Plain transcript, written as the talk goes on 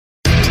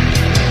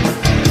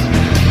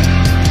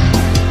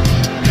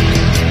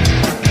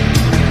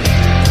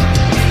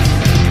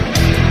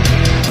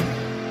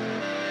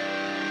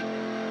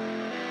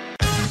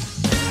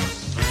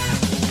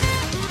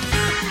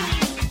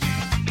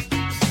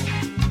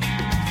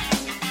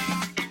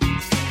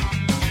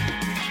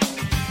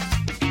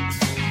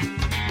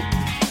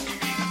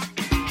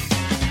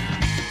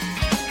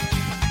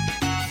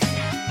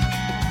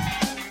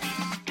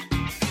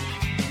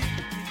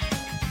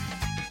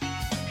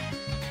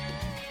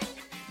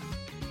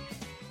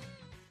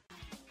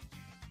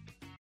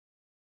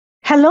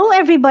Hello,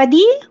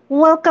 everybody.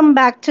 Welcome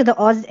back to the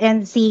Oz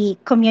and Z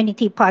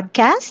Community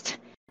Podcast.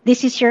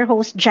 This is your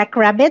host, Jack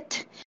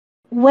Rabbit.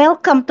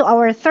 Welcome to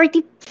our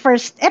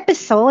 31st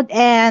episode,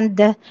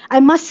 and I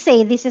must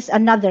say, this is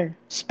another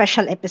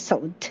special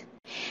episode.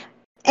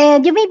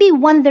 And you may be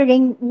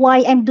wondering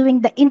why I'm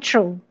doing the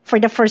intro for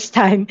the first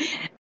time.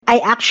 I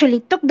actually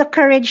took the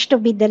courage to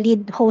be the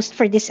lead host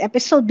for this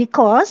episode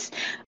because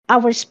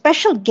our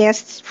special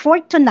guests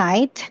for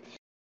tonight,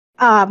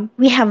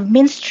 we have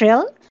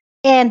Minstrel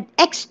and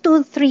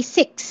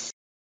X236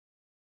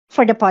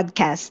 for the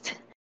podcast.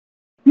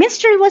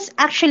 Minstrel was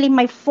actually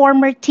my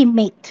former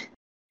teammate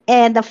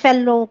and a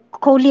fellow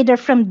co-leader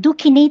from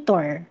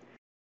Dukinator.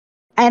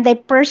 And I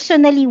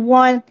personally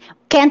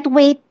can't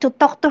wait to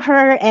talk to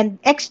her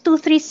and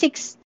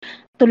X236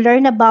 to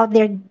learn about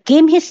their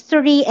game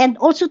history and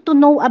also to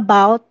know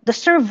about the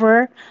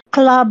server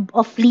Club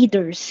of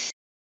Leaders.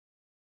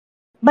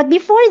 But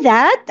before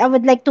that, I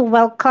would like to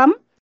welcome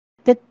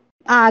the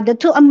the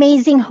two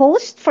amazing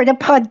hosts for the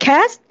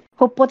podcast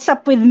who puts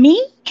up with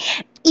me,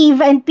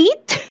 Eva and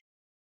Pete.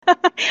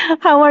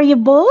 How are you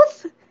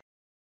both?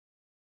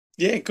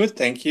 Yeah, good,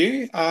 thank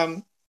you.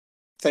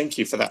 Thank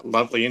you for that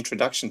lovely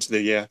introduction to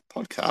the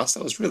podcast.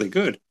 That was really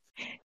good.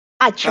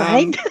 I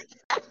tried.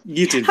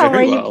 You did How are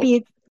very you, well.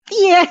 Pete?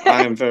 Yeah,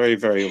 I am very,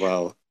 very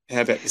well.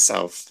 How about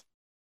yourself?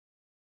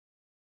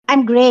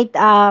 I'm great.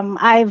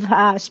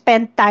 I've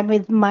spent time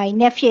with my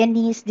nephew and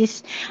niece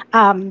this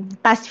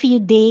past few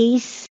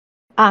days,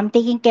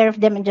 taking care of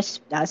them and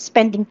just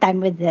spending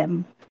time with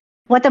them.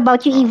 What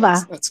about you, Oh,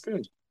 Eva? that's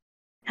good.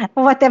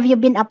 What have you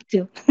been up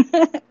to?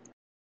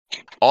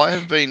 I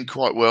have been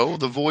quite well.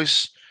 The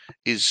voice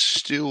is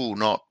still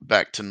not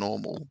back to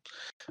normal,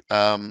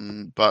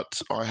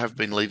 but I have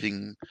been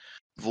leaving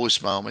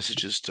voicemail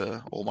messages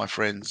to all my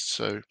friends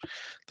so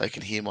they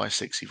can hear my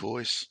sexy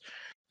voice.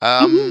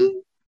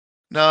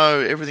 No,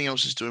 everything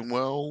else is doing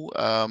well.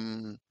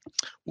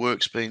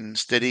 Work's been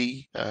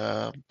steady.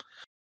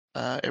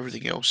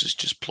 Everything else is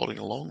just plodding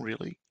along,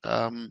 really.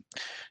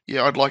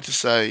 Yeah, I'd like to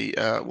say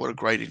what a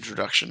great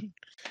introduction.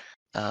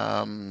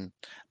 And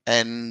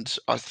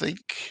I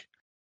think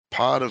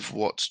part of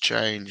what's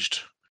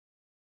changed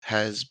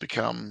has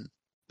become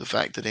the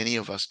fact that any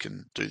of us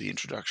can do the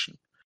introduction.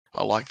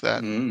 I like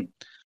that.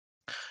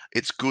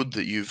 It's good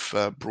that you've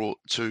brought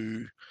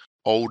two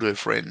older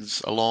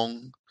friends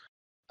along,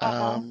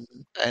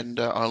 and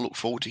I look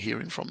forward to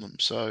hearing from them.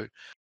 So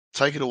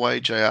take it away,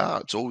 JR.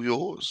 It's all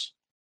yours.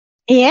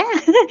 Yeah,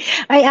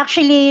 I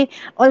actually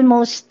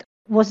almost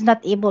was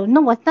not able.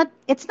 No, was not.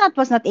 It's not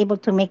was not able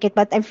to make it,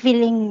 but I'm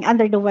feeling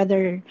under the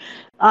weather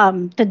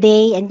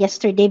today and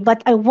yesterday.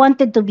 But I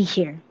wanted to be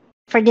here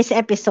for this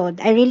episode.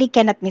 I really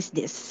cannot miss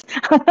this.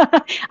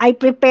 I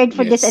prepared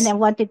for this and I Yes.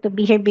 wanted to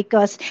be here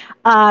because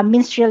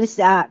Minstrel is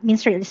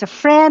a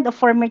friend, a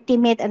former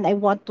teammate, and I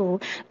want to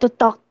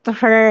talk to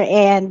her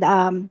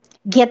and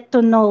get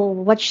to know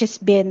what she's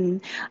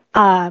been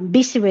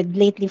busy with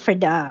lately for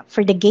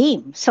the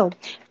game. So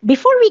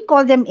before we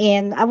call them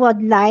in, I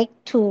would like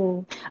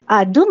to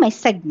do my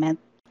segment.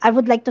 I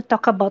would like to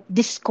talk about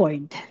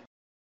Discord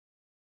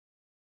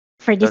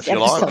for Go this for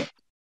your episode. life.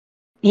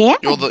 Yeah.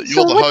 You're the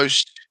So what?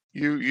 host.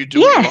 You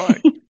do what you Yeah.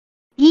 like.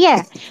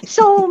 Yeah.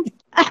 So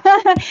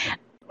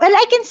well,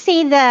 I can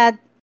say that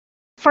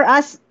for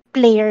us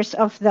players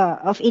of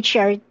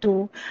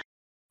HR2,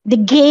 the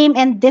game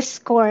and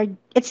Discord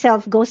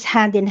itself goes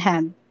hand in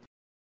hand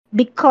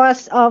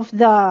because of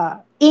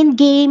the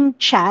in-game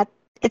chat.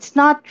 It's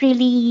not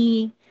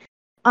really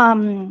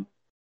um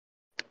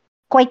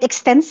quite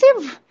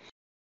extensive.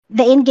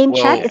 The in-game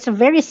chat, Well, Yeah. it's a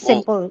very well,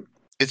 simple.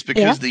 it's Yeah.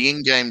 because the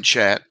in-game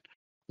chat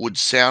would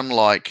sound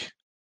like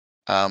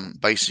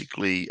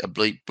basically a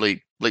bleep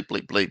bleep bleep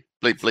bleep bleep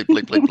bleep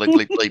bleep bleep bleep bleep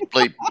bleep bleep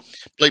bleep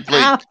bleep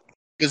bleep, Ah,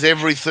 because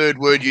every third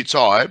word you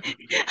type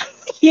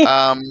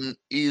yeah.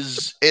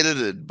 is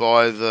edited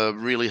by the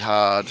really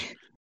hard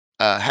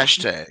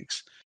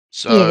hashtags.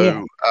 Yeah.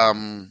 Yeah. So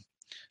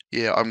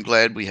yeah, I'm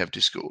glad we have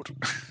Discord.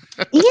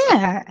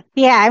 Yeah.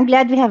 Yeah. I'm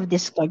glad we have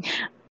Discord.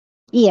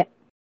 Yeah.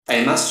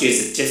 They must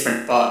use a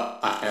different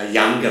bot, like a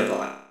younger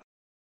bot.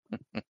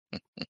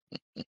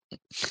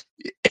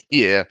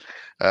 Yeah,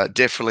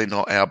 definitely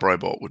not our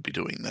Brobot would be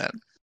doing that.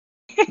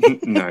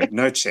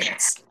 No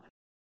chance.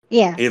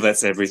 Yeah. He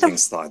lets So everything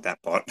slide,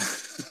 that bot.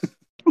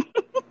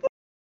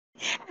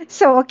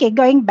 So, okay,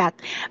 going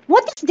back.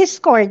 What is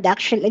Discord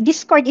actually?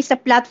 Discord is a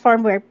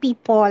platform where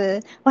people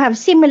who have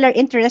similar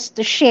interests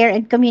to share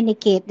and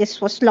communicate. This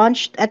was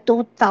launched at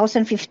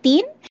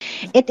 2015.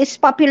 It is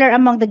popular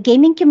among the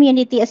gaming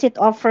community as it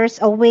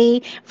offers a way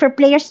for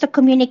players to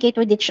communicate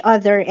with each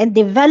other and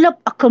develop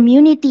a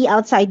community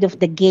outside of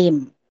the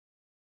game,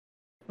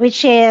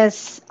 which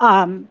is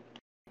I'm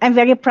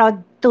very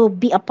proud to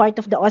be a part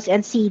of the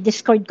OSNC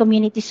Discord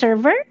community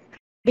server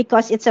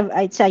because it's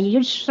a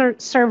huge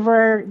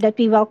server that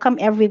we welcome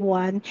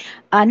everyone,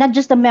 not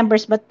just the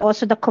members but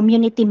also the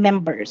community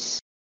members.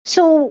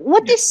 So,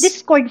 what is Yes.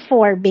 Discord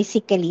for,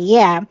 basically?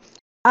 Yeah.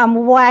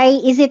 Why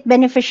is it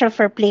beneficial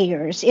for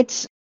players?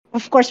 It's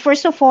Of course,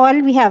 first of all,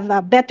 we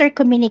have better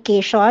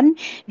communication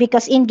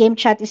because in-game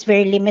chat is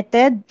very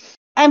limited.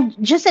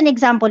 Just an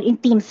example in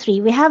Team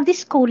 3, we have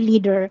this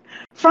co-leader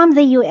from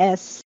the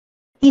US.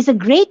 He's a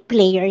great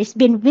player. He's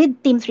been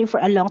with Team 3 for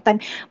a long time,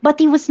 but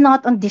he was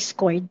not on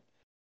Discord.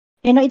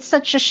 It's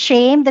such a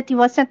shame that he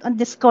wasn't on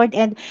Discord,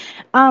 and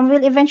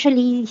well,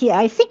 eventually,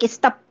 I think he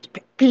stopped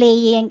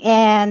playing.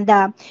 And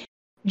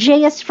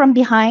JS from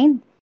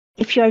behind,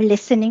 if you're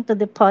listening to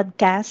the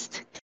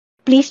podcast,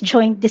 please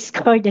join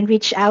Discord and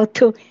reach out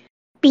to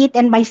Pete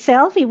and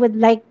myself. We would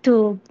like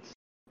to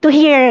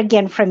hear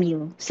again from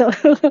you. So,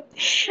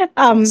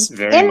 Yes,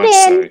 very and much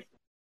then so.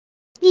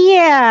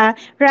 yeah,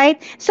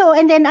 right. So,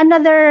 and then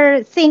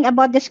another thing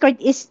about Discord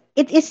is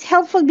it is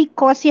helpful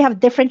because you have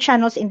different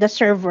channels in the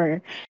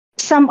server.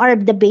 Some are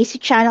the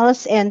basic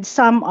channels and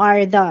some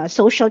are the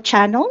social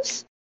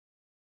channels.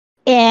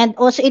 And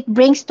also it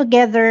brings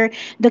together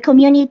the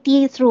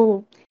community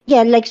through,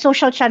 yeah, like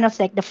social channels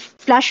like the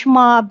flash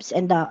mobs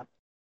and the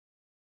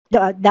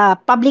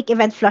public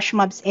event flash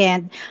mobs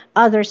and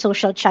other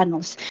social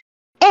channels.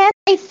 And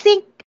I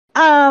think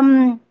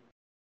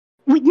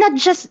not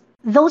just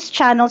those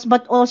channels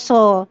but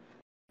also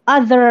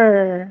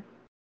other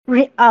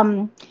re-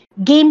 um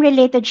game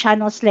related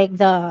channels like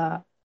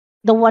the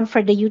one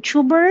for the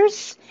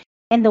YouTubers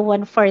and the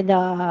one for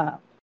the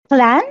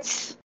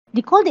clans. Do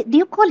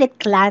you call it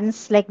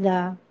clans, like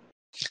the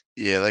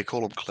Yeah, they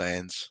call them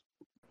clans.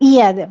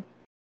 yeah,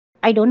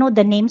 I don't know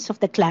the names of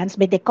the clans,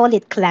 but they call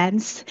it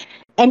clans.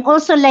 And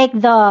also like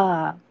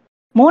the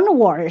Moon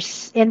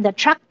Wars and the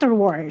Tractor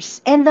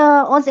Wars and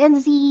the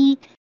OzNZ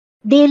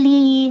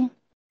daily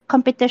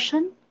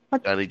competition.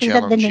 What Daily is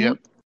that the challenge. name? Yep.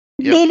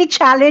 Yep. Daily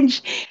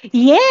challenge.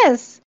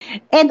 Yes.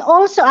 And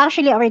also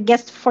actually our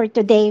guests for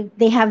today,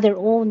 they have their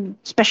own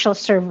special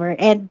server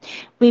and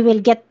we will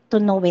get to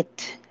know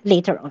it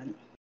later on.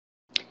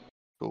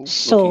 Cool. Looking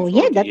So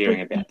yeah, forward to that hearing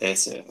would about their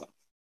server.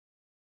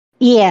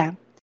 yeah.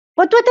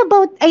 But what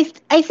about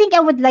I think I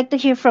would like to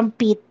hear from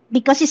Pete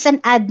because he's an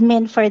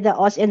admin for the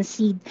Oz and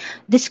Seed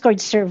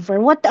Discord server.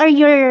 What are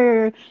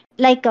your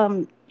like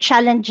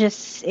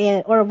challenges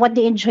or what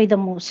do you enjoy the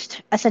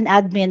most as an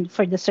admin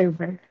for the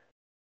server?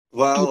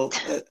 Well,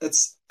 Pete.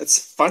 it's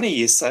funny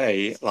you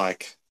say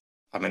like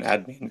I'm an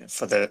admin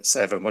for the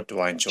server. What do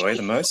I enjoy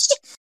the most?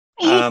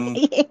 Um,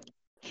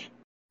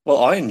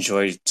 well, I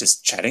enjoy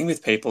just chatting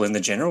with people in the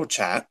general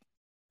chat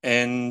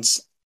and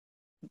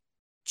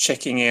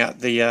checking out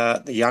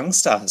the Young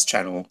Stars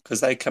channel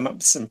because they come up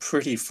with some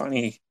pretty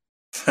funny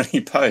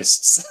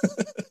posts.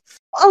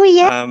 Oh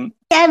yeah, um,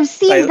 I've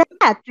seen they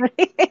that.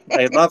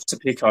 they love to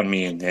pick on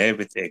me in there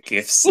with their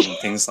gifts and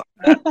things like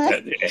that.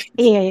 But yeah,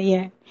 Yeah,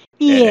 yeah,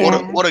 yeah,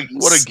 yeah. What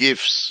are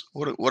gifts?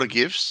 What are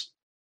gifts?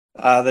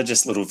 they're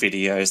just little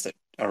videos that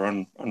are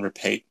on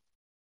repeat.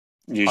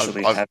 I've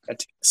Usually I've have a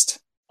text.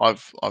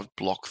 I've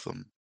blocked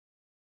them.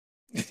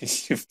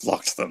 You've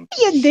blocked them.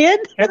 You did?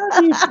 How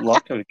do you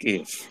block a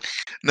GIF?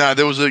 No,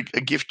 there was a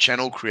gift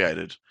channel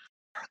created,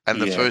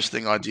 and the Yeah. first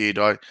thing I did,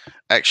 I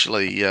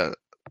actually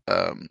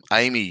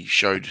Amy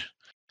showed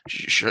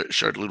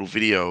a little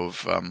video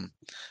of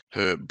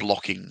her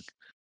blocking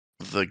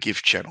the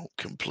gift channel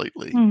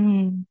completely,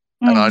 Mm-hmm.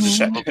 and I just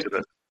Mm-hmm. looked at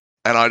it,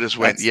 and I just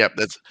went, That's "Yep,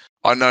 that's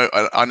I know.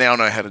 I now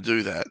know how to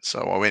do that." So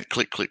I went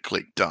click, click,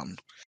 click, done.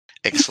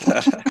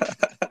 Excellent.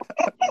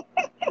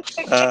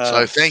 uh,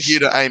 So thank you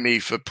to Amy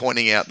for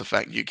pointing out the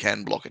fact you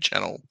can block a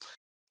channel,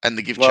 and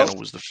the gift well, channel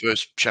was the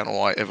first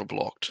channel I ever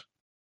blocked.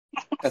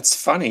 it's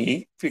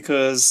funny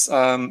because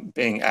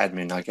being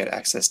admin, I get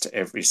access to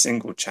every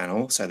single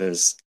channel. So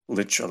there's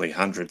literally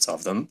hundreds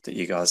of them that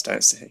you guys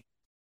don't see.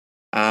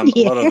 A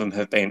lot of Yeah. them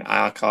have been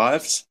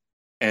archived,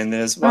 and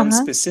there's one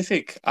Uh-huh.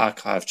 specific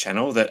archive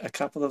channel that a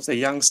couple of the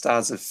young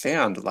stars have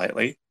found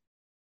lately,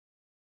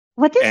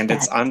 What is and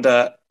it's that?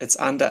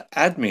 under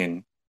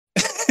admin.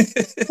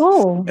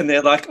 Oh. And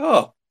they're like,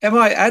 "Oh, am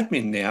I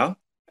admin now?"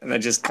 And they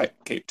just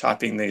keep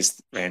typing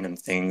these random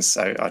things.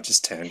 So I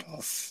just turned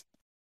off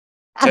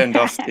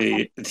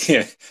the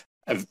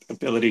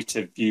ability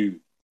to view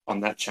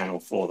on that channel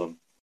for them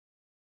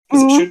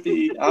because it should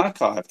be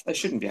archived. They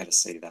shouldn't be able to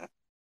see that.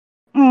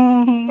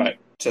 Mm-hmm. But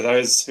to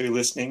those who are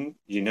listening,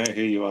 you know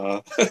who you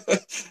are.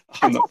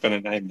 I'm not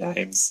going to name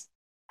names.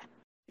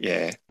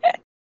 Yeah,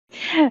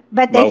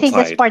 But I well think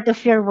that's played. part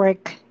of your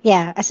work,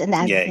 yeah, as an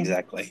Yeah, admin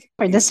exactly,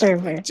 for the exactly.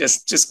 server.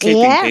 Just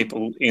keeping Yeah.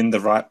 people in the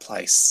right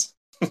place.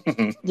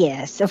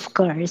 Yes, of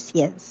course.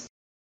 Yes.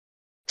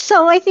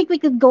 So I think we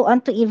could go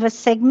on to Eva's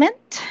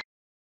segment.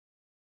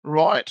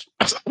 Right.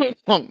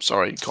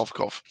 Sorry, cough,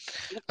 cough.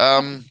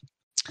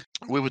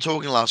 We were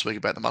talking last week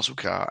about the muscle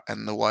car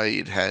and the way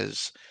it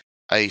has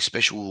a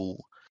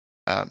special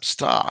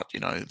start,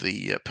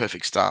 the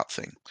perfect start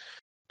thing,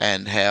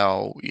 and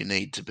how you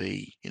need to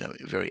be,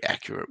 very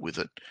accurate with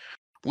it,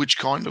 which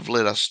kind of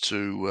led us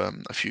to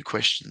a few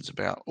questions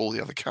about all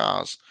the other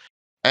cars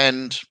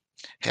and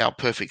how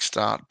perfect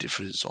start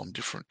differs on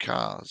different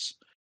cars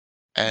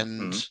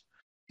Mhm.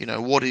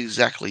 and, what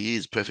exactly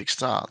is perfect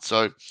start.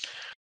 So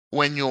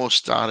when you're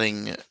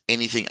starting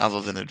anything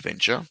other than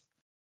adventure,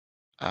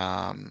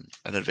 an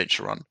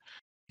adventure run,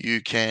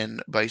 you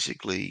can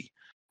basically,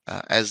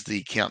 as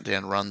the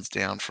countdown runs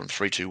down from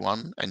 3, 2,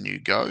 1, and you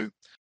go,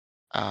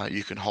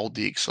 you can hold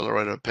the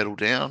accelerator pedal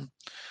down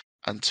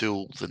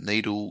until the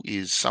needle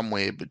is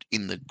somewhere but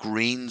in the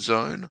green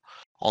zone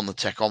on the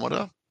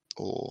tachometer,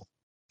 or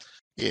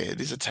yeah, it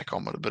is a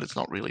tachometer, but it's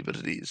not really, but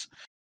it is.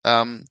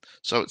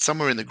 So it's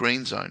somewhere in the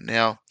green zone.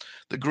 Now,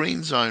 the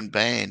green zone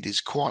band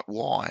is quite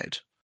wide.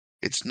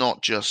 It's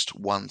not just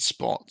one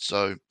spot.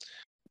 So,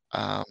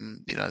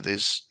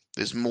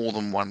 there's more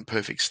than one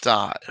perfect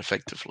start,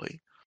 effectively.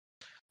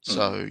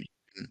 So,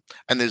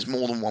 and there's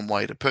more than one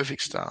way to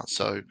perfect start.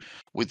 So,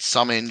 with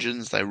some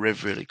engines, they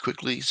rev really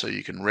quickly, so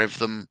you can rev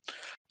them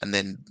and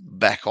then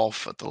back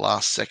off at the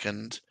last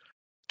second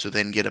to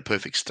then get a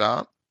perfect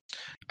start.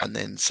 And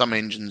then some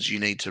engines you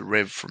need to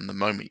rev from the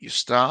moment you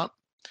start.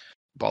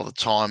 By the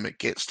time it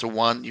gets to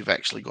 1, you've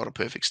actually got a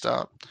perfect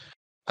start.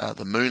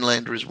 The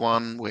Moonlander is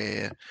one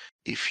where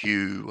if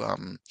you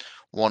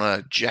want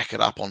to jack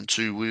it up on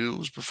 2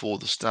 wheels before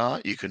the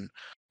start, you can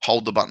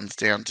hold the buttons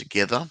down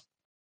together.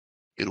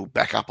 It'll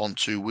back up on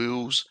 2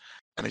 wheels,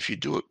 and if you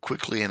do it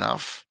quickly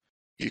enough,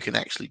 you can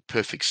actually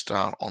perfect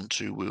start on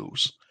 2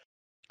 wheels.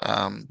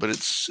 But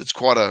it's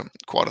quite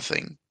a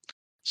thing.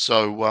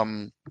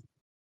 So,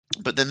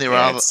 but then there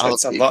are other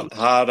it's a lot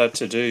harder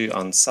to do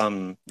on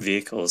some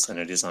vehicles than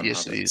it is on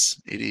Yes,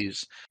 others. it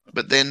is.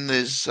 But then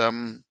there's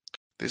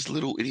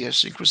little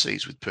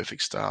idiosyncrasies with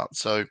perfect start.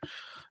 So,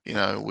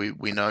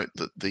 we note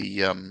that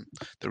the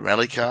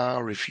rally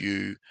car, if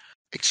you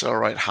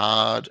accelerate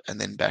hard and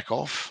then back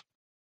off,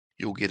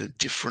 you'll get a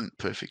different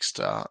perfect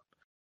start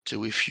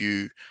to if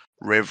you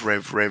rev,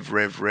 rev, rev,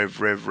 rev, rev,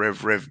 rev,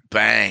 rev, rev,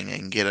 bang,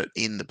 and get it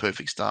in the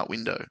perfect start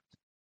window.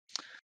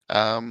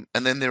 And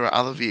then there are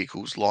other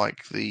vehicles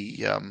like the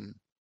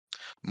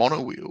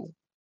monowheel,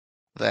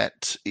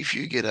 that if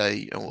you get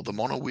the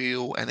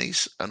monowheel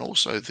and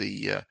also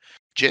the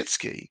jet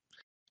ski,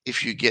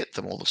 if you get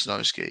them, or the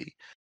snow ski,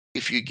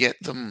 if you get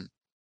them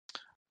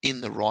in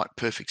the right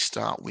perfect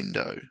start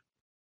window,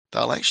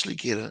 they'll actually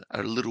get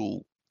a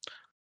little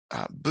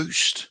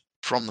boost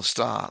from the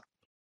start.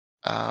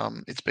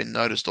 It's been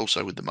noticed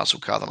also with the muscle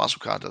car. The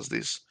muscle car does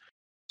this.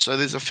 So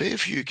there's a fair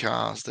few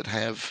cars that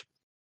have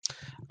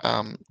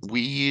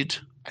weird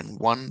and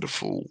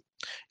wonderful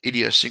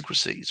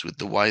idiosyncrasies with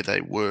the way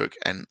they work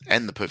and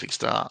the perfect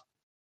start.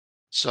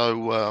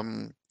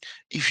 So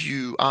if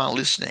you are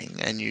listening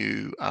and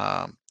you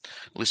are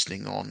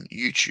listening on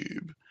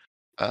YouTube,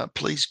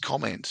 please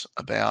comment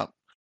about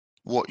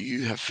what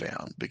you have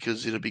found,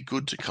 because it'd be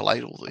good to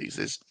collate all these.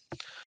 There's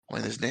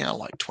now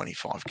like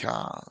 25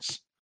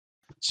 cars,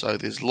 so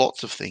there's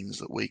lots of things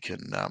that we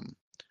can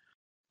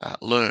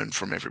learn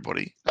from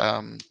everybody.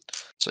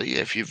 So yeah,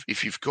 if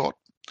you've got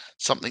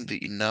something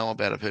that you know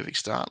about a perfect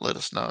start, let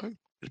us know.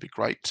 It'd be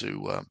great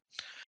to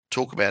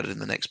talk about it in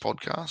the next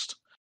podcast.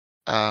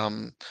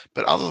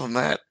 But other than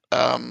that,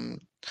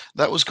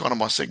 that was kind of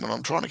my segment.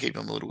 I'm trying to keep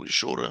them a little bit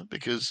shorter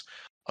because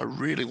I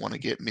really want to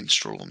get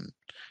Minstrel and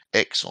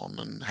X on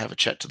and have a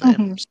chat to them.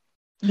 Mm-hmm.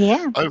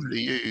 Yeah. Over to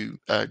you,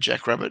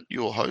 Jack Rabbit,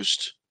 your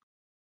host.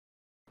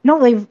 No,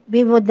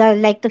 we would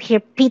like to hear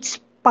Pete's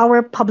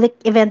Power Public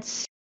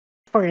Events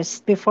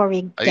first before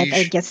we Are get you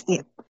our sh- guest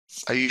in.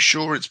 are you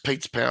sure it's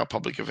Pete's Power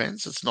Public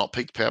Events? It's not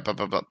Pete's Power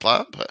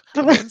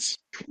Events.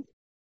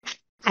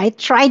 I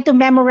tried to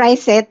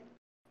memorize it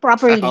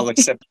properly. I'll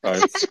accept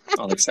both.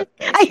 I'll accept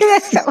both. I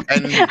guess so.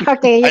 And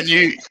Okay. and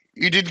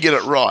you did get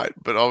it right,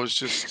 but I was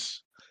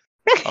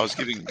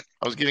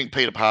giving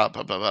Peter Power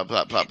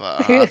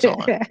a hard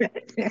time.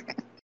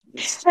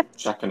 Just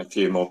chucking a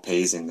few more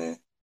peas in there.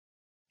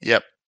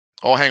 Yep.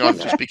 Oh, hang on.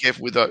 Yeah. Just be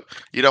careful with that.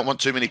 You don't want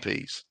too many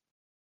peas.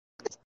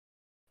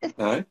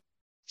 No?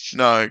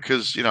 No,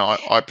 because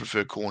I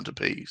prefer corn to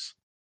peas.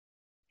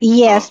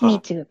 Yes, me Uh-huh.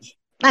 too.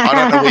 I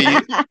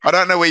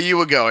don't know where you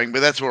were going, but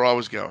that's where I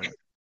was going.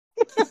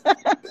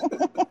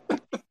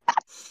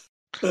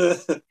 I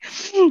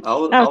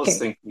was Okay.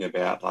 thinking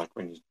about like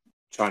when you're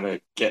trying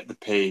to get the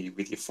pea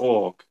with your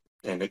fork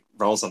and it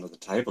rolls onto the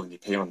table and you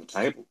pee on the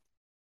table.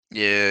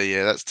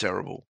 Yeah, that's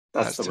terrible.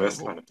 That's the worst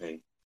terrible. kind of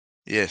pee.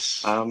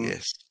 Yes,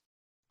 yes.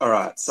 All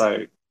right,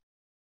 so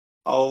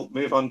I'll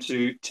move on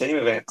to team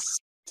events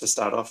to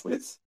start off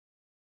with.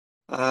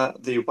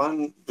 The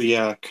one we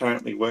are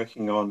currently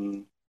working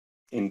on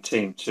in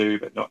Team 2,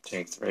 but not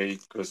Team 3,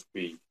 because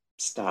we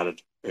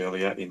started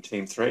earlier in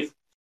Team 3,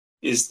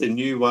 is the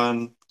new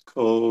one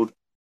called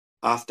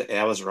After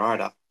Hours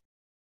Rider.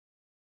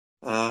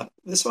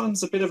 This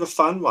one's a bit of a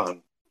fun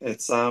one.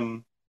 It's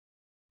a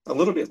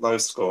little bit low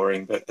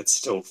scoring, but it's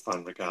still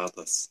fun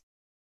regardless.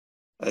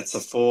 It's a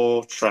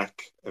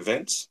 4-track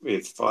event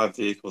with 5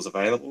 vehicles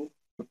available.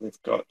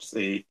 We've got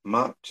the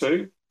Mark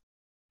II,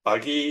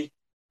 Buggy,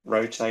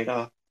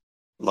 Rotator,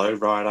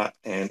 Lowrider,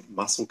 and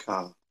Muscle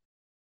Car.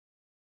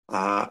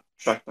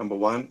 Track number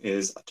 1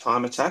 is a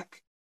time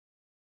attack.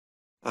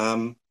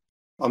 I'm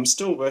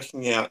still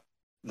working out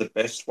the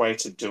best way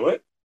to do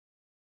it,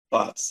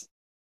 but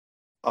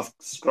I've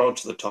scrolled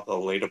to the top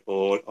of the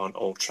leaderboard on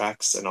all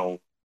tracks and I'll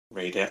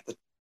read out the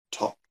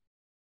top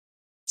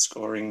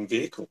scoring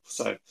vehicle.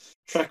 So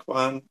track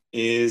 1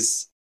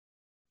 is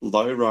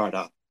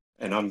lowrider,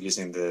 and I'm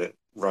using the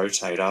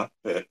rotator,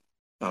 but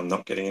I'm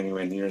not getting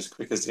anywhere near as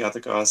quick as the other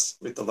guys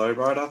with the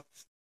lowrider.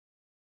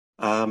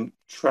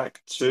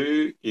 Track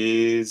 2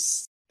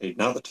 is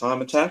another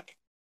time attack.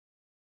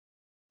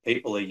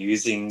 People are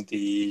using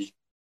the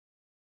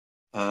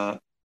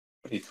what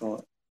do you call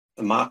it?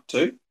 The Mark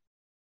II.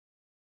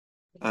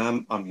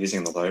 I'm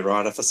using the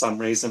lowrider for some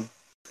reason.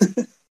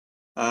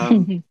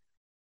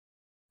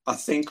 I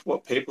think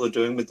what people are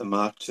doing with the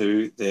Mark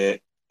II, they're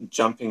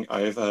jumping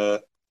over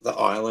the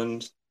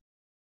island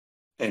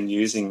and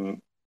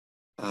using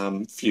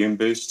fume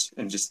boost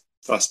and just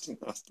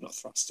not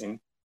thrusting,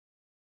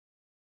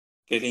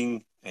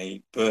 getting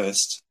a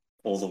burst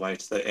all the way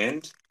to the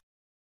end,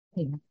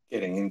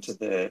 getting into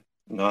the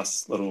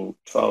nice little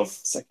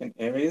 12-second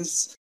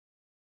areas.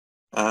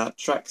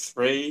 Track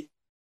 3,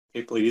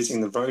 people are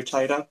using the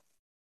rotator,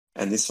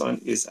 and this one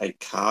is a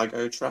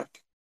cargo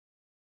track.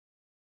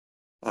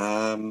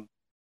 Track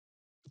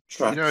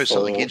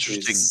something 4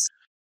 interesting. is...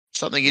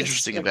 Something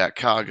interesting about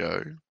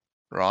cargo,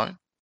 right?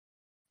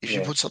 If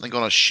you put something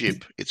on a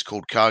ship, it's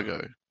called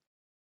cargo.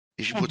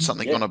 If you put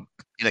something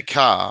in a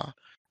car,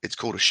 it's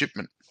called a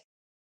shipment.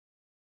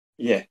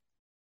 Yeah,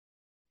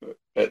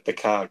 but the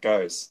car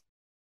goes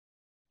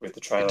with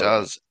the trailer. It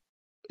does.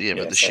 Yeah,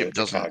 but the ship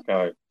doesn't. The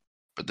car go.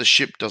 But the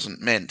ship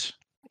doesn't mend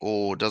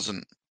or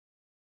doesn't.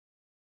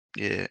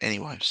 Yeah.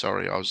 Anyway,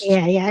 sorry, I was.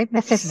 Yeah,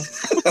 that's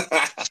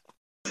it.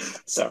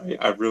 Sorry,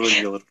 I ruined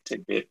your little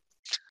tidbit.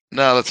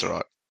 No, that's all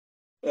right.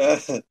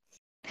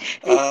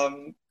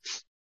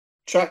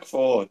 Track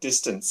 4,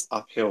 distance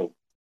uphill,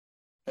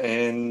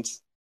 and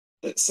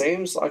it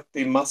seems like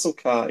the muscle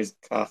car is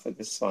the car for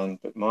this one,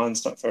 but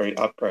mine's not very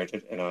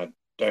upgraded, and I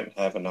don't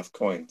have enough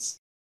coins.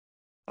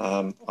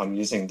 I'm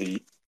using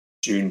the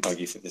dune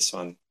buggy for this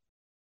one.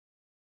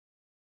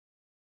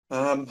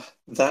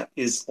 That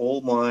is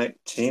all my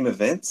team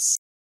events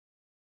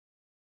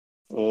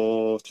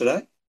for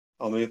today.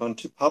 I'll move on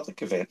to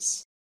public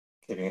events,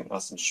 keeping it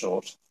nice and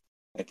short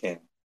again.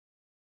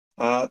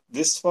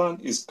 This one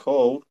is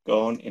called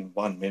Gone in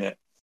 1 Minute.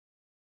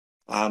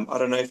 I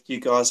don't know if you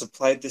guys have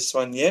played this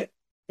one yet,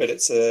 but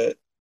it's a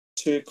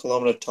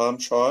 2-kilometer time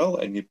trial,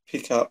 and you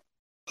pick up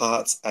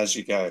parts as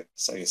you go.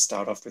 So you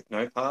start off with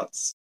no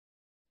parts,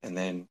 and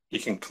then you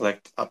can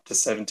collect up to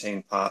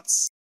 17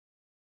 parts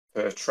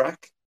per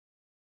track.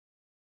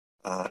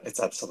 It's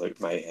absolute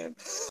mayhem.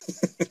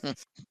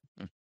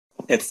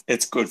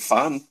 It's good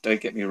fun, don't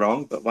get me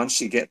wrong, but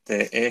once you get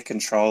the air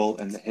control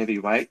and the heavy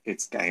weight,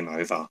 it's game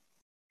over.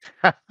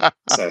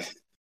 So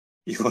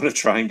you want to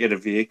try and get a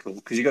vehicle,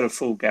 because you've got a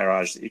full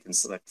garage that you can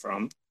select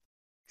from.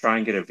 Try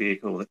and get a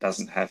vehicle that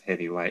doesn't have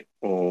heavy weight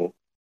or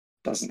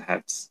doesn't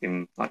have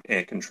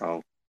air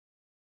control,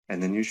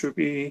 and then you should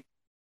be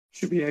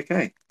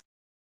okay.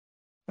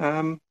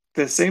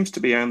 There seems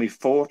to be only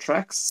 4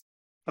 tracks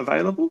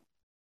available,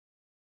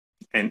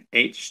 and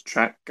each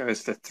track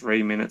goes for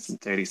 3 minutes and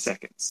 30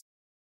 seconds.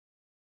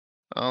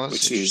 Oh,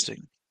 that's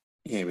interesting.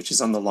 Which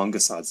is on the longer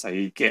side. So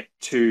you get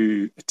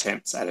 2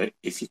 attempts at it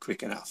if you're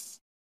quick enough.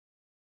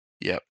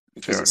 Yep.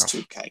 Because it's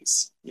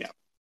 2Ks. Yeah.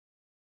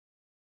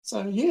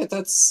 So yeah,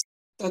 that's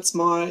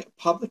my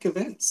public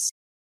events.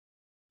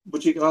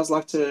 Would you guys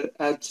like to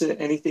add to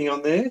anything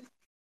on there?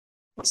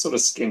 I sort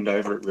of skimmed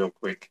over it real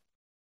quick.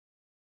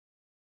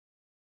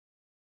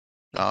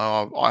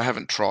 No, I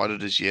haven't tried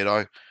it as yet.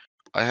 I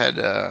had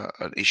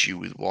an issue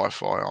with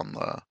Wi-Fi on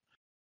the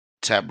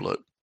tablet,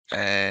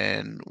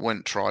 and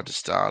tried to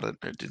start it,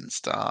 it didn't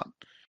start.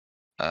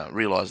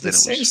 Realised then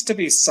there seems to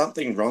be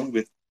something wrong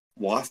with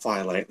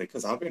Wi-Fi lately,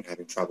 because I've been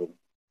having trouble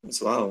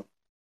as well.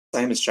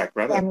 Same as Jack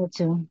Rabbit. Yeah, me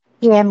too.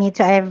 Yeah, me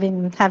too. I've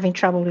been having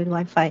trouble with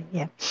Wi-Fi.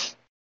 Yeah.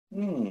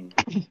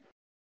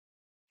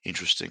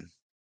 Interesting.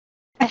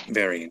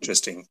 Very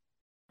interesting.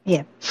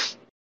 Yeah.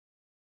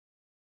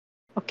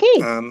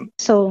 Okay.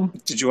 So,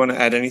 did you want to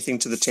add anything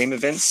to the team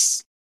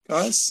events,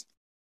 guys?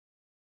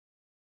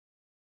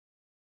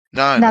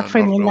 No, not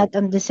for me. Not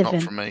on this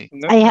event. Not for me.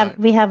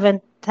 We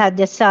haven't had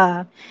this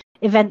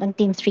event on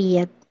Team 3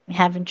 yet. We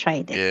haven't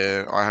tried it.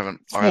 Yeah, I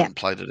haven't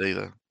played it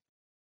either.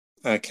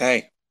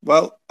 Okay.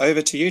 Well,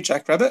 over to you,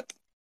 Jack Rabbit.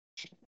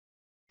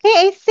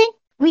 Okay, I think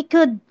we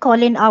could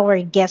call in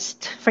our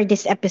guest for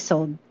this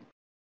episode.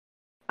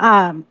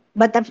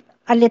 But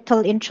a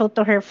little intro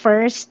to her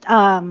first.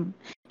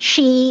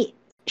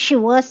 She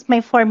was my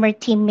former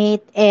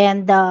teammate,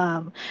 and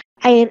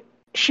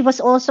she was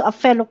also a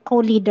fellow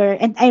co-leader,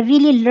 and I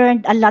really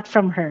learned a lot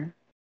from her,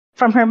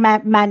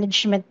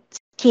 management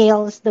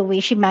skills, the way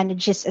she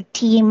manages a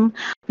team.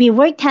 We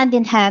worked hand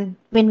in hand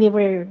when we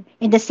were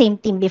in the same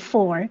team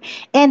before,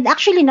 and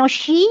actually now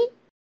she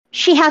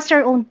has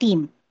her own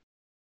team.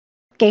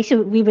 Okay,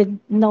 so we would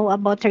know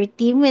about her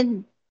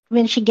team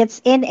when she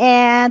gets in,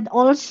 and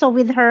also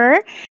with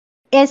her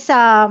is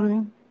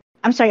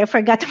I'm sorry, I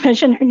forgot to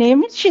mention her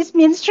name. She's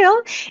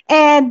Minstrel,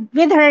 and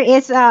with her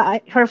is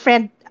her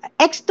friend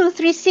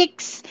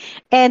X236,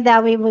 and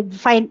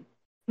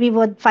we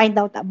would find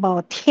out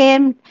about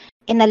him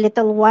in a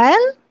little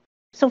while.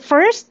 So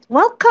first,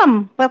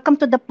 welcome. Welcome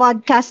to the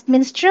podcast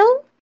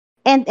Minstrel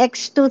and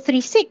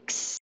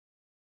X236.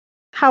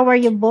 How are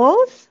you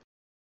both?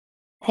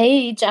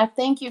 Hey, Jack,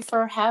 thank you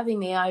for having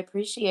me. I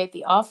appreciate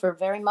the offer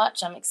very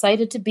much. I'm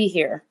excited to be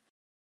here.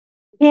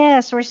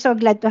 Yes, we're so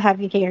glad to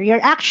have you here.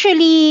 You're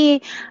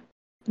actually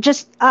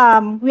just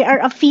we are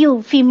a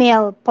few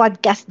female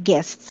podcast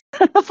guests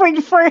for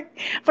the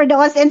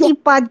Yeah. OSNC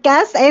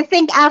podcast. I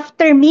think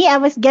after me I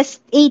was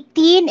guest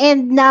 18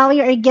 and now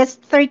you're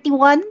guest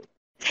 31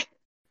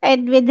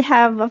 and we'd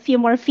have a few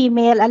more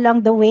female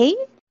along the way.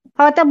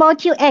 What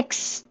about you,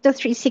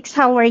 X236?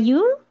 How are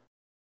you?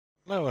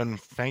 Hello, and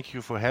thank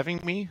you for having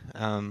me.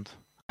 And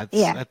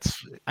Yeah.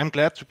 I'm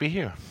glad to be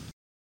here.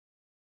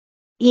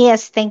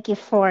 Yes, thank you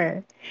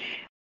for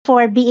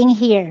being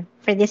here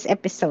for this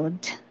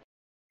episode.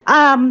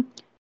 Um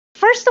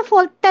First of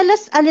all, tell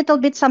us a little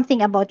bit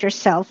something about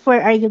yourself.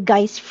 Where are you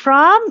guys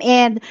from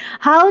and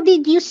how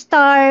did you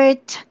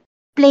start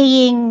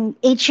playing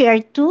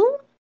HCR2?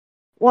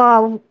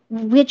 Well,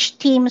 which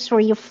teams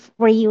were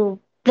you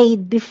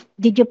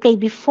did you play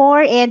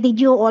before and did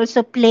you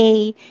also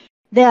play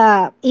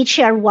the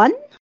HCR1?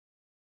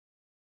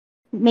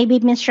 Maybe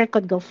Mr.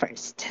 could go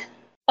first.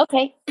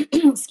 Okay.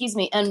 Excuse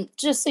me. And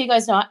just so you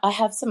guys know, I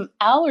have some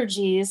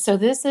allergies, so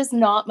this is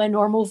not my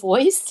normal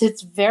voice.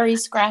 It's very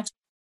scratchy.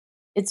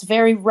 It's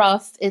very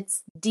rough.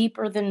 It's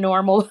deeper than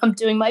normal. I'm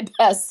doing my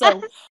best.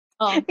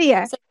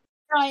 Yeah. So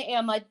here I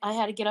am. I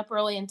had to get up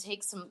early and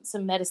take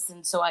some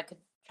medicine so I could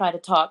try to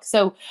talk.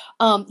 So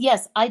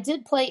yes, I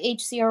did play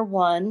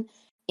HCR1,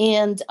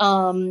 and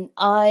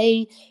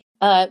I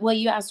well,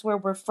 you asked where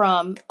we're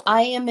from.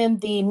 I am in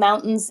the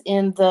mountains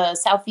in the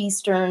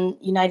southeastern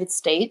United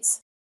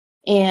States,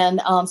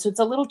 and so it's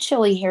a little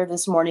chilly here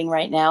this morning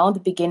right now, the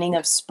beginning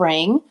of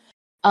spring.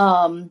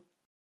 Um,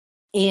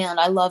 and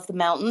I love the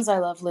mountains. I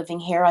love living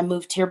here. I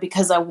moved here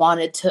because I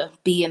wanted to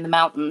be in the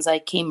mountains.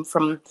 I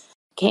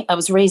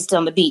was raised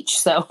on the beach,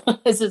 so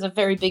this is a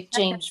very big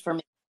change for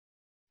me.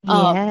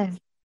 Um, Yeah.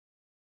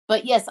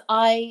 but yes,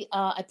 I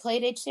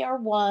played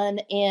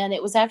HCR1, and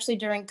it was actually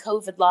during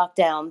COVID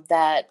lockdown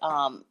that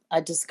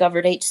I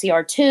discovered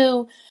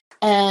HCR2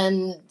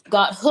 and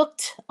got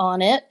hooked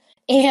on it.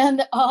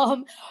 And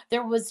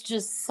there was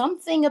just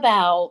something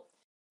about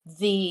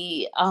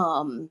the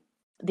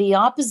the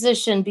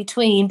opposition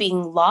between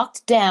being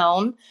locked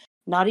down,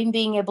 not even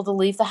being able to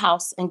leave the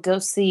house and go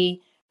see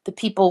the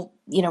people,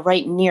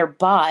 right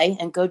nearby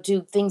and go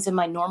do things in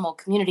my normal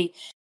community.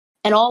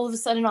 And all of a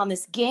sudden on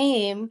this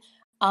game,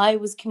 I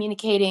was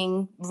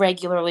communicating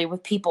regularly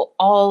with people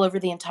all over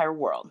the entire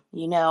world.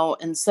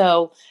 And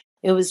so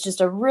it was just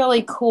a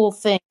really cool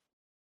thing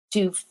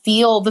to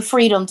feel the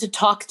freedom to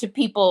talk to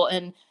people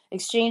and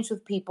exchange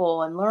with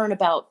people and learn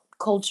about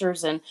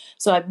cultures. And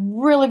so I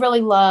really,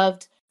 really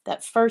loved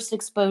that first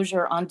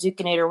exposure on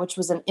Dukinator, which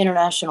was an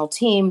international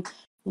team.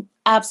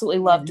 Absolutely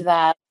loved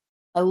that.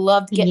 I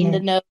loved getting to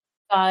Yeah. know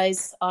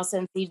guys.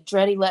 Austin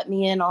Dreddy let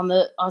me in on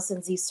the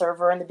Austin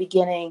server in the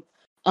beginning.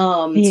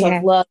 So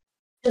Yeah.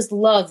 just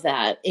love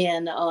that.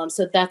 And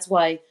so that's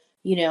why,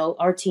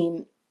 our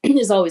team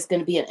is always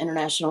going to be an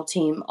international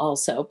team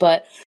also.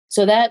 But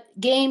so that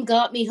game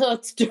got me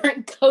hooked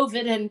during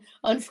COVID, and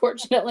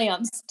unfortunately,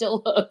 I'm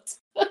still hooked.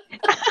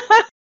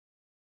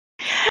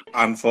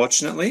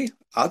 Unfortunately,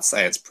 I'd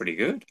say it's pretty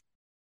good.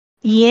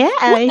 Yeah,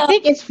 I Well,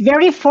 think it's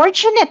very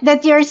fortunate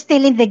that you're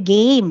still in the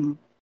game,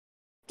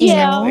 you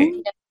yeah, know?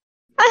 Exactly.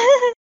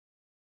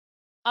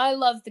 I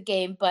love the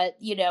game, but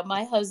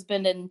my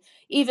husband and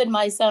even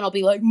my son will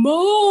be like,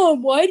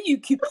 "Mom, why do you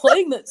keep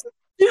playing this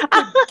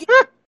stupid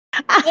game?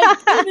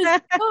 That game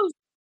is so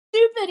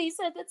stupid." He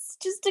said, "That's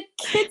just a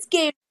kid's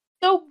game.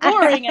 So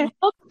boring. And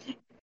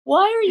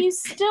why are you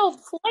still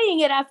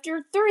playing it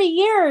after 3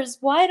 years?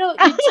 Why don't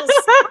you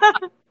just?"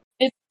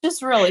 It's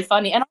just really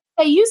funny. And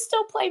I say, "You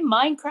still play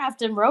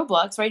Minecraft and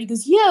Roblox, right?" He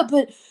goes, "Yeah,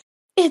 but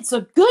it's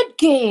a good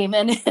game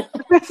and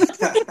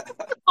it's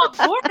not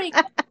boring.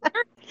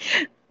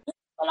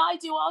 But I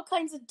do all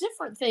kinds of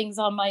different things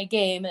on my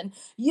game, and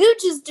you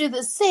just do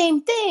the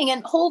same thing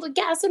and hold a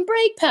gas and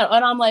brake pedal."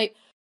 And I'm like,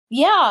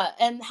 "Yeah,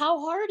 and how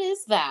hard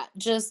is that?"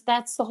 Just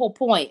that's the whole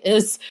point.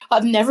 Is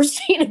I've never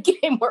seen a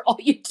game where all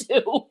you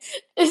do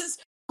is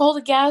hold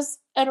a gas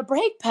and a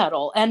brake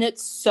pedal, and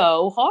it's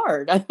so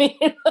hard. I mean,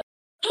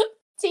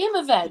 team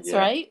events, Yeah,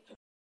 right?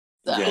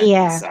 So yeah,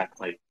 Yeah.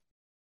 exactly.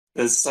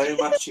 There's so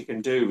much you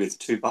can do with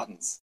two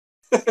buttons.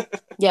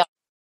 yeah,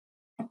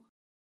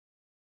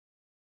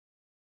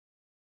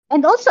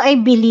 And also, I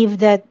believe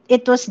that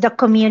it was the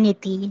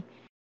community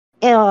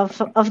of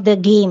the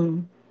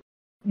game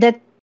that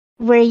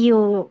where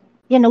you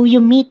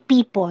meet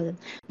people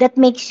that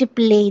makes you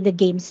play the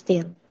game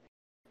still,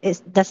 is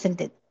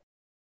doesn't it?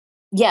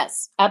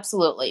 yes,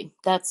 absolutely.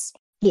 That's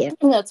Yeah.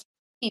 that's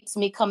what keeps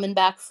me coming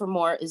back for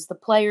more is the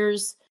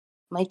players,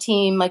 my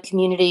team, my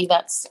community.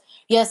 That's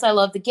yes, I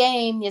love the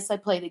game. Yes, I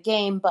play the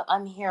game, but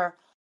I'm here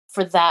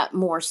for that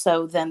more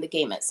so than the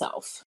game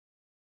itself.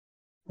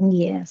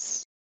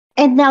 Yes.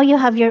 And now you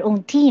have your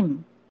own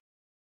team.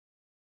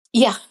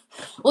 Yeah.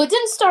 Well, it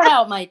didn't start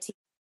out my team.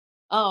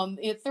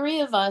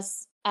 Three of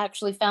us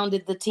actually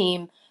founded the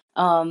team.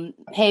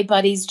 Hey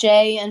buddies,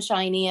 Jay and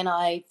Shiny and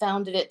I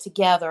founded it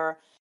together.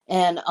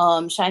 And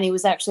Shiny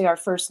was actually our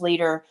first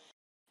leader.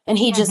 And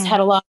he just had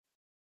a lot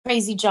of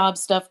crazy job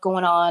stuff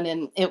going on.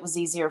 And it was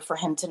easier for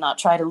him to not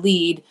try to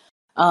lead.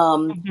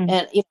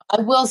 And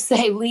I will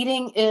say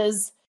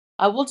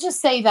I will just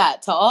say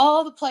that to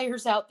all the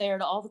players out there,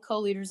 to all the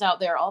co-leaders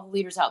out there, all the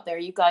leaders out there,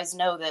 you guys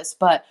know this,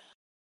 but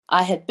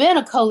I had been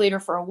a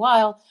co-leader for a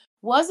while.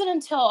 Wasn't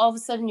until all of a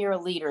sudden you're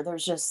a leader.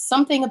 There's just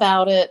something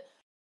about it.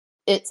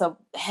 It's a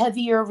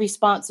heavier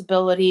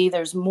responsibility.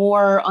 There's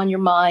more on your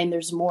mind.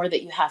 There's more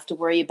that you have to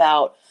worry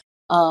about.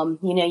 You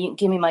can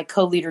give me my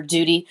co-leader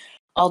duty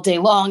all day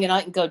long and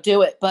I can go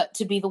do it. But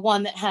to be the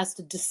one that has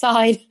to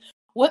decide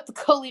what the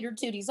co-leader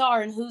duties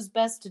are and who's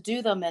best to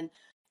do them. And,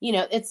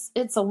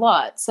 it's a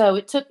lot. So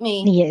it took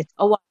me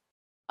a while.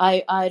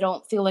 I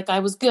don't feel like I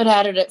was good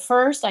at it at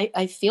first.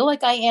 I feel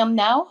like I am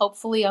now.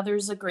 Hopefully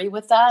others agree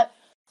with that.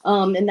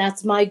 And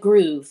that's my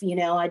groove.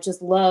 I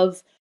just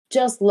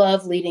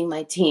love leading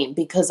my team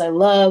because I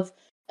love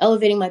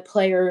elevating my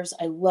players.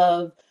 I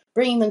love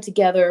bringing them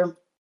together,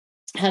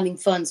 having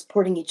fun,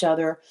 supporting each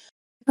other.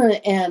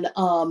 And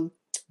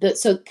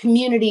so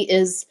community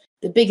is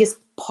the biggest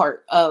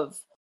part of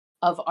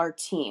our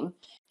team.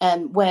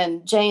 And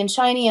when Jay and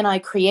Shiny and I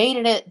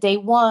created it, day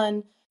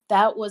one,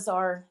 that was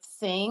our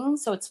thing.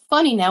 So it's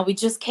funny now, we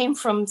just came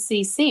from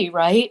CC,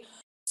 right?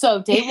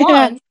 So day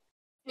one,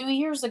 2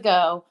 years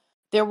ago,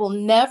 there will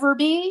never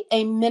be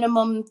a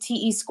minimum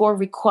TE score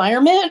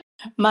requirement.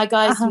 My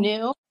guys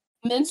knew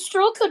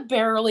Minstrel could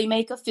barely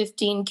make a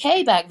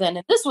 15K back then.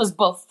 And this was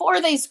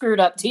before they screwed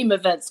up team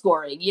event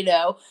scoring,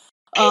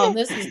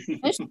 This was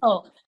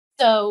initial.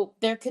 So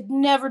there could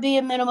never be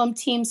a minimum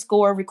team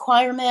score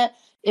requirement.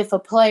 If a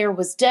player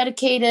was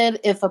dedicated,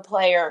 if a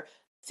player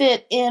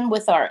fit in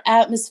with our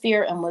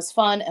atmosphere and was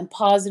fun and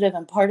positive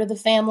and part of the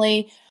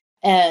family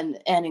and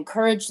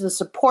encouraged the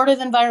supportive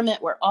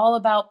environment, we're all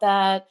about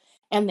that.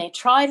 And they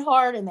tried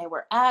hard and they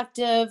were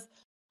active.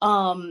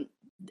 And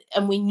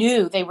we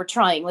knew they were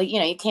trying.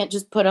 You can't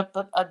just put up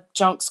a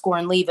junk score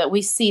and leave it.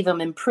 We see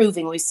them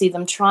improving. We see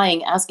them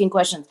trying, asking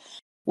questions.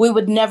 We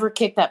would never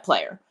kick that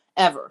player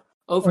ever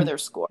over their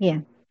score.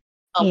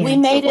 We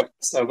made it.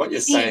 So what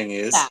you're saying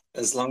is,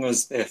 as long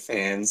as they're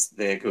fans,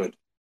 they're good.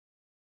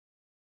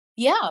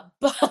 Yeah,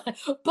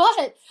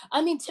 but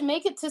I mean, to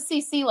make it to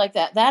CC like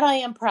that I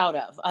am proud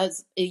of.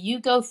 As you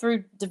go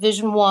through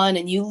Division 1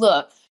 and you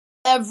look,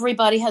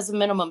 everybody has a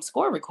minimum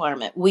score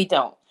requirement. We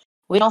don't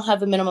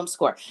have a minimum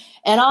score.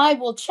 And I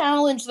will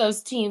challenge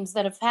those teams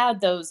that have had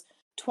those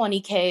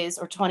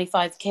 20Ks or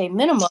 25K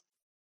minimum.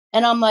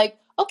 And I'm like,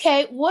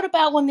 okay, what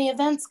about when the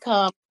events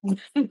come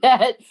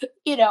that,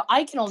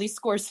 I can only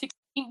score 16K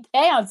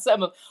on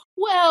some of them?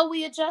 Well,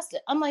 we adjust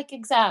it. I'm like,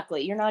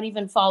 exactly. You're not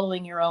even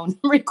following your own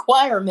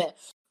requirement.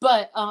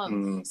 But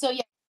so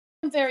yeah,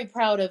 I'm very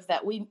proud of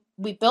that. We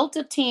built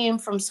a team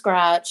from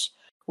scratch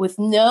with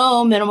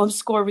no minimum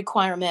score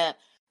requirement,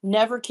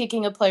 never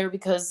kicking a player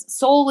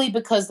solely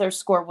because their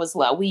score was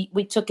low.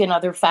 We took in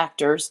other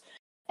factors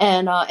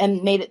and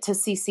made it to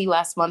CC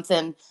last month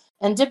and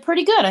did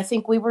pretty good. I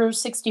think we were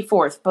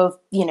 64th, both,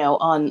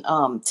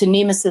 on to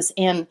Nemesis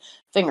and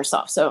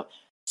Fingersoft. So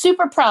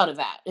super proud of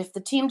that. If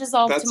the team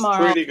dissolved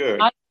tomorrow, that's pretty good.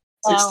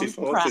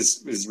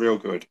 64th is real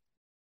good.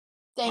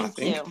 Thank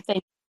you.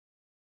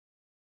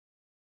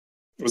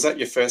 Was that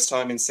your first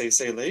time in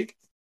CC League?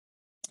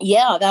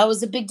 Yeah, that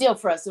was a big deal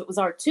for us. It was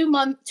our the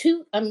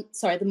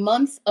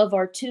month of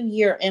our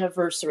 2-year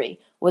anniversary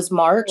was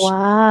March.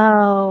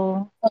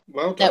 Wow.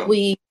 Well done. That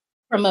we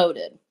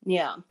promoted.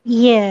 Yeah.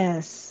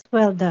 Yes.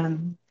 Well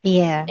done.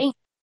 Yeah. You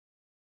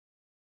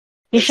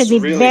It's should be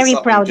really very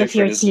proud of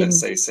your team.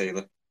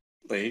 CC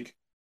League.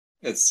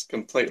 It's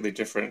completely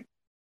different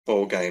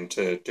ball game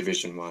to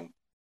Division 1.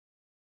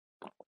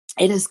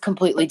 It is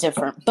completely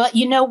different. But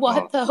you know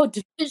what, though?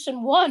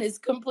 Division 1 is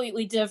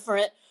completely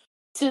different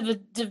to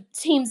the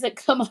teams that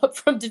come up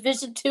from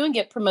Division 2 and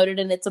get promoted,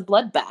 and it's a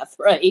bloodbath,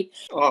 right?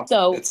 Oh,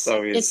 so it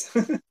so is.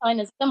 It's kind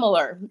of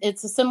similar.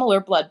 It's a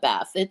similar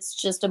bloodbath. It's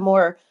just a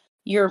more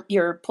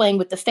you're playing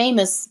with the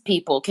famous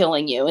people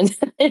killing you, and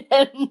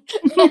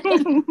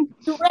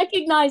you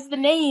recognize the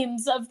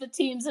names of the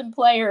teams and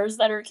players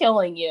that are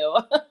killing you.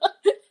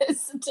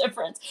 It's the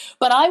difference.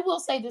 But I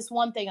will say this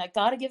one thing. I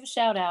got to give a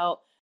shout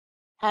out.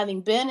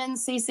 Having been in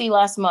CC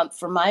last month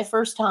for my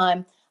first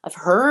time, I've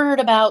heard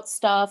about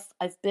stuff.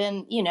 I've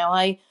been,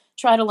 I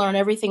try to learn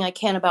everything I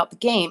can about the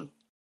game.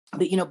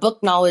 But,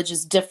 book knowledge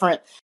is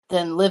different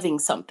than living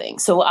something.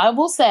 So I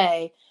will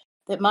say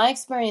that my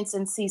experience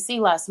in CC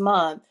last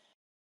month,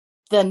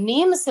 the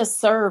Nemesis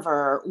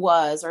server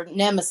or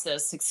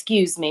Nemesis,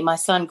 excuse me, my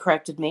son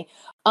corrected me,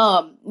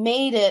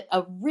 made it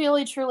a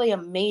really, truly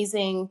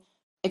amazing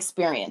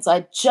experience.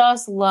 I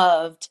just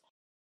loved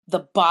the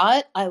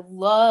bot. I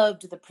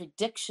loved the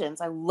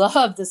predictions. I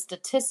loved the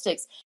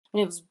statistics.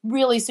 And it was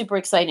really super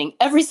exciting.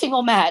 Every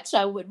single match,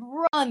 I would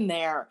run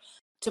there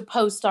to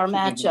post our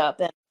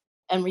matchup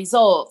and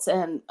results.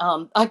 And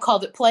I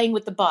called it playing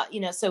with the bot,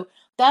 so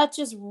that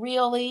just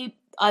really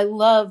I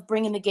love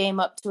bringing the game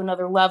up to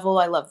another level.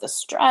 I love the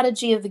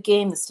strategy of the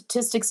game, the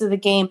statistics of the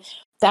game.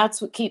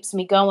 That's what keeps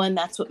me going.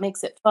 That's what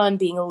makes it fun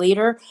being a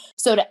leader.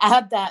 So to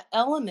add that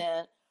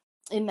element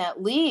in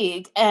that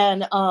league,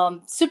 and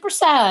super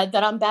sad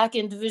that I'm back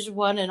in Division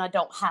 1 and I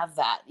don't have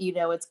that.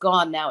 It's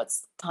gone now.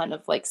 It's kind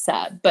of like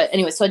sad. But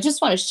anyway, so I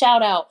just want to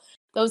shout out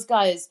those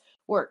guys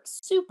work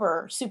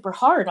super, super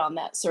hard on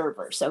that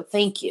server. So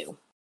thank you.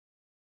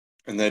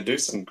 And they do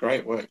some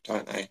great work,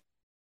 don't they?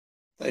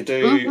 They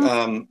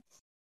do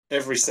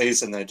every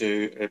season. They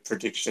do a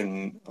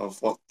prediction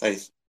of what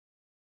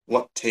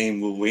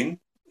team will win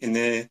in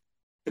their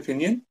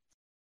opinion,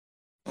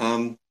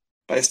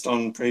 based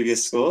on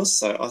previous scores.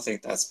 So I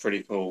think that's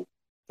pretty cool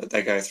that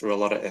they go through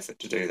a lot of effort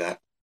to do that.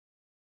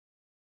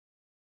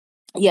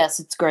 Yes,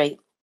 it's great.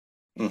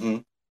 Mm-hmm.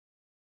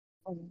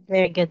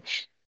 Very good.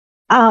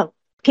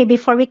 Okay,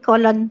 before we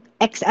call on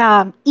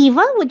Eva,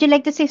 would you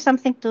like to say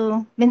something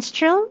to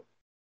Minstrel?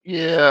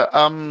 Yeah,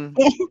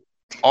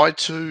 I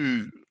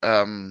too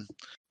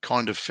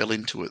kind of fell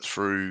into it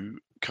through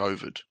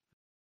COVID,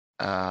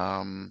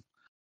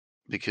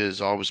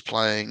 because I was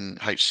playing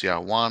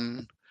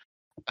HCR1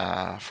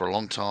 for a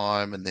long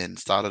time, and then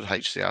started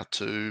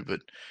HCR2, but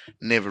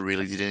never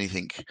really did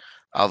anything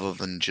other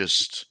than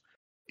just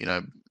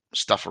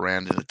stuff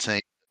around in a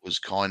team that was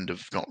kind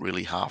of not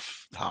really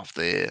half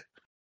there.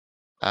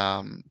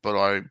 But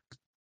I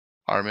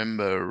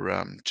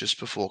remember just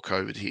before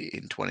COVID hit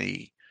in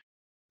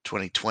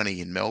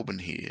 2020 in Melbourne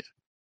here,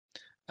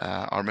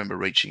 I remember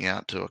reaching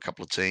out to a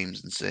couple of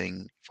teams and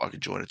seeing if I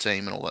could join a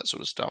team and all that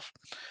sort of stuff.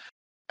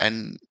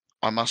 And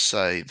I must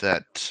say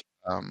that,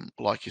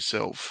 like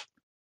yourself,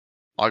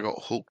 I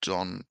got hooked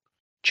on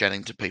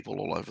chatting to people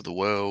all over the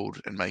world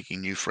and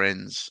making new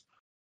friends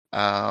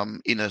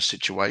in a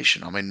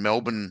situation. I mean,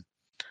 Melbourne,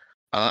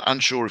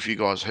 unsure if you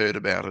guys heard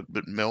about it,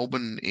 but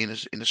Melbourne in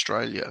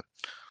Australia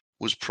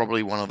was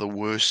probably one of the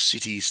worst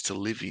cities to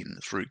live in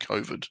through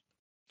COVID.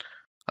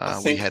 I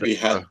think we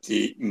had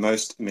the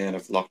most amount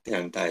of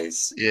lockdown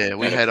days. Yeah,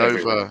 we had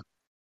over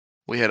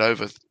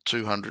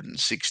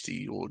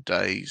 260 or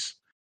days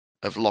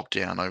of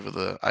lockdown over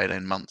the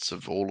 18 months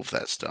of all of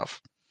that stuff.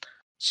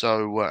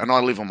 So, and I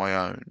live on my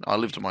own. I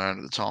lived on my own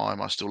at the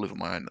time. I still live on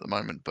my own at the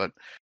moment. But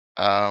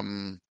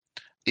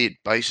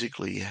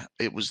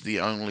it was the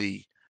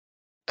only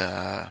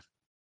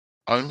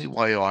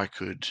way I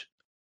could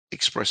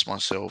express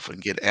myself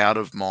and get out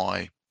of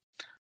my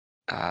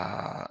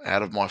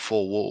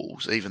four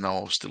walls, even though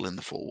I was still in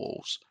the four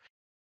walls.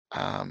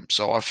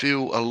 So I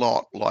feel a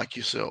lot like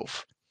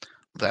yourself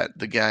that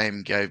the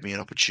game gave me an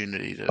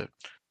opportunity to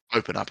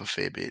open up a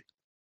fair bit.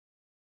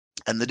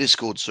 And the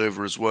Discord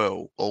server as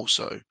well,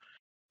 also.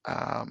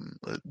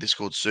 The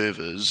Discord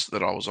servers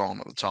that I was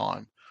on at the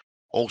time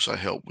also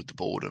helped with the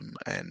boredom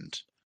and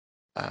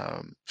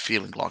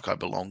feeling like I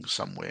belonged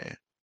somewhere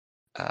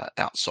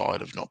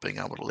outside of not being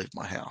able to leave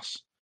my house.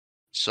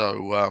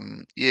 So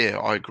yeah,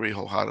 I agree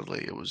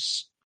wholeheartedly. It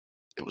was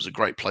a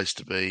great place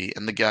to be,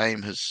 and the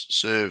game has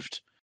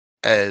served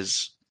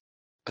as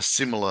a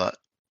similar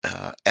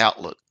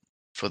outlet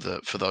for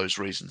those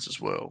reasons as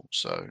well.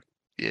 So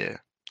yeah,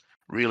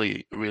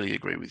 really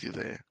agree with you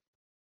there.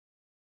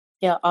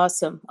 Yeah,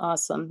 awesome.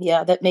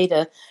 Yeah, that made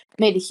a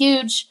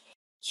huge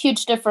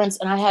difference.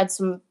 And I had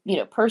some,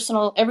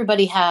 personal.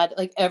 Everybody has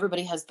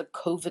the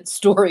COVID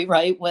story,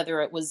 right?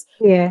 Whether it was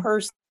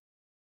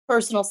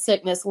personal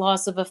sickness,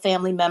 loss of a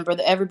family member,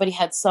 that everybody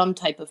had some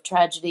type of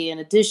tragedy in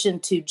addition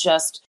to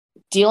just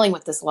dealing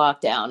with this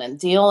lockdown and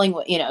dealing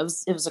with,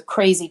 it was a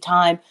crazy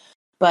time.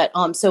 But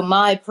so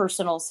my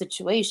personal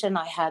situation,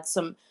 I had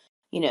some,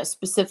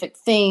 specific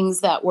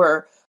things that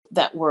were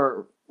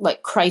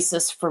like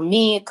crisis for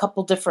me, a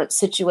couple different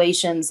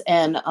situations,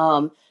 and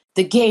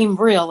the game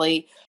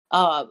really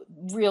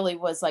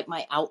was like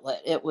my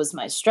outlet. It was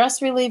my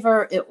stress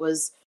reliever. It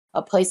was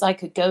a place I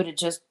could go to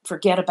just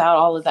forget about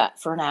all of that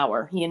for an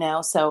hour,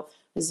 so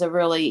it was a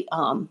really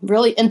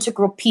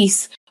integral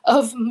piece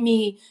of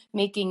me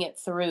making it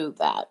through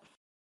that.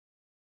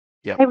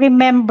 Yeah, I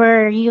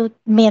remember you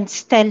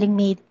Mints telling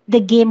me the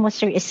game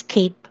was your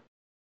escape.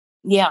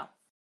 Yeah.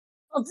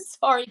 I'm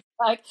sorry,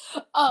 Jack.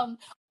 I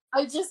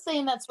was just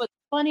saying that's what's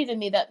funny to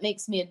me that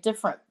makes me a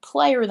different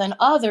player than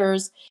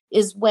others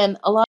is when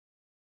a lot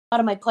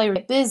of my players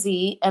get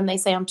busy and they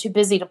say I'm too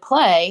busy to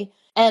play.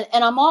 And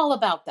I'm all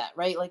about that,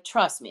 right? Like,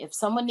 trust me, if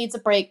someone needs a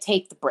break,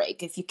 take the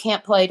break. If you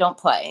can't play, don't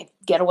play.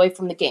 Get away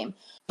from the game.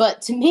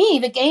 But to me,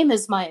 the game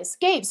is my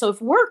escape. So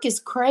if work is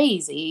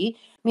crazy,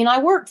 I mean, I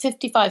work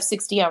 55,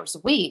 60 hours a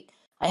week.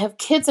 I have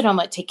kids at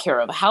home I take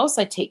care of, a house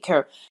I take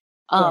care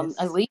of. Yes.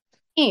 I lead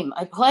the team.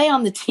 I play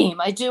on the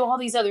team. I do all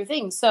these other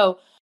things. So,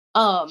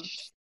 and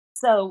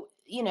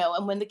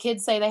when the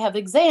kids say they have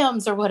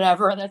exams or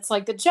whatever, that's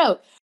like a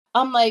joke.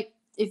 I'm like,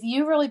 if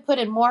you really put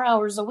in more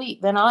hours a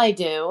week than I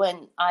do,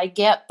 and I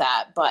get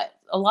that, but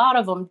a lot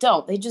of them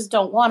don't. They just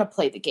don't want to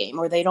play the game,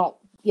 or they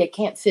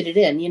can't fit it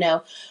in,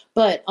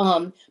 But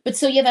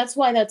so yeah, that's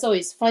why that's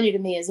always funny to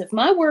me is if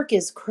my work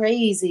is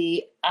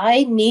crazy,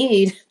 I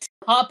need to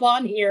hop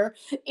on here,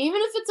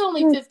 even if it's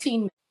only 15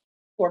 minutes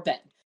before bed,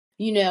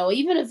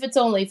 even if it's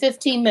only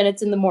 15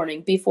 minutes in the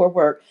morning before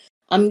work,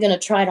 I'm going to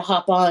try to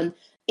hop on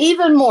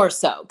even more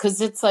so, because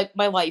it's like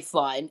my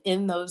lifeline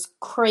in those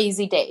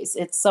crazy days.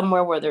 It's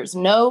somewhere where there's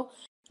no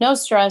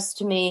stress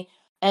to me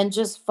and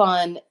just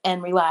fun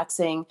and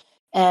relaxing.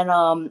 And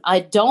I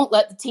don't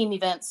let the team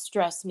events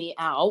stress me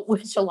out,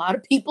 which a lot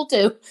of people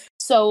do.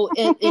 So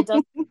it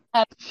doesn't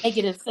have a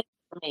negative thing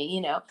for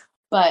me.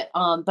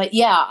 But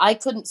yeah, I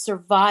couldn't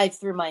survive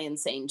through my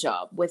insane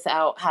job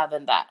without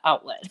having that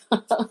outlet.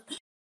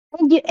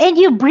 And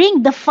you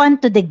bring the fun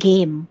to the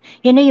game.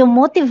 You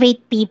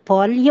motivate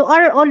people. You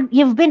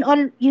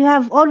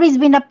have always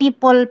been a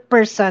people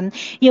person.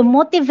 You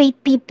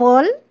motivate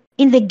people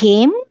in the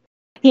game,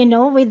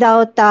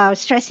 without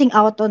stressing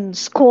out on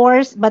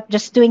scores, but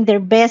just doing their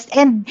best.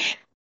 And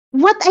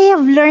what I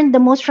have learned the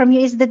most from you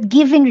is that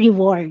giving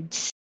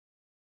rewards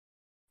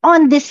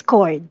on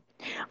Discord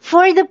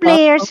for the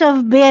players who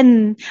have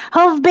been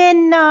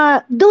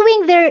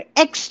doing their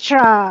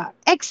extra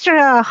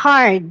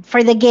hard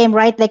for the game,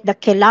 right? Like the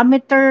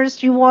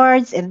kilometers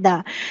rewards and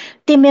the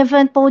team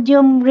event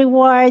podium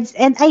rewards,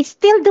 and I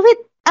still do it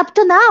up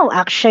to now,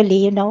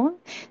 actually.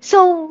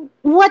 So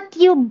what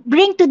you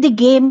bring to the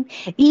game,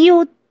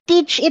 you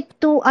teach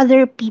it to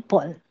other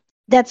people.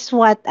 That's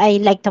what I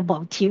liked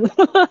about you.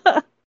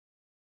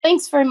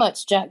 Thanks very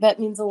much, Jack. That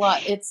means a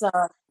lot. It's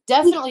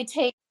definitely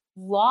take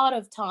a lot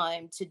of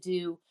time to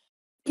do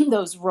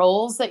those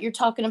roles that you're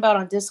talking about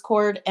on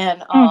Discord.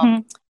 And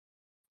Mhm.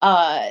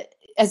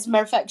 as a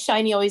matter of fact,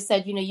 Shiny always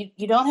said,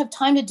 you don't have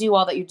time to do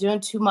all that. You're doing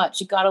too much.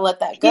 You got to let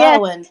that Yeah,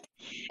 go. And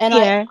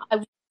yeah,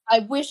 I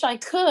wish I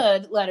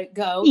could let it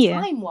go yeah,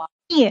 time wise,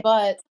 yeah,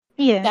 but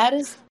yeah, that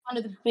is one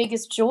of the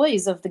biggest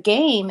joys of the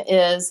game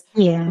is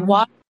yeah.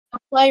 watching a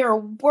player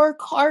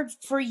work hard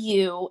for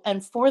you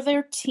and for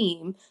their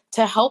team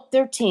to help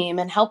their team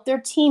and help their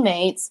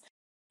teammates.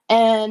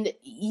 And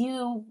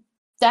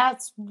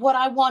that's what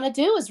I want to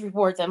do, is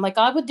reward them. Like,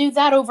 I would do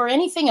that over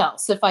anything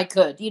else if I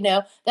could.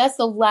 That's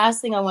the last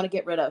thing I want to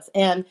get rid of.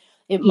 And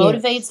it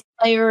motivates Yes.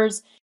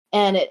 players,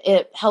 and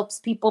it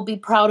helps people be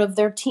proud of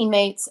their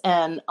teammates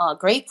and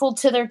grateful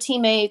to their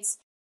teammates.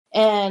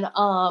 And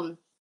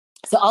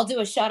so I'll do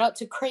a shout out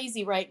to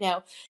Crazy right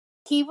now.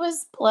 He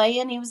was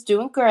playing, he was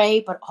doing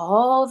great, but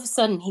all of a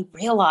sudden he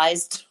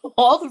realized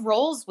all the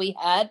roles we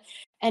had,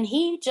 and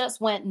he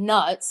just went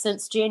nuts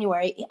since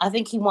January. I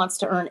think he wants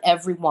to earn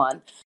every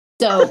one.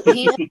 So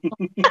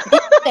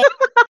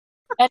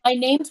and I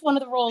named one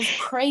of the roles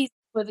Crazy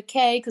with a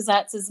K because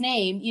that's his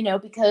name,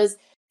 because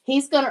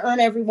he's going to earn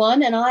every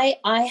one. And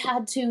I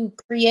had to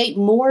create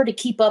more to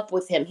keep up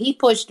with him. He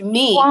pushed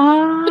me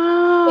to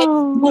create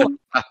more.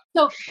 Wow.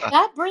 So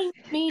that brings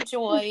me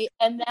joy,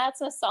 and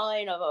that's a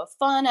sign of a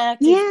fun,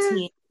 active Yeah,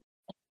 team.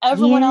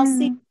 Everyone else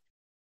sees yeah.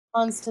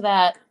 responds to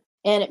that,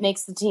 and it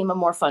makes the team a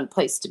more fun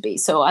place to be.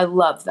 So I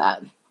love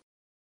that.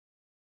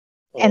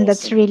 And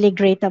that's Awesome. really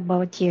great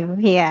about you.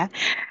 Yeah.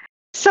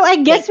 So I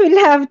Thank guess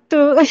we'll have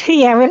to,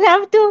 yeah, we'll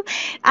have to.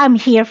 I'm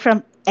here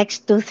from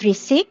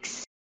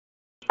X236.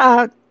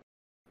 Uh,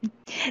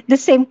 the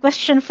same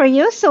question for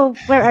you. So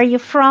where are you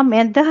from,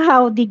 and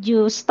how did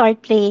you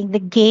start playing the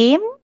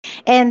game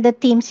and the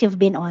teams you've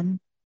been on?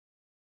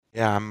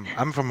 Yeah,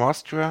 I'm from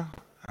Austria,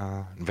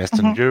 in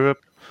Western Mhm. Europe.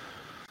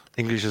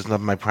 English is not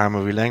my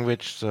primary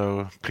language,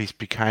 so please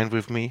be kind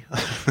with me.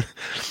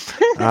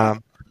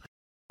 um,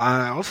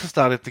 I also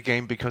started the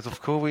game because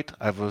of COVID.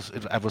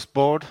 I was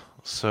bored,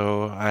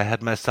 so I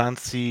had my son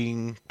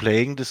seeing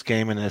playing this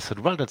game, and I said,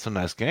 "Well, that's a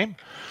nice game.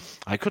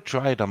 I could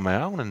try it on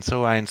my own." And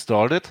so I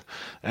installed it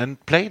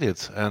and played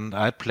it. And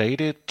I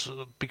played it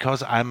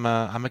because I'm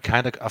a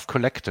kind of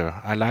collector.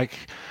 I like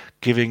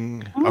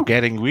giving or Oh,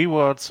 getting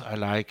rewards. I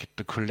like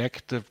to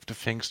collect the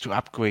things to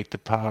upgrade the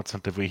parts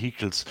and the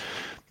vehicles.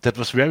 That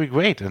was very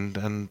great.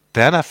 And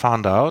then I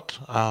found out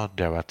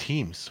there are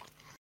teams.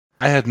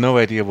 I had no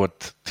idea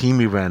what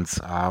team events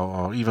are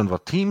or even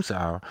what teams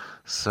are.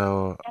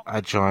 So I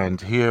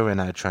joined here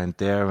and I joined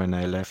there and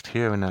I left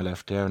here and I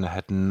left there and I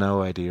had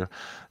no idea.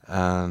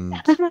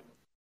 And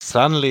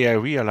suddenly I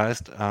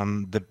realized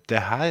the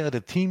higher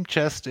the team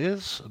chest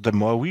is, the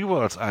more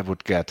rewards I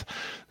would get.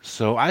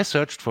 So I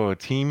searched for a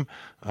team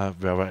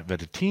where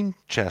the team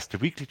chest, the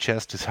weekly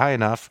chest, is high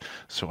enough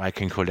so I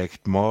can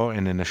collect more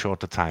and in a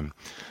shorter time.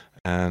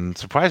 And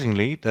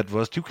surprisingly, that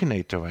was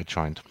Dukinator I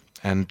joined.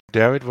 And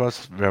there it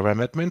was where I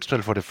met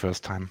Minstrel for the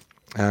first time.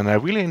 And I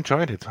really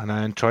enjoyed it. And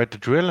I enjoyed the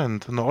drill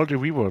and all the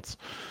rewards.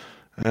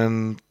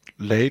 And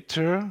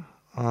later,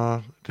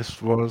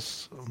 this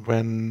was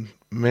when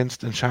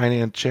Minst and Shiny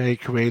and Jay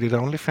created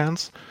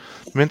OnlyFans.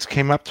 Minst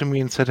came up to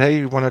me and said, "Hey,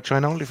 you want to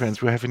join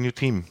OnlyFans? We have a new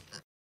team."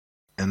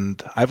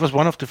 And I was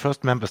one of the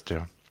first members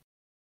there.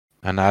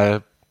 And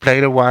I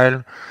played a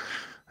while.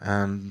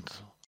 And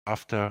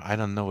after, I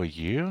don't know, a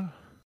year,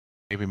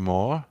 maybe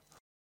more,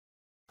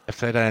 I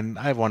said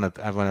I want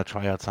to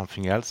try out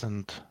something else,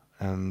 and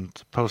and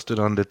posted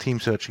on the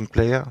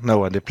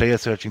on the player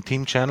searching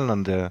team channel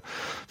on the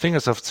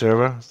Fingersoft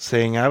server,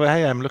 saying, "Oh,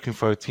 hey, I'm looking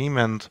for a team."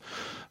 And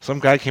some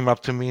guy came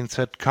up to me and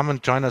said, "Come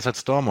and join us at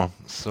Stormo."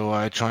 So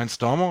I joined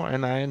Stormo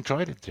and I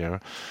enjoyed it there.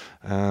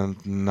 And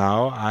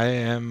now I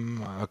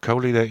am a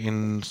co-leader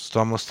in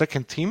Stormo's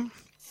second team.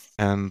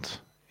 And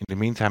in the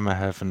meantime, I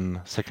have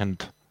a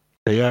second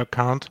player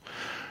account.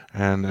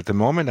 And at the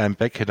moment, I'm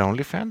back at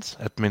OnlyFans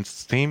at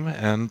Minst's team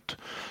and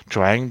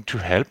trying to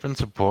help and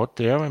support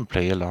there and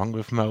play along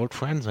with my old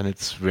friends. And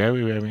it's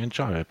very, very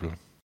enjoyable.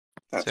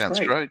 That sounds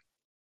great.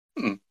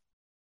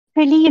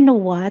 Really, you know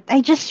what?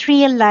 I just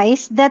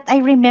realized that I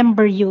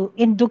remember you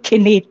in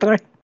Dukinator.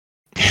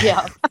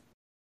 Yeah.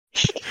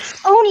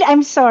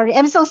 I'm sorry.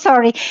 I'm so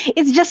sorry.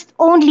 It's just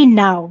only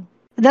now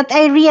that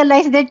I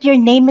realized that your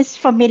name is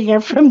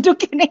familiar from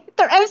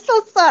Dukinator. I'm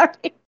so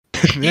sorry.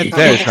 There's nothing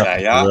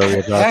to Yeah. worry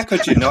about. How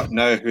could you not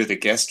know who the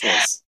guest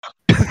was?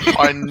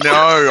 I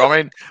know. I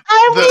mean,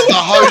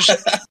 the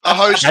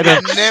host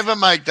will never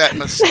make that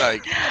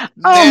mistake.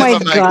 Oh my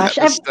Never make gosh.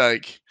 that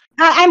mistake.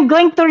 I'm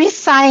going to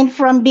resign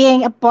from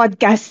being a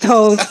podcast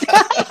host.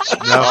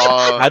 No,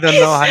 I don't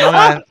know how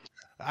long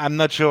I'm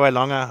not sure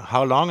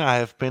how long I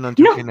have been on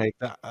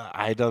Dukinator.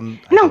 I don't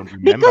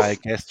remember. Because, I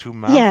guess 2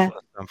 months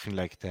or something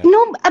like that.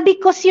 No,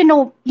 because you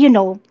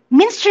know,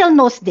 Minstrel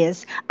knows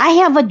this. I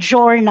have a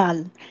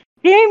journal.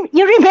 You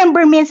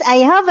remember, Minstrel? I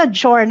have a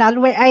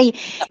journal where I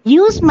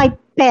use my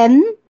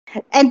pen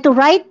and to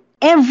write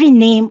every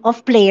name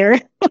of player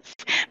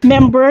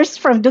members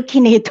from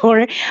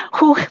Dukinator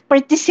who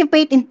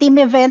participate in team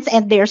events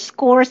and their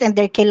scores and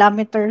their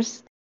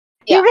kilometers.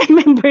 Yeah. You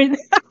remember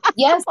that?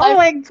 Yes. Oh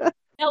my god.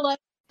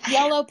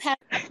 Yellow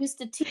pads used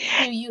to teach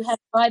you had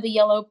to buy the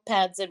yellow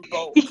pads in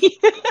bulk.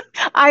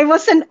 I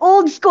was an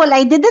old school.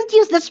 I didn't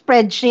use the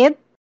spreadsheet.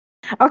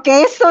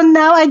 Okay, so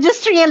now I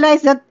just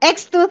realized that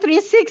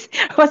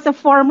X236 was a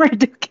former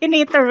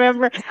Dukinator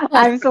member.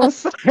 I'm so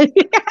sorry.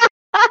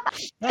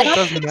 That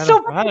doesn't matter.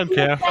 So- I don't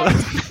care.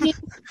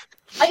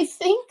 I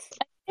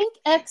think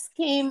X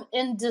came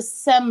in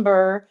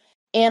December,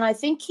 and I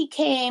think he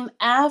came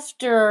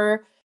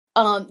after.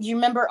 You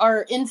remember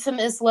our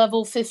infamous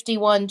level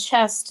 51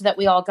 chest that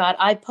we all got?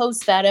 I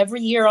post that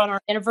every year on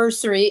our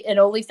anniversary in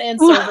OnlyFans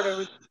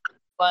server.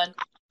 One,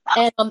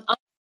 and I'm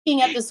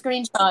looking at the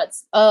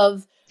screenshots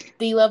of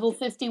the level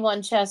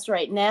 51 chest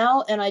right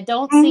now, and I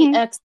don't see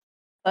X.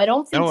 I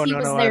don't think he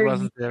was there. I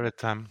wasn't there at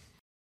the time.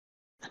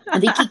 I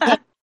think he came.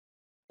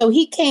 So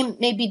he came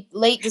maybe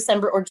late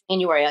December or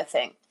January, I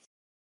think.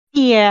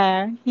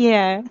 Yeah.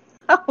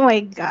 Oh my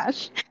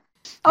gosh.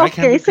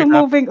 Okay, so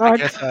moving on.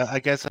 I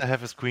guess I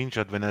have a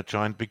screenshot when I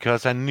joined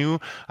because I knew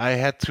I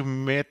had to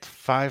meet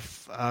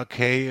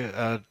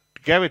 5K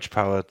garage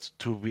power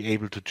to be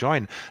able to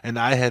join, and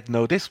I had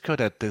no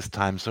Discord at this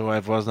time, so I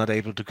was not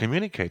able to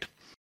communicate.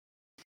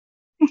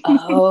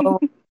 Oh,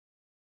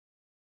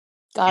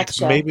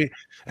 gotcha. Maybe,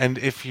 and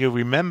if you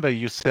remember,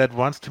 you said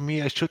once to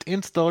me I should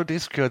install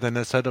Discord, and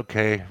I said,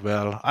 okay,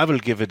 well, I will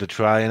give it a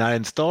try, and I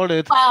installed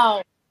it.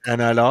 Wow.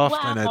 And I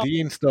laughed and I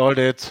deinstalled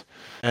it.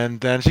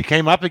 And then she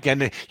came up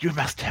again. You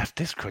must have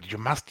Discord. You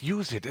must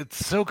use it.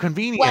 It's so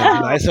convenient. Wow.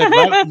 And I said,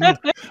 well,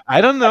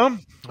 I don't know.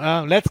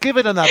 Let's give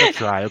it another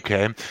try.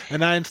 Okay.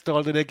 And I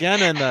installed it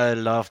again and I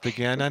laughed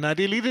again and I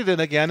deleted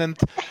it again. And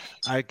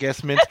I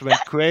guess Minst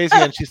went crazy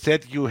and she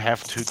said, you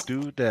have to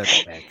do that,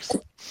 Max.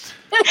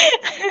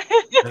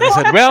 And I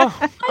said, well,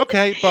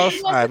 okay, boss,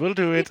 I will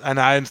do it. And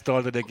I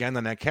installed it again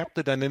and I kept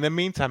it. And in the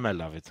meantime, I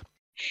love it.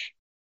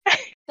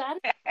 That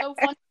is so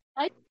funny.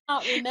 I do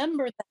not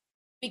remember that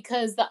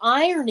because the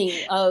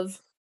irony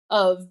of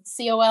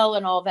COL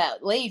and all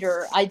that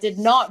later, I did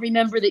not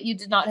remember that you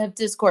did not have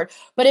Discord.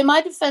 But in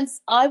my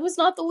defense, I was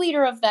not the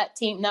leader of that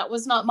team. That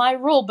was not my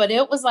role, but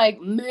it was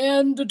like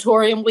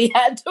mandatory and we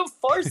had to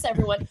force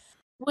everyone.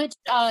 Which,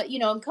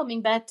 I'm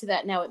coming back to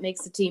that now. It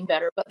makes the team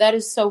better. But that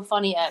is so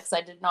funny, X.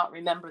 I did not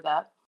remember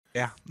that.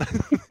 Yeah,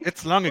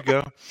 it's long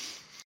ago.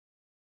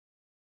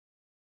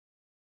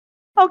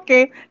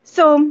 Okay,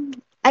 so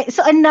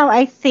now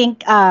I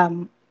think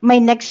my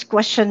next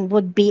question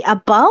would be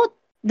about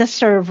the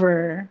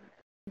server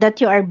that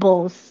you are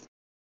both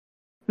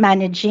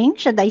managing,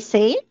 should I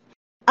say?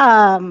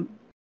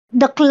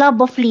 The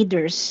Club of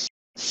Leaders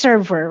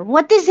server.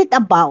 What is it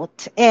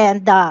about,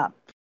 and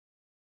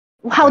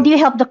how do you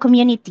help the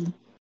community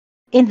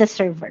in the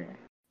server?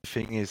 The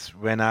thing is,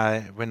 when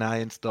I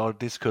installed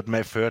Discord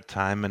my third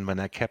time, and when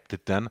I kept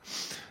it, then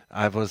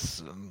I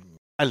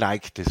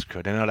liked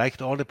Discord and I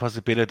liked all the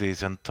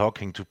possibilities and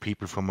talking to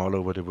people from all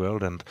over the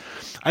world, and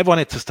I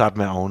wanted to start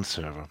my own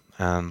server.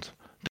 And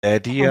the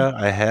idea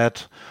I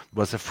had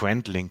was a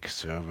friend link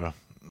server,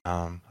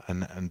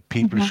 and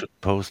people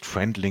should post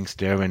friend links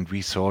there, and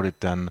we sorted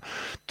then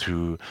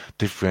to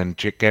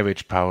different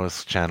garage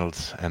powers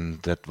channels,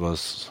 and that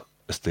was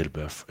a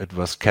stillbirth. It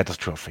was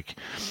catastrophic.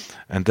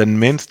 And then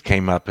Minst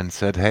came up and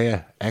said,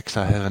 hey, X,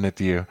 I have an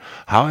idea.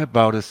 How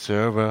about a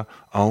server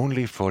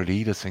only for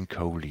leaders and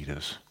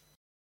co-leaders?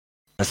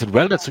 I said,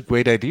 well, that's a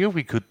great idea.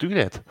 We could do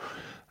that.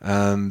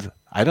 And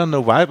I don't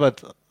know why,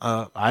 but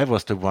I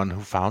was the one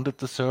who founded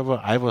the server.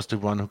 I was the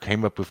one who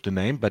came up with the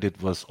name, but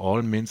it was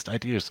all Minst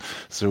ideas.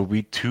 So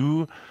we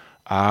two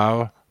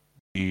are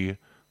the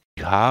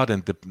heart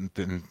and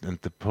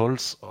the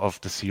pulse of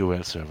the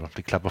COL server,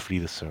 the Club of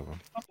Leaders server.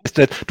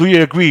 Do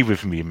you agree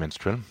with me,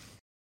 Minstrel?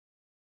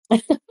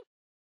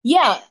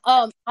 Yeah,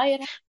 I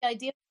had the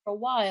idea for a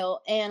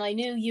while, and I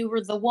knew you were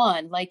the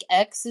one. Like,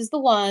 X is the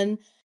one.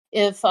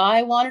 If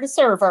I wanted a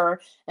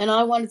server and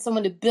I wanted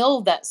someone to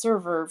build that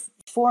server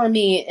for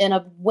me in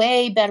a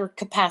way better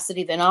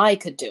capacity than I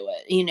could do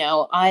it,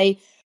 I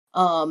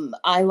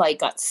like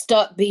got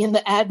stuck being the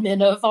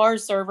admin of our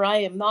server. I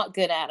am not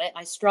good at it.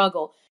 I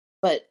struggle.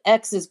 But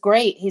X is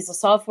great. He's a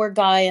software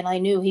guy, and I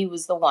knew he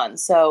was the one.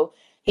 So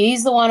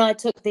he's the one I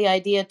took the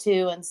idea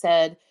to and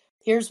said,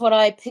 here's what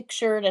I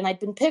pictured. And I'd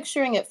been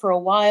picturing it for a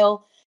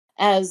while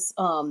as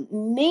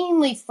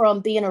mainly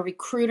from being a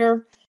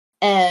recruiter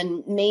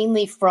and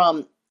mainly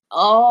from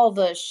all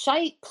the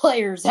shite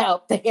players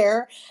out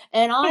there.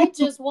 And I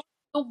just want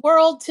the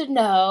world to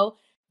know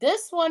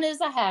this one is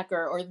a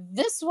hacker, or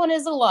this one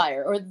is a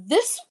liar, or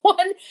this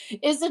one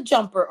is a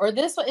jumper, or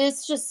this one.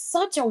 It's just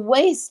such a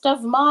waste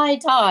of my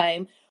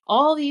time.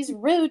 All these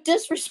rude,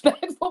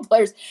 disrespectful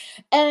players.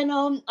 And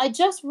I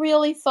just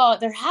really thought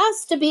there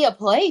has to be a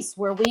place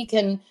where we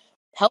can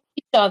help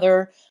each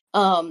other,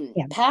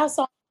 pass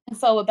on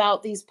info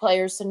about these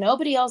players so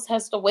nobody else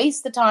has to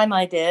waste the time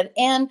I did,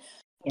 and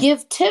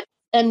give tips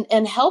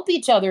and help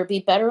each other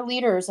be better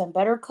leaders and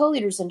better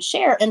co-leaders and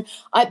share. And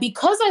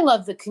because I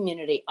love the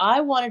community,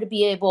 I wanted to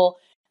be able,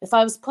 if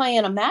I was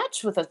playing a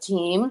match with a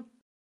team,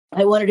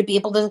 I wanted to be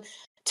able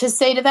to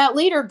say to that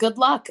leader, good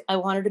luck. I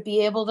wanted to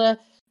be able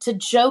to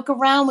joke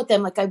around with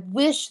them. Like, I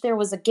wish there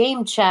was a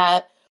game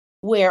chat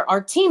where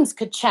our teams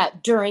could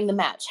chat during the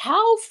match.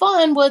 How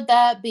fun would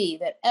that be,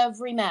 that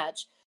every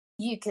match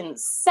you can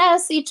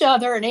sass each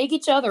other and egg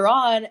each other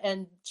on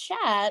and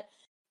chat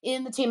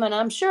in the team? And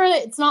I'm sure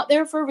that it's not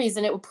there for a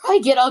reason. It would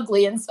probably get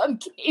ugly in some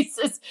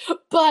cases,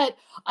 but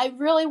I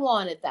really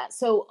wanted that.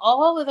 So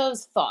all of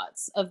those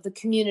thoughts of the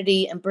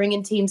community and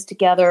bringing teams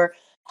together,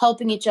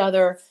 helping each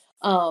other,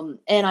 and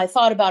I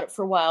thought about it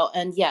for a while.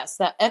 And yes,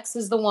 that X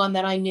is the one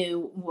that I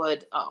knew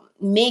would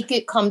make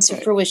it come to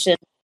fruition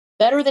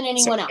better than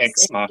anyone else.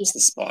 X marks the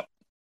spot.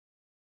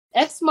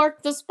 X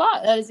marked the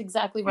spot. That is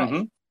exactly right.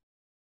 Mm-hmm.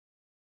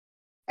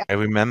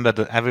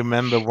 I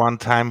remember one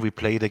time we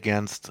played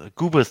against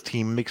Guber's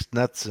team, Mixed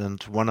Nuts,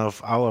 and one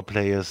of our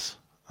players,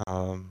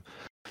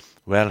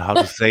 well, how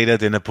to say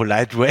that in a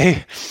polite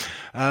way,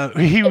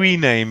 he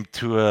renamed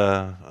to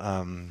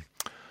a,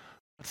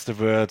 what's the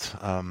word,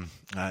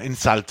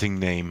 insulting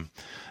name.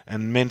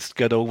 And Minst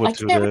got over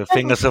to the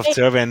Fingersoft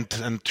server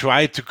and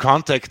tried to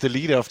contact the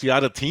leader of the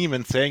other team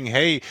and saying,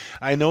 hey,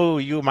 I know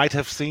you might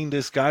have seen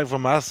this guy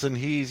from us and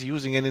he's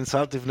using an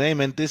insultive name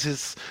and this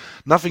is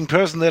nothing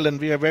personal and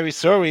we are very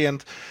sorry.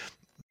 And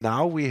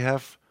now we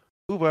have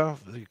Uber,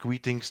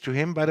 greetings to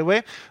him, by the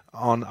way,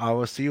 on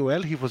our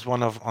COL. He was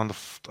one of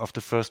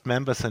the first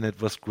members and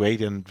it was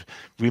great. And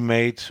we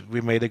made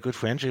a good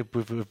friendship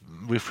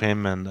with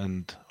him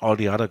and all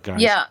the other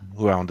guys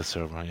who are on the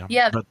server.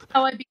 Yeah, that's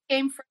how I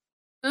became friends.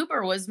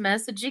 Uber was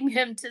messaging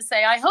him to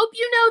say, I hope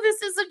you know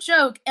this is a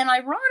joke. And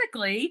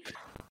ironically,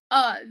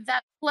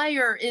 that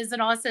player is an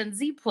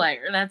OSNZ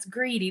player. That's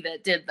Greedy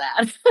that did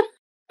that.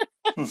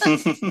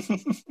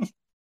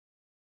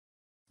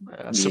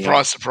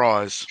 Surprise,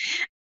 surprise.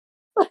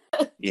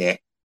 Yeah.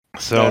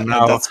 So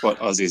now that's what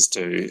Aussies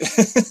do.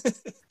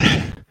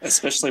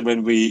 Especially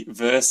when we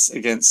verse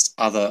against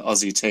other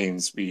Aussie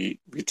teams, we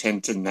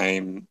tend to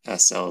name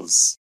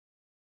ourselves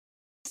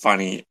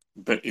funny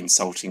but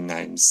insulting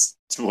names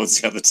towards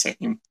the other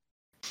team.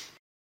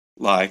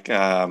 Like,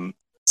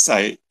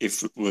 say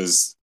if it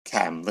was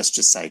Cam, let's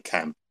just say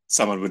Cam.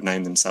 Someone would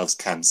name themselves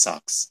Cam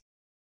Sucks.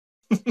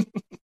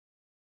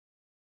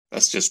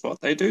 That's just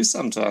what they do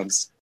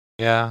sometimes.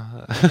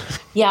 Yeah.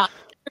 Yeah, I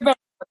remember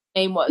what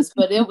the name was,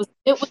 but it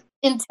was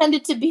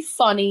intended to be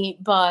funny,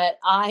 but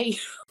I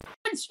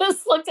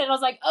just looked at it and I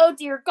was like, oh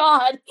dear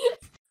God.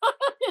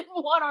 I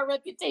didn't want our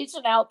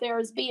reputation out there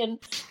as being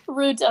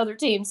rude to other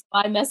teams. So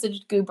I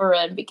messaged Goober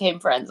and became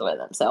friends with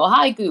him. So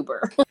hi,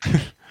 Goober.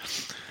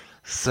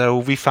 So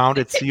we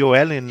founded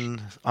COL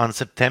on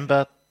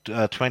September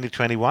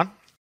 2021,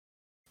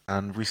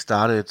 and we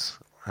started.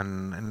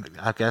 And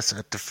I guess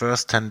at the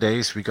first 10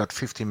 days we got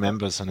 50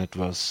 members, and it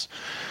was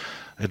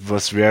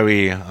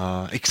very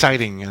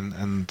exciting.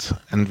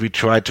 And we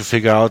tried to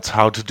figure out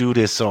how to do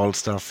this all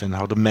stuff and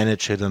how to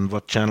manage it and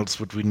what channels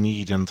would we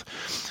need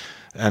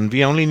and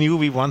we only knew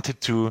we wanted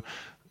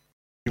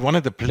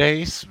a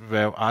place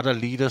where other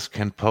leaders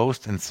can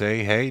post and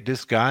say, hey,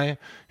 this guy,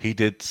 he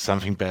did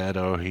something bad,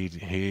 or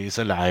he is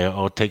a liar,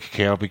 or take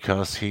care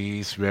because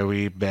he's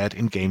very bad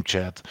in game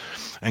chat,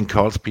 and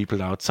calls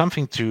people out.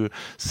 Something to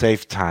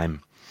save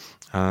time.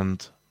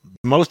 And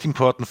the most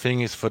important thing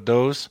is for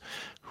those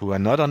who are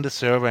not on the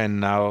server and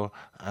now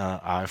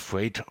are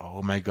afraid,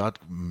 oh my God,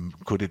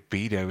 could it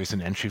be there is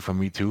an entry for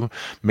me too?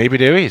 Maybe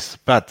there is,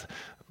 but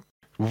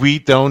we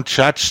don't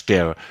judge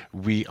there.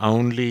 We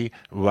only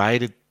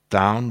write it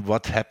down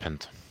what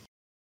happened.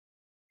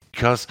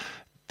 Because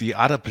the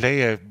other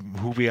player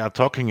who we are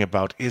talking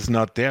about is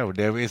not there.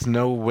 There is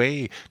no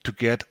way to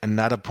get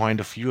another point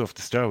of view of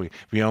the story.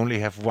 We only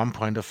have one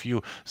point of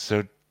view.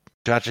 So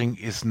judging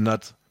is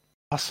not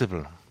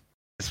possible.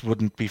 This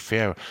wouldn't be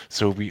fair.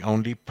 So we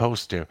only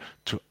post there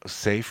to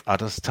save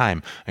others'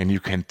 time. And you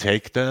can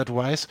take the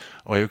advice,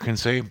 or you can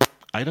say,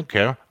 I don't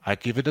care, I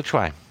give it a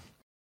try.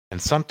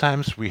 And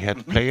sometimes we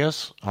had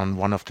players on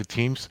one of the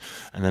teams,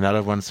 and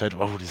another one said,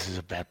 oh, this is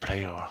a bad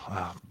player,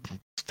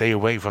 stay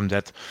away from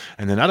that.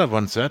 And another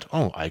one said,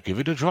 oh, I give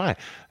it a try.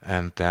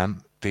 And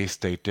then they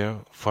stayed there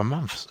for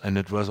months, and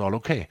it was all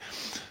okay.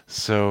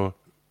 So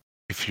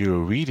if you're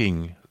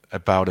reading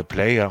about a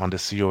player on the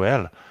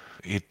COL,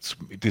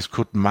 this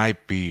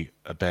might be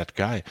a bad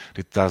guy.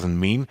 It doesn't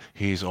mean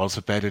he is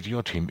also bad at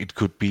your team. It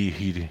could be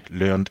he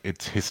learned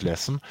his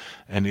lesson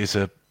and is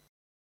a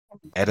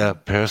better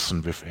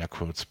person, with air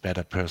quotes,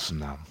 better person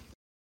now.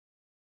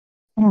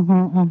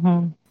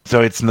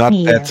 So it's not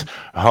that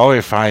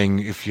horrifying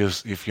if you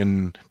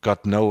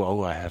got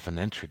I have an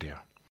entry there.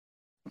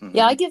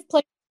 Yeah, I give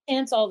players a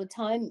chance all the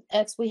time.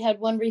 We had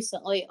one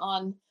recently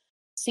on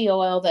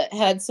COL that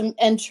had some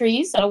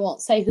entries. I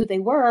won't say who they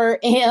were.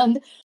 And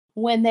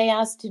when they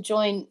asked to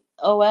join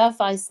OF,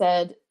 I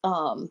said,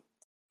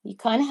 you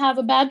kind of have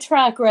a bad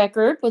track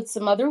record with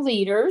some other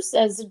leaders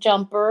as a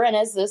jumper and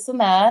as this and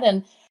that.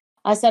 And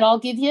I said, I'll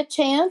give you a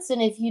chance.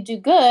 And if you do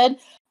good,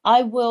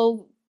 I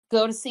will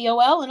go to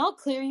COL and I'll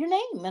clear your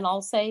name. And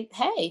I'll say,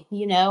 hey,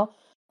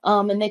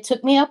 and they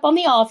took me up on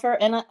the offer.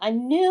 And I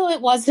knew it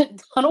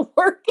wasn't going to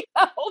work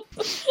out.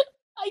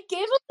 I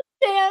gave them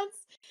a chance.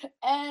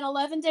 And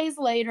 11 days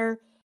later,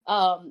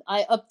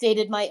 I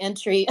updated my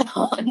entry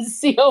on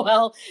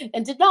COL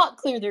and did not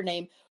clear their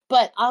name.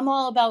 But I'm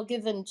all about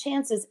giving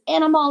chances,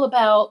 and I'm all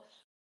about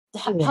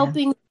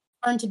helping them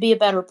learn to be a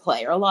better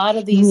player. A lot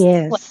of these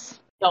players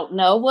don't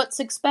know what's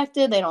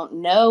expected. They don't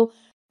know.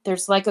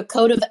 There's like a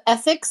code of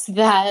ethics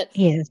that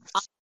I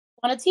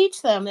want to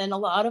teach them, and a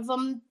lot of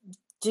them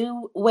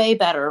do way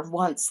better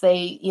once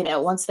they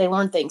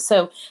learn things.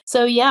 So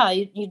yeah,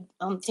 you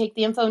take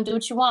the info and do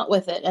what you want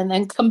with it, and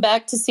then come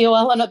back to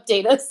COL and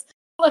update us.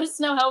 Let us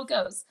know how it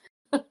goes.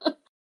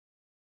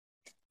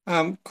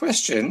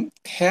 Question: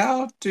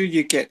 how do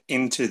you get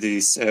into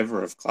the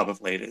server of Club of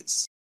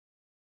Leaders?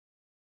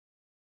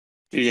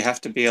 Do you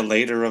have to be a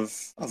leader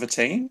of a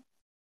team?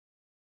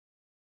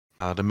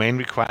 The main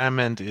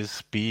requirement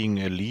is being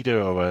a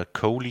leader or a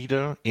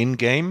co-leader in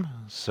game.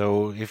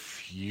 So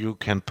if you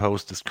can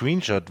post a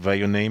screenshot where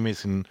your name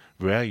is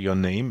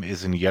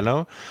in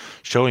yellow,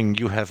 showing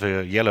you have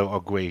a yellow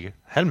or gray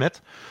helmet,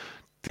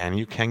 then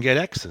you can get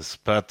access,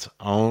 but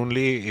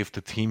only if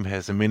the team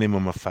has a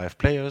minimum of 5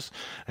 players,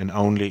 and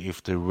only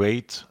if the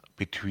rate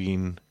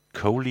between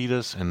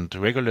co-leaders and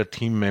regular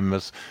team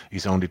members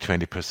is only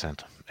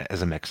 20%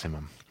 as a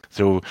maximum.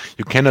 So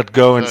you cannot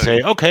go and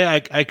say, okay,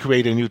 I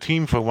create a new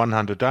team for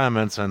 100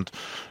 diamonds, and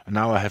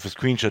now I have a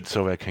screenshot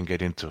so I can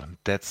get into it.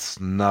 That's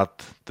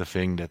not the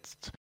thing.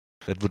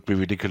 That would be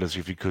ridiculous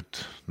if you could.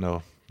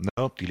 No,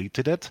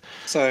 deleted it.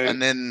 So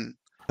and then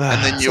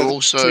you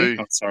also.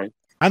 Sorry.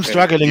 I'm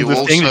struggling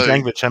with the English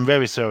language. I'm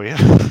very sorry.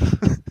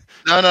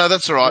 No,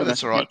 that's all right.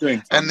 That's all right.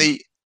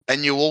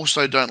 And you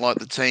also don't like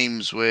the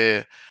teams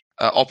where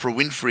Oprah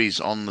Winfrey's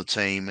on the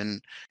team,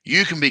 and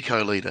you can be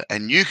co-leader,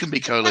 and you can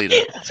be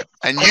co-leader,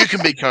 and you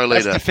can be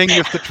co-leader. That's the thing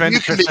with the 20%. You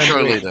can be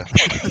co-leader.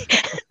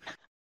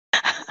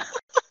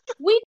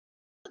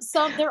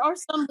 There are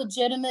some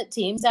legitimate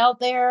teams out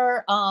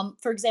there.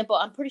 For example,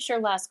 I'm pretty sure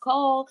Last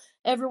Call,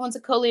 everyone's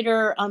a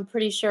co-leader. I'm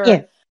pretty sure.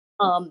 Yeah.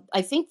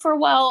 I think for a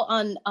while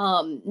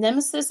on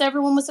Nemesis,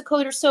 everyone was a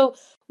co-leader. So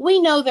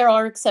we know there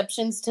are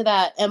exceptions to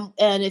that.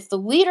 And if the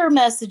leader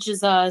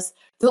messages us,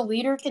 the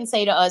leader can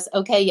say to us,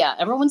 okay, yeah,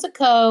 everyone's a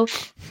co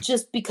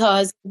just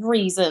because of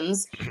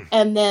reasons.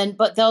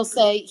 But they'll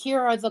say,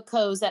 here are the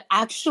co's that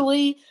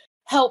actually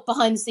help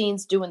behind the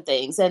scenes doing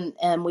things.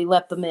 And we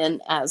let them in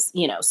as,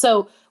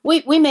 so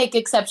we make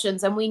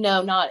exceptions, and we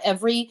know not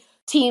every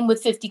team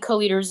with 50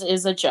 co-leaders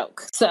is a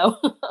joke. So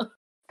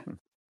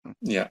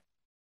yeah.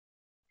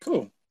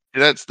 Cool.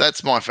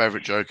 That's my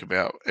favorite joke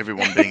about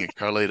everyone being a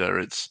co-leader.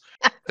 It's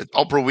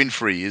Oprah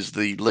Winfrey is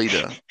the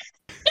leader,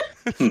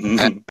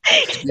 and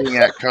giving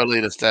out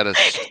co-leader status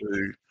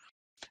to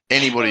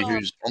anybody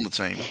who's on the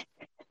team.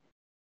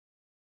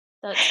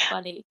 That's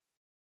funny.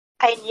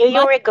 I knew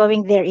you were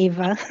going there,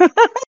 Eva.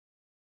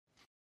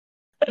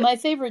 My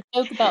favorite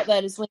joke about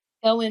that is when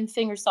you go in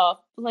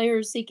Fingersoft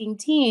players seeking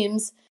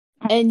teams,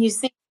 and you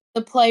see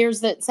the players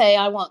that say,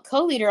 I want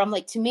co-leader. I'm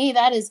like, to me,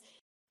 that is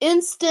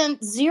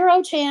instant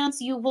 0 chance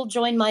you will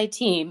join my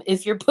team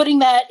if you're putting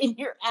that in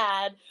your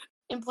ad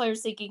in player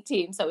seeking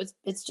team. So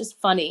it's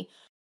just funny,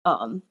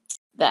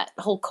 that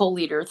whole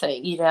co-leader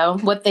thing,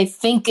 what they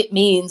think it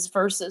means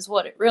versus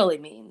what it really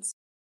means.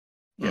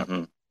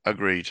 Yeah,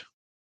 agreed.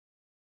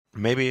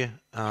 Maybe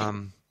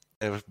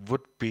there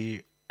would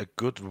be a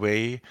good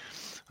way.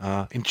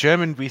 In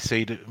German, we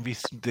say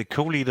the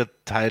co-leader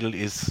title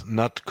is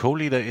not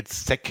co-leader, it's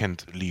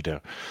second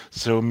leader.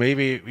 So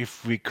maybe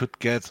if we could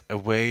get a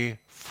way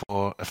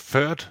for a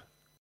third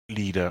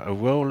leader, a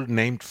role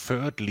named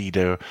third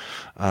leader,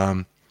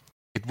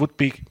 it would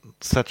be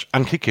such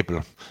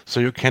unkickable. So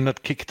you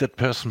cannot kick that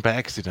person by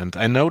accident.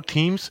 I know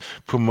teams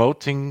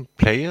promoting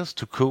players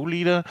to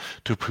co-leader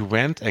to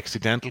prevent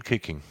accidental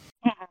kicking.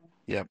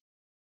 Yep.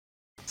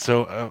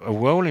 So a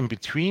role in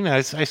between,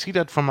 I see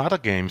that from other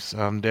games.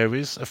 There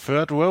is a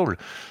third role,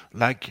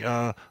 like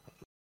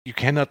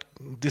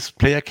this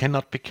player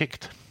cannot be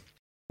kicked.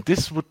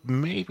 This would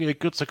maybe a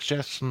good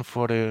suggestion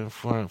for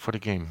the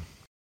game.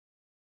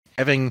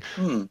 Having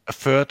a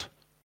third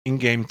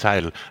in-game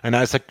title, and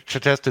I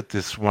suggested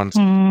this once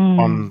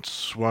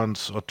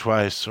or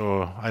twice,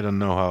 or I don't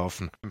know how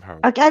often.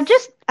 Okay,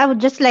 I would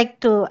just like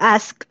to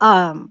ask.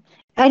 I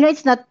know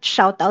it's not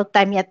shout out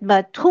time yet,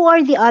 but who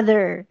are the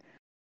other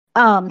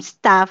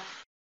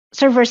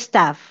server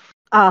staff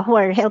who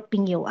are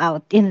helping you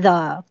out in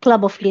the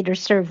Club of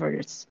Leaders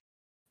servers?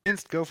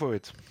 Let's go for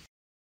it.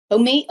 Oh,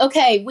 me?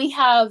 Okay, we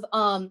have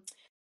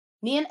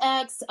me and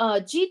X.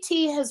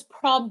 GT has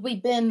probably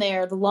been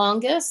there the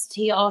longest.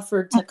 He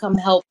offered to come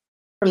help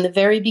from the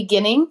very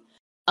beginning.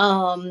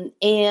 And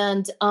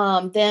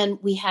then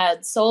we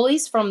had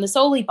Solis from the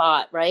Soli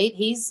bot, right?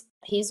 He's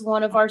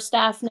one of our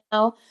staff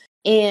now.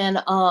 And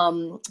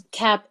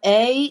Cap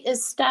A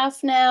is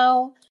staff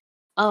now.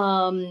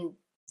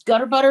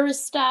 Gutter Butter is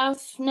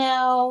staff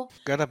now.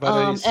 Gutter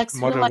Butter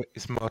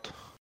is mod.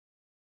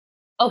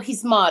 Oh,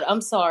 he's mod.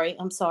 I'm sorry.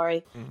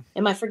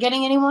 Am I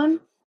forgetting anyone?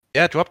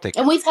 Yeah, Droptech.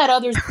 And we've had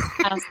others.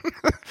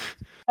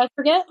 I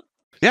forget?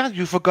 Yeah,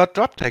 you forgot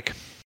Droptech.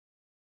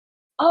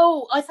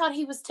 Oh, I thought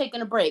he was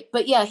taking a break.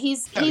 But yeah,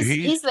 he's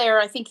there.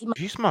 I think he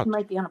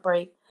might be on a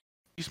break.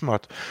 He's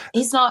mod.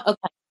 He's not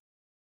okay.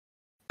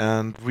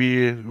 And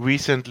we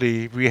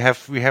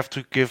have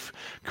to give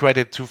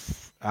credit to,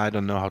 I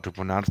don't know how to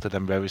pronounce that,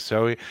 I'm very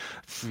sorry,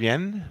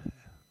 Fwem,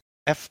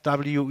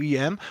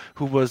 Fwem,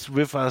 who was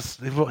with us.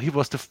 He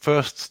was the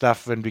first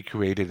staff when we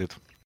created it.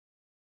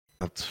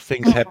 But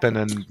things happen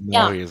and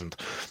now he isn't.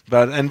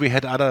 And we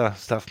had other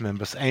staff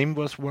members. AIM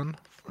was one,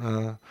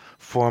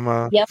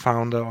 former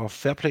founder of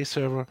Fairplay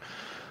server.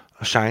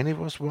 Shiny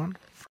was one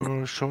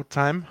for a short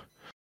time.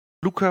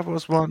 Luca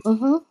was one.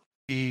 Mm-hmm.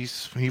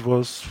 He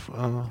was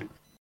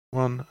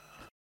one.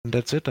 And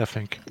that's it, I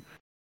think.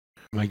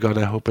 My God,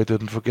 I hope I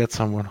didn't forget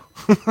someone.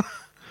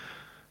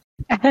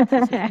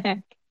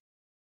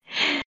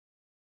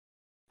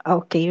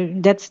 Okay,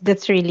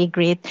 that's really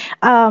great.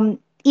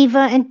 Eva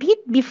and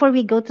Pete, before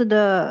we go to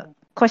the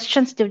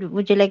questions,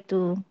 would you like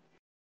to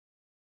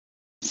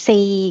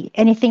say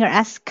anything or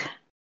ask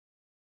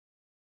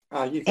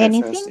you go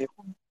anything? first, Eva.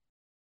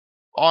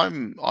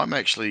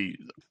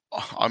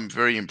 I'm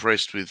very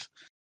impressed with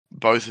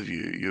both of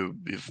you.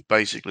 You've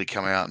basically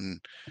come out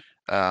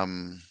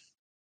and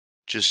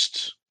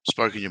just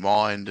spoken your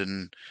mind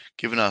and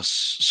given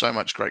us so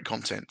much great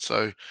content.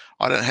 So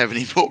I don't have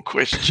any more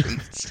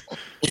questions.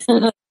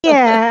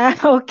 Yeah,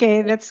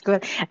 okay, that's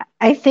good.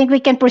 I think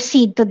we can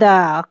proceed to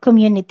the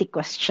community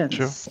questions.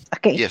 Sure.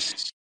 Okay.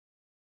 Yes.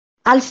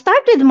 I'll start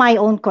with my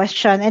own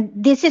question, and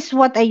this is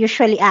what I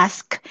usually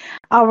ask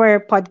our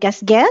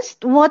podcast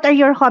guest. What are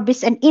your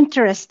hobbies and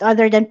interests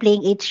other than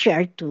playing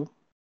HCR2?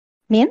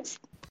 Means?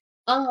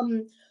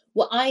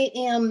 Well, I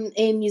am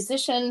a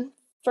musician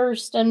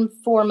first and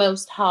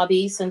foremost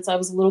hobby since I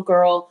was a little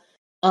girl.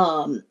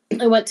 I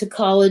went to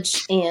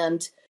college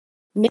and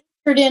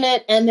majored in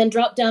it and then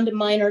dropped down to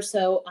minor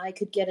so I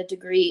could get a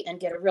degree and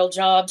get a real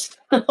job.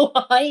 So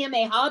I am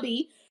a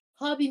hobby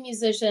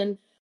musician.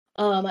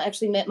 I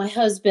actually met my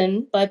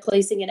husband by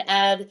placing an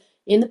ad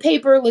in the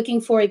paper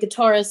looking for a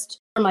guitarist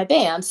for my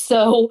band.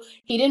 So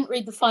he didn't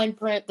read the fine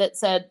print that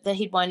said that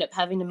he'd wind up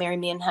having to marry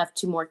me and have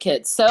 2 more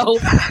kids. So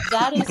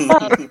that is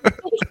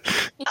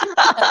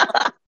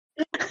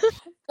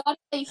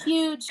a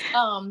huge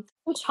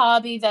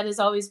hobby that has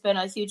always been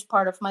a huge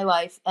part of my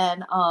life.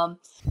 And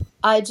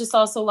I just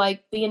also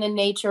like being in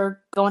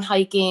nature, going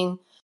hiking.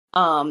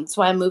 That's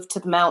why I moved to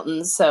the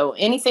mountains. So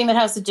anything that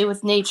has to do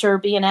with nature,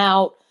 being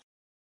out,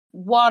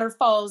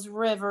 waterfalls,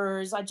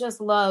 rivers, I just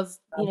love,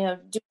 doing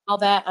all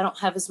that. I don't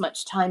have as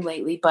much time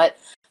lately, but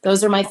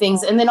those are my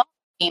things. And then all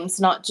games,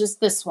 not just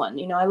this one.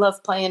 I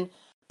love playing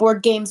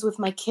board games with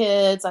my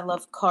kids. I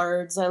love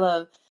cards. I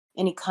love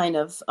any kind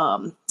of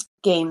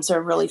games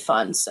are really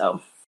fun.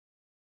 So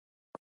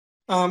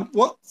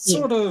what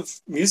sort of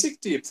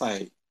music do you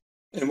play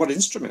and what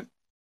instrument?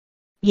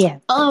 Yeah.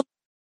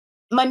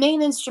 My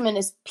main instrument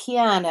is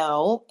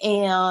piano,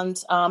 and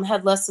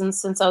had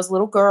lessons since I was a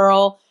little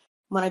girl.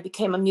 When I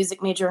became a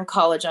music major in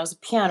college, I was a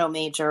piano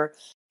major.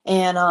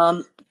 And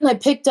I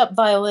picked up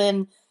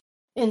violin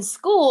in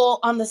school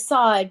on the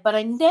side, but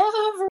I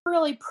never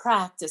really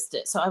practiced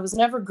it. So I was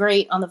never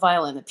great on the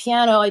violin. The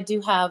piano, I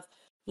do have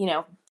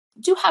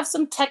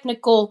some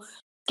technical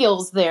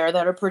skills there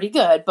that are pretty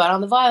good. But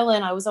on the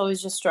violin, I was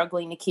always just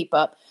struggling to keep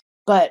up.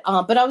 But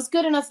I was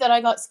good enough that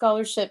I got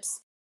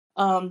scholarships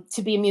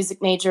to be a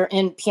music major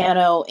in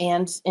piano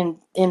and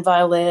in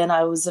violin.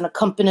 I was an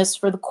accompanist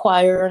for the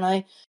choir, and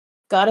I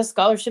got a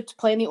scholarship to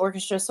play in the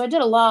orchestra. So I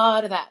did a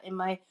lot of that in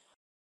my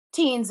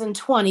teens and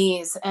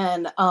 20s,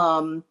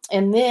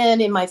 and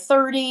then in my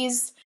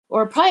 30s,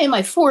 or probably in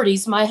my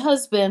 40s, my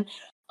husband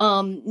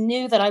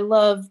knew that I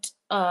loved.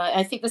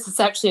 I think this is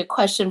actually a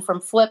question from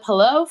Flip.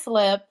 Hello,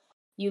 Flip,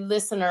 you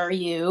listener,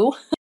 you.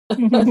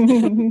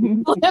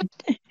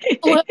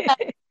 Flip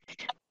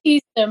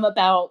teased him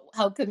about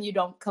how come you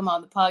don't come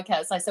on the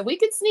podcast. I said we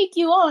could sneak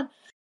you on.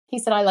 He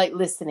said I like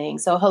listening.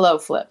 So hello,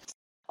 Flip.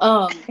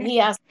 He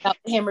asked about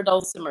hammer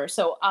dulcimer.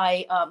 So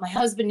my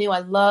husband knew I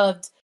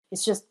loved.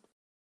 It's just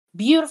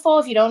beautiful.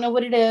 If you don't know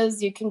what it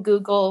is, you can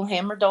Google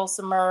hammer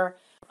dulcimer.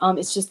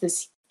 It's just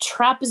this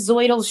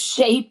trapezoidal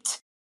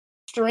shaped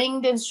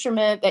stringed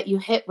instrument that you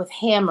hit with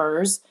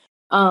hammers.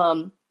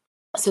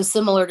 So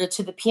similar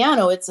to the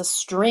piano, it's a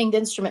stringed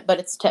instrument, but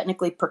it's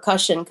technically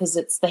percussion because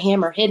it's the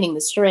hammer hitting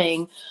the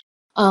string,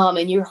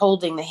 and you're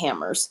holding the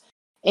hammers.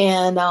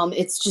 And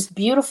it's just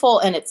beautiful,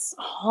 and it's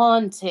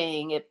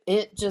haunting.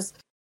 It just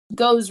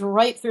goes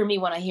right through me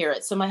when I hear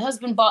it. So my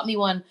husband bought me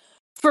one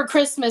for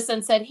Christmas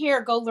and said,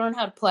 "Here, go learn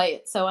how to play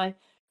it." So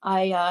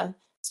I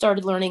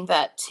started learning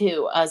that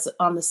too, as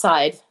on the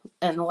side,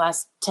 in the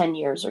last 10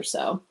 years or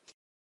so.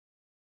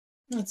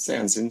 That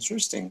sounds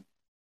interesting.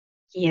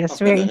 Yes, I've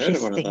very never heard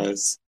of one of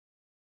interesting.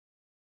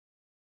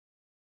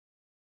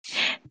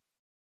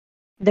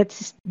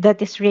 those.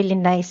 That is really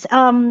nice.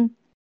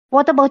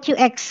 What about you,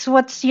 X?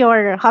 What's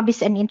your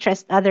hobbies and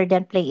interests other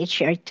than play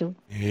HCR2?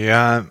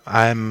 Yeah,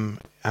 I'm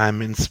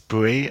in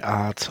spray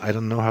art. I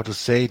don't know how to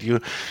say it.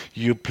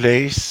 You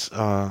place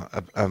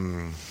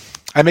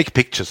I make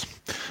pictures.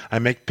 I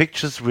make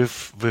pictures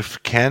with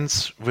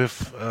cans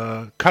with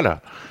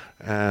color,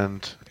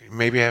 and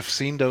maybe I've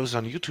seen those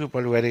on YouTube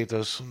already.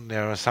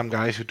 There are some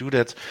guys who do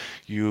that.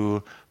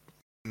 You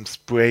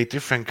spray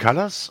different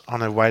colors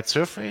on a white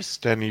surface,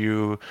 then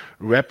you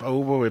wrap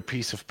over a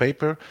piece of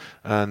paper,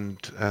 and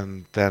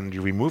then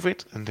you remove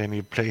it, and then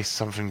you place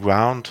something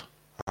round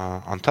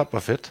on top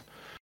of it.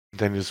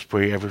 Then you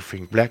spray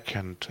everything black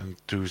and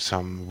do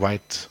some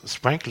white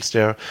sprinkles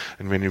there.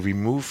 And when you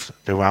remove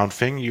the round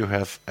thing, you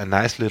have a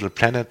nice little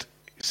planet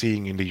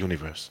seeing in the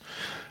universe.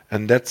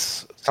 And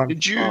that's something.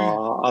 Did you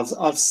Oh,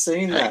 I've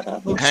seen that.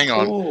 That looks hang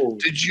on? cool.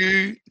 Did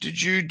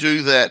you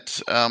do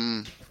that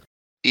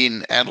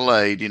in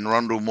Adelaide in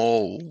Rundle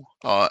Mall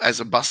as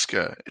a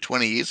busker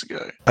 20 years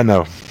ago?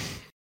 No.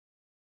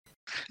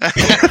 I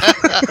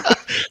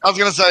was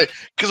going to say,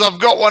 because I've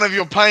got one of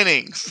your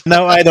paintings.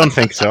 No, I don't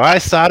think so. I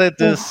started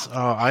this,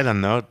 I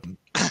don't know,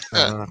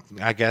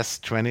 I guess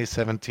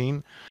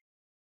 2017.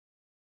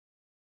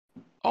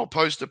 I'll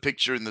post a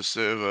picture in the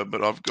server,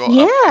 but I've got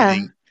Yeah. a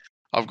painting.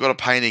 I've got a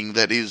painting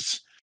that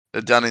is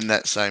done in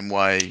that same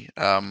way.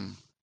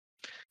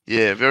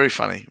 Yeah, very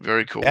funny,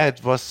 very cool. Yeah,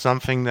 it was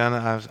something then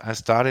I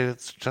started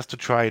it just to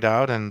try it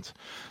out, and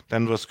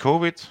then was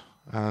COVID,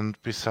 and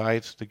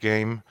besides the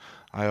game,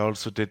 I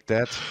also did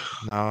that.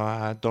 Now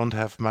I don't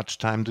have much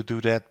time to do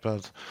that,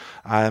 but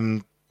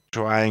I'm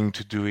trying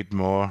to do it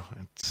more.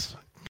 It's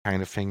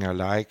kind of thing I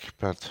like,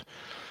 but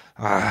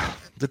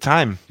the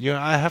time.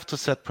 I have to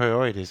set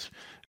priorities,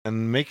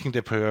 and making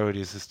the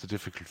priorities is the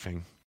difficult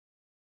thing.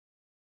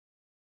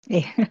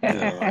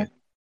 Yeah.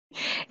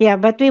 Yeah,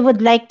 but we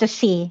would like to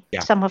see Yeah.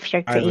 some of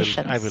your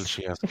creations. I will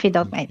share. If you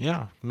don't mind.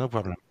 Yeah, no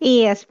problem.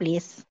 Yes,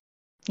 please.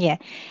 Yeah.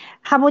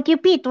 How about you,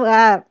 Pete?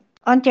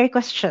 On to your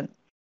question.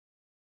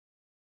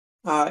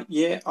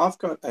 Yeah, I've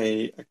got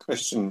a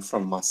question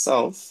from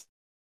myself,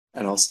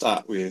 and I'll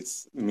start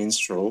with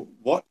Minstrel.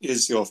 What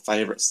is your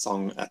favorite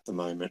song at the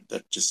moment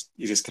that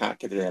you just can't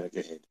get it out of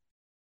your head?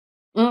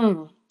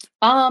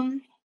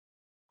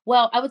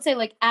 Well, I would say,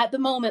 like, at the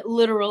moment,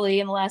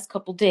 literally in the last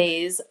couple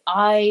days,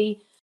 I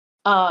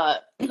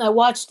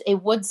watched a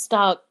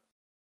Woodstock,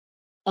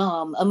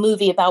 a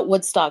movie about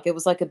Woodstock. It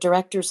was like a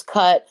director's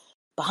cut,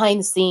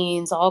 behind the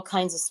scenes, all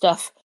kinds of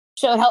stuff.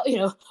 Showed how,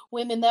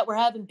 women that were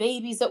having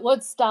babies at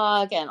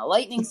Woodstock, and a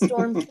lightning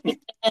storm came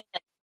in.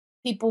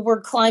 People were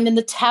climbing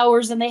the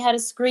towers, and they had to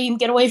scream,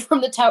 "Get away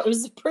from the tower." It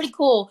was a pretty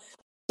cool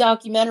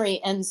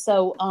documentary. And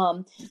so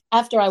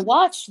after I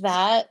watched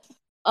that,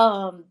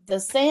 the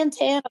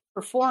Santana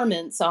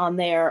performance on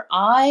there,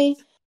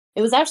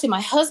 it was actually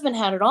my husband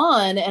had it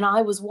on, and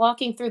I was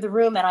walking through the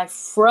room, and I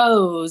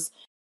froze,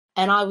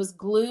 and I was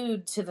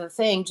glued to the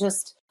thing.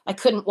 I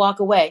couldn't walk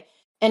away.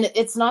 And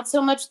it's not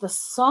so much the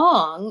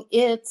song,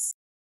 it's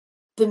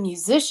the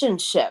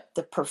musicianship,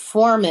 the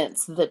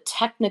performance, the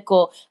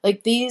technical,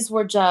 like, these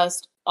were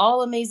just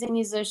all amazing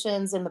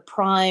musicians in the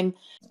prime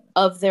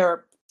of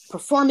their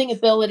performing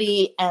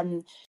ability,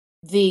 and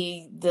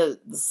the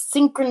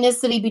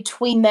synchronicity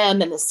between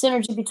them and the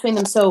synergy between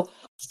them. So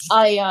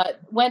I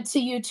went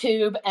to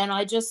YouTube, and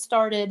I just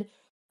started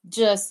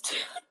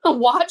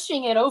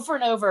watching it over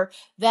and over,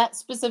 that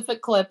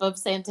specific clip of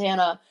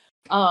Santana.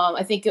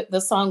 I think the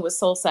song was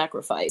Soul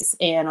Sacrifice,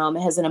 and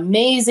it has an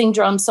amazing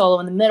drum solo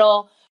in the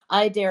middle.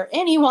 I dare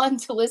anyone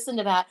to listen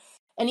to that.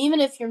 And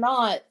even if you're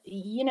not,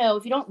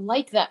 if you don't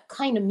like that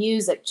kind of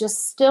music,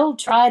 just still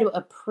try to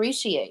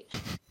appreciate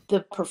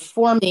the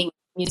performing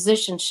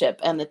musicianship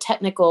and the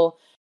technical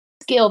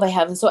skill they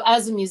have. And so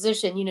as a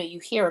musician, you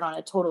hear it on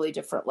a totally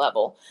different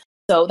level.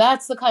 So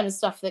that's the kind of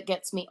stuff that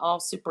gets me all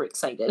super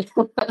excited.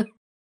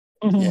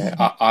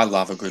 Yeah, I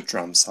love a good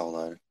drum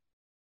solo.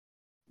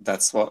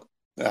 That's what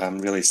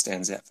really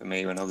stands out for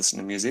me when I listen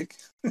to music.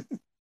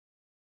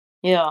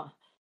 Yeah.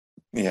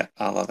 Yeah,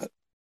 I love it.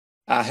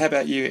 How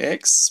about you,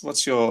 X?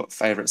 What's your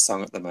favorite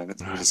song at the moment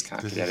that you just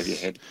can't get out of your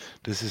head?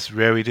 This is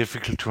very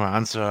difficult to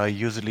answer. I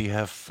usually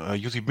have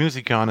YouTube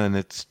music on and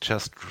it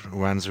just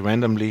runs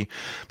randomly.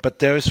 But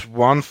there is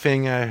one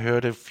thing I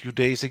heard a few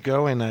days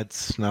ago and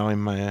it's now in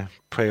my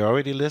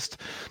priority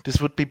list.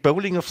 This would be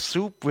Bowling of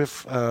Soup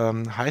with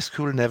High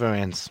School Never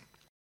Ends.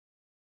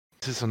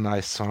 This is a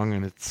nice song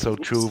and it's so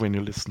true when you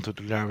listen to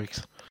the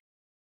lyrics.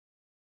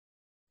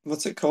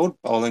 What's it called?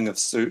 Bowling of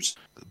Suit?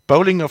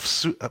 Bowling of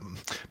Soup.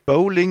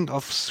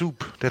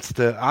 That's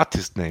the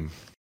artist name.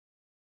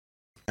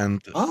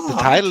 And the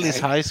title is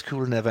High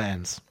School Never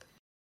Ends.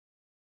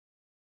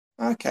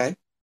 Okay.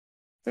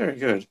 Very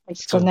good. High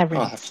School Never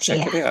Ends. I'll have to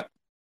check it out.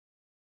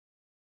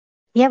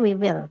 Yeah, we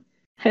will.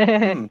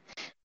 I've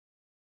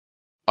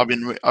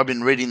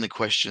been reading the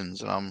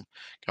questions and I'm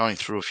going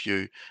through a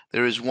few.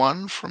 There is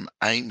one from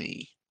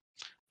Amy,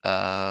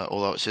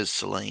 although it says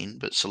Celine,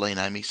 but Celine,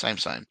 Amy, same.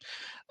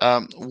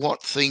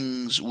 What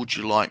things would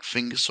you like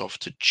Fingersoft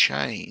to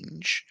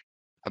change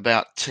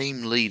about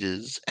team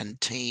leaders and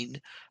team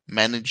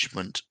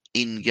management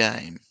in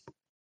game?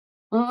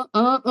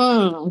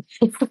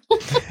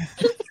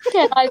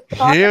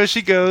 Here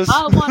she goes.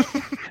 I want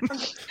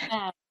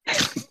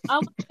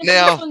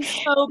now,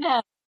 so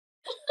bad.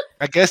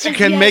 I guess you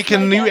can make a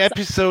new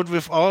episode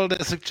with all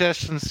the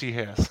suggestions he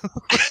has.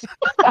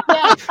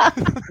 Yeah,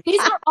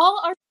 these are all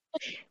our.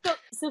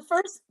 So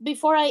first,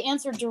 before I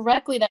answer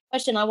directly that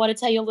question, I want to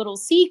tell you a little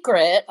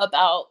secret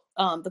about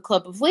the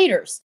Club of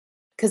Leaders.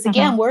 Because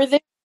again, we're there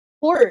to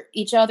support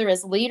each other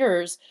as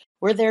leaders.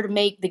 We're there to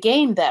make the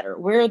game better.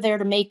 We're there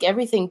to make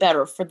everything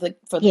better for the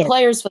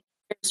players,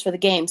 for the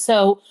game.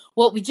 So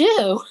what we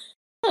do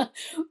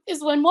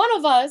is when one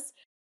of us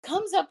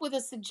comes up with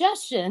a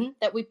suggestion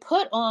that we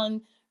put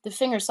on the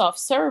Fingersoft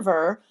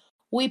server,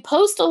 we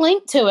post a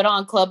link to it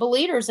on Club of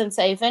Leaders and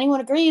say, if anyone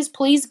agrees,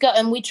 please go.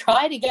 And we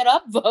try to get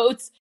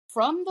upvotes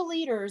from the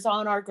leaders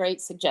on our great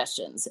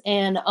suggestions.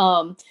 And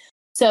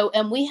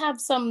and we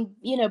have some,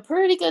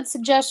 pretty good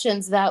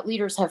suggestions that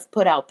leaders have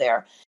put out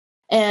there.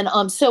 And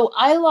so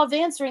I love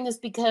answering this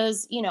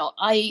because,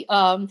 I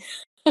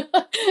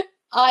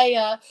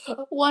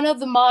one of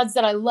the mods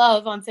that I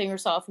love on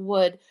Fingersoft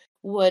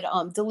would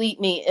delete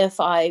me if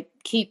I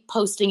keep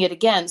posting it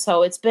again.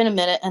 So it's been a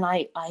minute and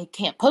I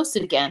can't post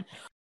it again.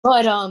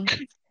 But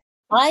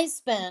I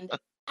spend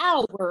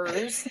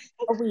hours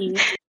a week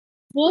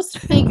just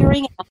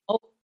figuring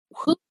out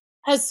who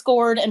has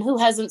scored and who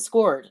hasn't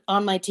scored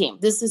on my team.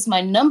 This is my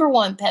number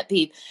one pet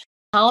peeve.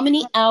 How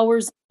many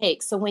hours it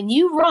takes. So when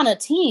you run a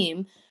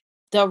team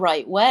the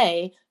right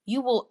way,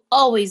 you will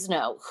always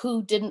know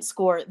who didn't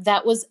score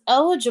that was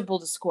eligible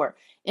to score.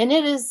 And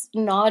it is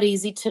not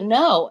easy to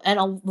know. And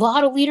a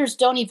lot of leaders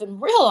don't even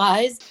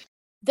realize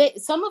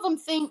that some of them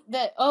think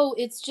that,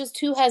 it's just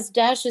who has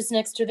dashes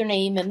next to their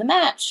name in the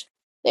match.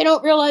 They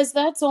don't realize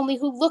that's only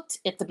who looked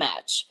at the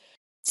match.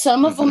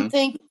 Some of them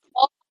think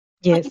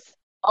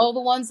all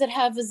the ones that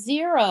have a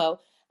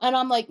 0. And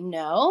I'm like,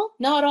 no,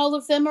 not all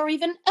of them are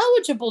even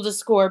eligible to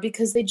score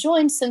because they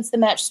joined since the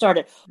match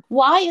started.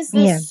 Why is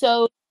this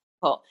so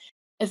difficult?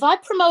 If I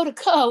promote a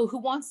co who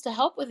wants to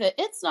help with it,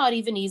 it's not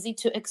even easy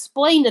to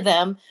explain to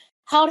them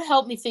how to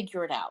help me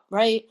figure it out,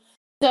 right?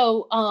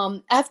 So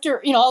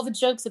after, all the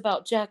jokes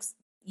about Jack's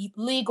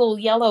legal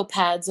yellow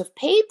pads of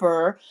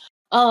paper,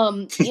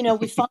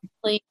 we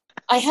finally,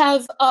 I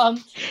have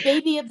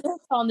Baby Abyss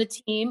on the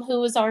team,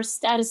 who is our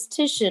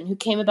statistician who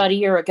came about a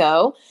year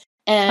ago.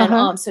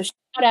 And so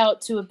shout out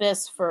to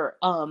Abyss for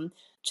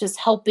just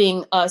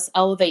helping us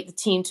elevate the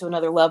team to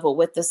another level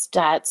with the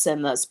stats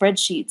and the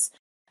spreadsheets.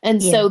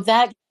 And so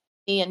that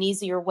gave me an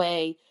easier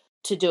way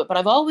to do it. But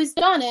I've always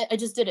done it. I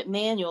just did it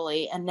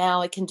manually. And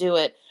now I can do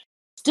it.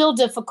 Still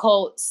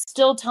difficult,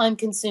 still time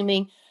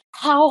consuming.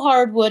 How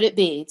hard would it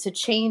be to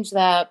change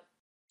that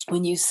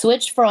when you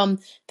switch from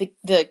the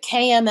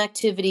KM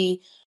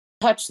activity,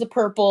 touch the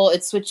purple,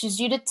 it switches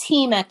you to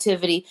team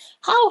activity?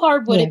 How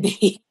hard would it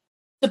be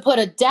to put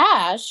a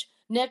dash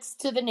next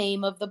to the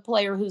name of the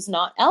player who's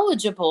not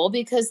eligible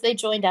because they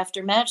joined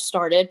after match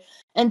started,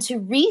 and to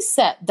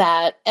reset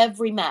that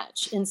every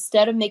match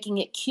instead of making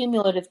it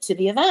cumulative to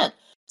the event?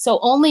 So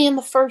only in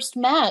the first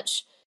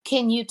match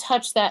can you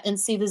touch that and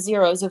see the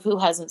zeros of who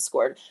hasn't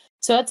scored.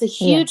 So that's a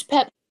huge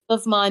pet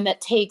of mine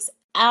that takes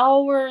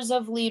hours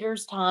of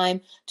leaders' time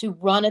to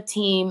run a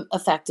team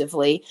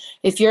effectively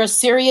if you're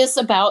serious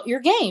about your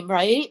game,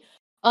 right?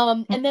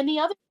 And then the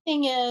other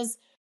thing is,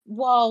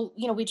 while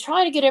we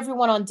try to get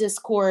everyone on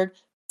Discord,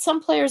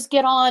 some players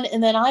get on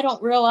and then I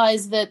don't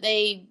realize that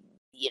they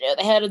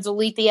had to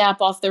delete the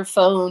app off their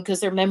phone because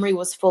their memory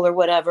was full or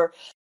whatever.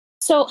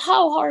 So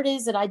how hard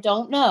is it? I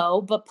don't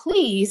know, but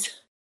please,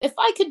 if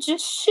I could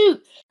just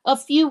shoot a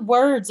few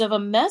words of a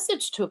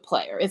message to a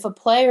player, if a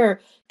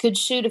player could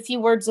shoot a few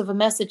words of a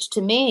message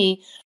to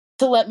me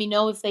to let me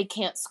know if they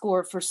can't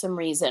score for some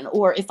reason,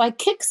 or if I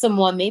kick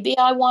someone, maybe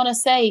I want to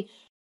say,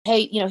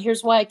 hey,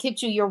 here's why I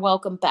kicked you, you're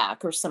welcome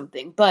back, or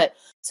something. But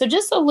so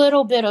just a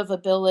little bit of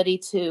ability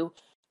to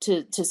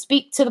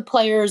speak to the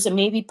players and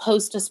maybe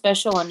post a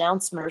special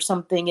announcement or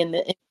something in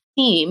the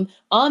team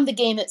on the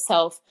game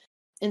itself,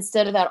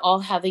 instead of that all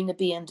having to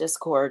be in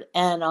Discord,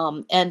 and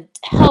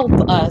help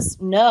us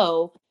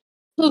know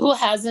who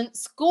hasn't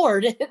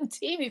scored in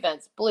team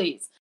events,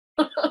 please.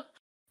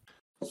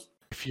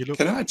 If you look,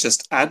 Can I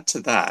just add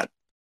to that?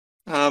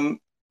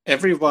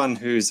 Everyone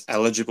who's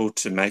eligible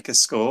to make a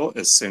score,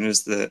 as soon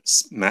as the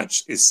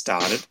match is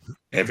started,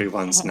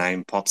 everyone's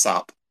name pops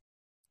up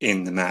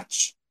in the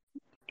match.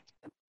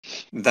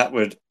 That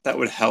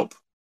would help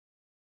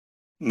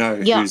know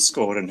who's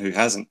scored and who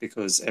hasn't,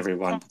 because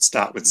everyone would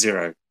start with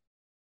 0.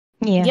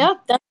 Yeah,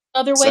 that's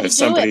another way to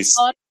do it.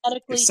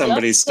 If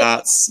somebody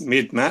starts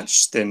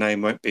mid-match, their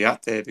name won't be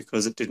up there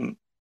because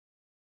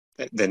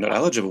they're not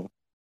eligible.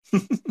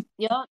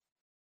 Yeah,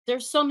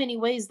 there's so many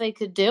ways they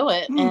could do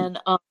it. And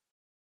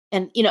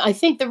I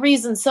think the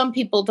reason some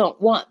people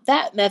don't want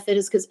that method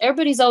is because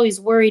everybody's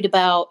always worried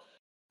about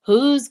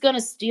who's going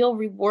to steal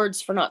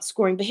rewards for not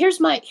scoring. But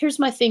here's my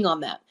thing on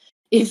that.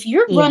 If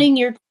you're running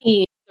your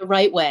team the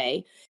right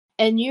way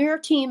and your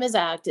team is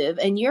active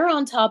and you're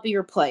on top of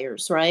your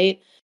players,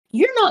 right?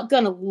 You're not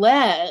going to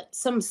let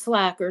some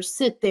slacker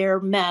sit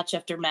there match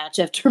after match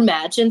after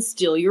match and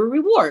steal your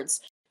rewards.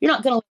 You're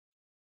not going to.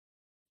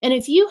 And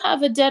if you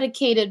have a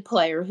dedicated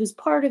player who's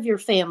part of your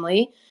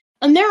family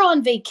and they're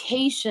on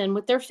vacation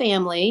with their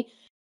family,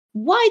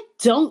 why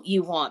don't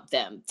you want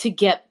them to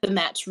get the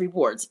match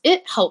rewards?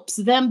 It helps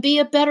them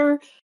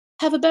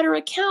have a better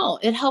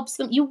account. It helps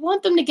them. You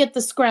want them to get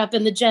the scrap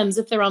and the gems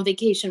if they're on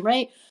vacation,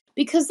 right?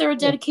 Because they're a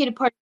dedicated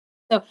part.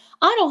 So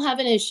I don't have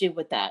an issue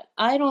with that.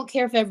 I don't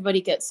care if everybody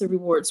gets the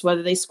rewards,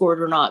 whether they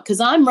scored or not, because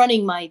I'm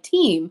running my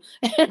team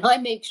and I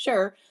make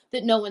sure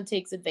that no one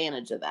takes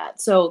advantage of that.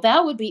 So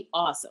that would be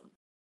awesome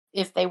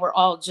if they were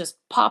all just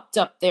popped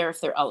up there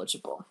if they're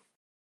eligible.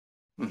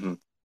 Mm-hmm.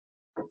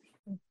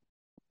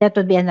 That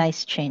would be a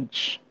nice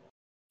change.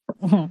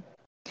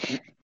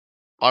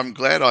 I'm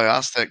glad I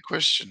asked that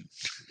question.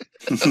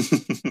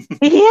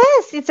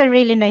 Yes, it's a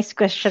really nice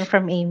question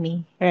from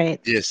Amy,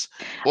 right? Yes.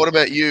 What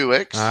about you,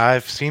 X?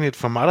 I've seen it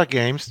from other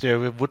games.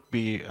 There would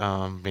be,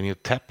 when you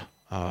tap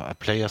a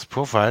player's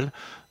profile,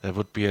 there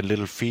would be a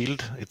little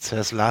field. It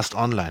says last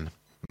online.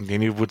 And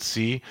then you would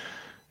see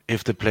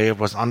if the player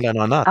was online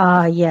or not.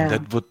 Yeah. And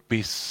that would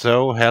be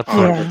so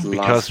helpful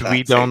because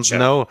we don't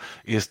know,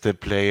 is the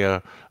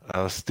player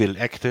still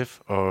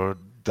active, or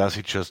does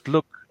he just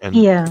look and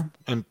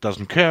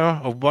doesn't care,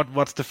 or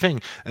what's the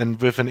thing?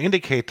 And with an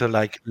indicator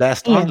like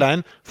last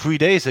online 3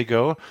 days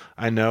ago,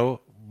 I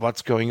know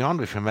what's going on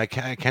with him. I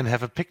can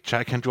have a picture.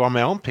 I can draw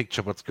my own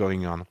picture what's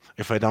going on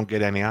if I don't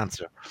get any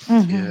answer.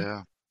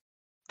 Yeah.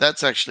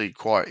 That's actually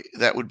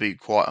that would be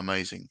quite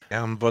amazing.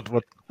 But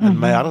and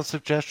my other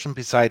suggestion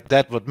beside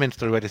that, what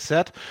Minstrel already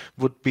said,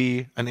 would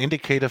be an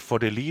indicator for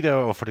the leader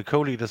or for the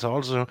co-leaders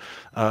also,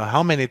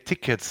 how many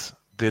tickets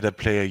did a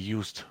player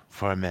used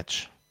for a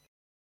match?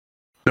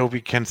 So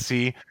we can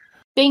see,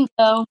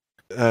 bingo.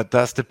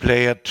 Does the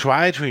player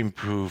try to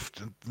improve?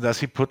 Does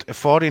he put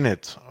effort in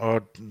it?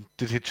 Or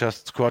did he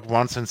just score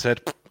once and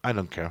said, I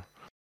don't care?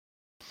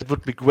 It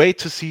would be great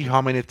to see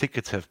how many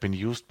tickets have been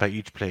used by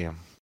each player.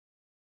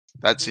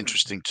 That's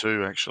interesting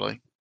too,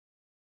 actually.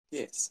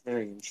 Yes,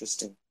 very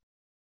interesting.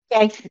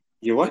 Yeah,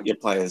 you want your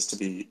players to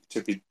be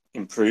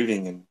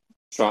improving and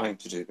trying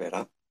to do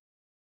better.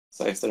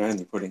 So if they're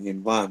only putting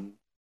in one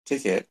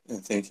ticket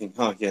and thinking,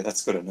 oh yeah,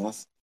 that's good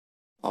enough,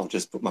 I'll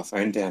just put my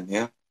phone down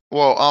now.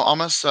 Well, I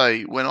must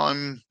say, when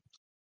I'm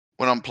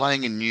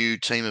playing a new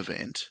team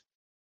event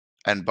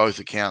and both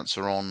accounts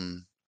are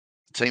on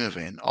the team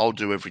event, I'll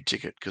do every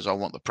ticket because I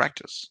want the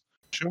practice.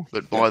 Sure.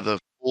 But by the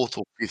 4th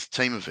or 5th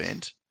team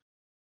event,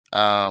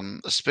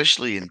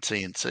 especially in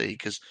TNT,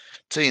 because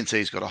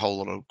TNT's got a whole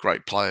lot of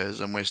great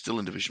players and we're still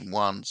in Division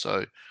 1,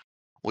 so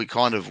we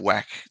kind of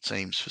whack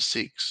teams for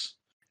 6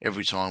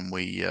 every time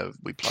we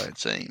play a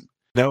team.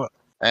 No.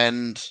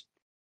 And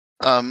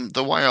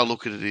the way I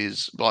look at it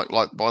is like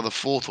by the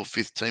 4th or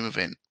 5th team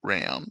event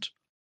round,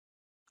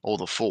 or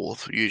the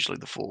 4th, usually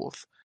the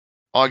 4th,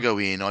 I go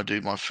in, I do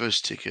my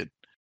first ticket,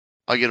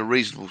 I get a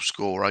reasonable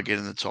score, I get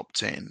in the top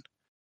 10.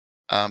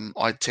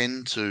 I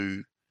tend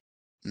to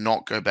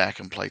not go back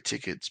and play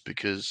tickets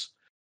because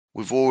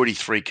we've already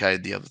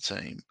 3K'd the other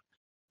team.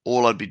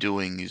 All I'd be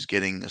doing is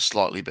getting a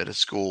slightly better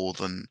score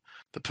than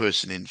the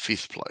person in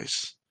 5th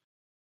place.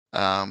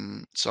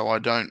 So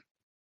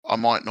I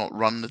might not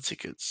run the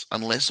tickets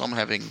unless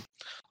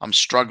I'm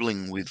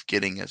struggling with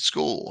getting a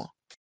score.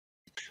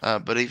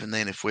 But even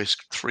then, if we're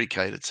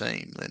 3K'd a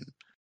team, then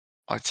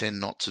I tend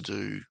not to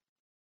do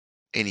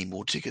any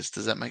more tickets.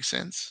 Does that make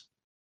sense?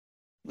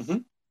 Mm-hmm.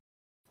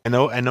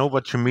 I know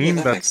what you mean,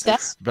 that makes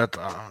sense. but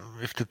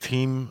if the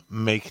team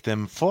make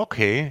them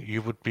 4K,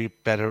 you would be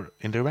better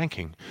in the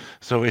ranking.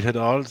 So it had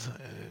all.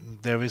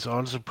 There is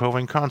also pro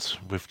and cons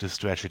with this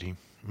strategy,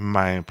 in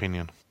my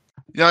opinion.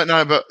 No.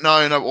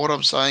 What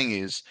I'm saying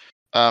is,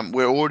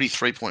 we're already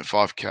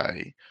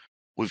 3.5K.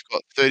 We've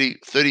got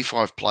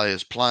 35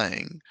 players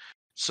playing,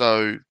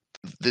 so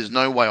there's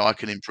no way I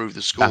can improve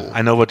the score.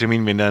 I know what you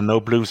mean when there are no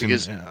blues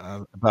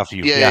above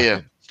you.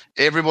 Yeah.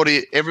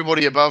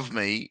 Everybody above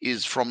me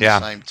is from the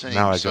same team.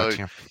 Now I got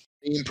you.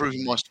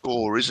 Improving my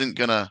score isn't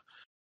gonna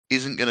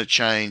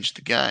change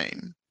the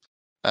game.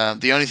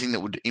 The only thing that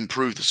would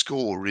improve the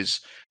score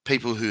is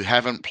people who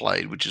haven't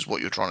played, which is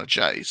what you're trying to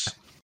chase.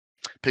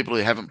 People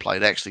who haven't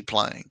played actually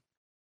playing.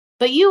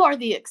 But you are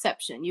the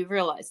exception. You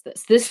realize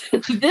this. This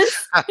scenario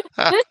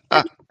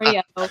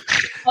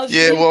of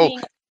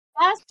being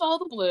past all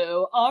the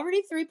blue,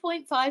 already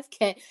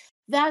 3.5K.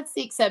 That's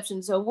the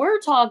exception. So we're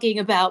talking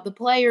about the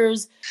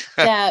players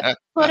that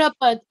put up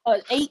a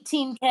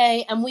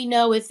 18K, and we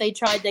know if they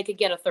tried, they could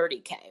get a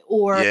 30K.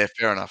 Or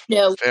fair enough.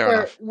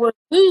 We're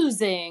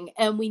losing,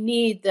 and we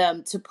need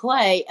them to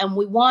play, and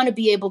we want to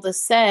be able to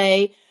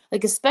say,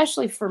 like,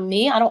 especially for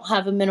me, I don't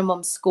have a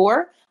minimum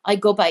score. I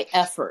go by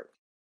effort.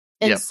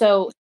 And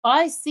so if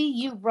I see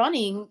you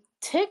running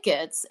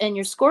tickets and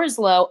your score is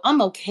low,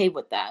 I'm okay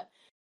with that.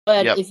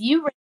 But if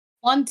you run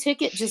one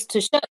ticket just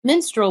to shut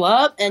Minstrel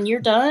up and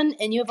you're done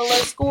and you have a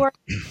low score,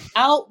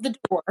 out the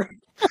door.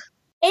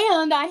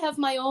 And I have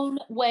my own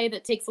way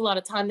that takes a lot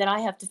of time that I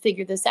have to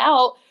figure this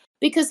out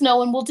because no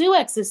one will do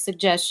X's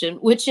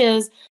suggestion, which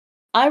is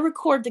I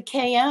record the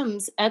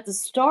KMs at the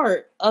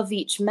start of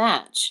each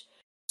match.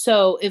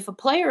 So if a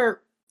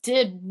player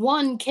did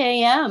 1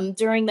 KM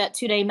during that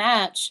 2-day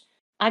match,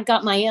 I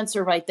got my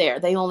answer right there.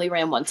 They only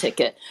ran 1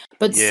 ticket.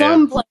 But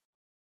some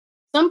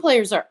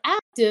players are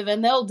active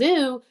and they'll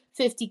do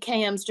 50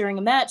 KMs during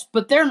a match,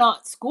 but they're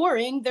not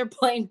scoring. They're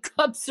playing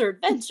Cups or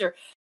Adventure.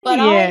 But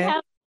I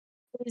have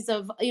ways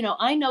of,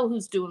 I know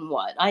who's doing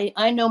what.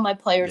 I know my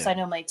players. I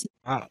know my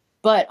team.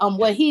 But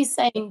what he's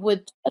saying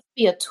would just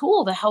be a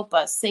tool to help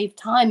us save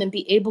time and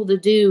be able to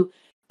do.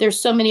 There's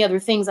so many other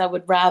things I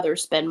would rather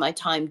spend my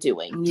time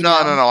doing. No.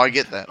 I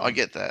get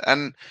that.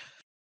 And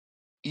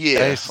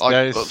there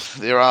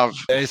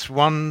is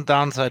one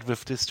downside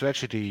with this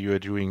strategy you are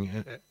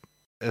doing,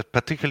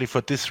 particularly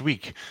for this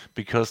week,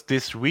 because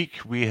this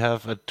week we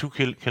have a 2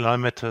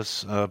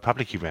 kilometers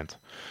public event.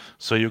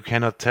 So you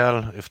cannot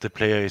tell if the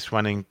player is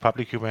running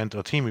public event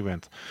or team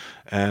event.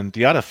 And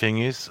the other thing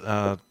is,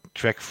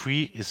 track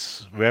 3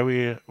 is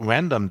very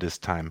random this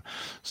time.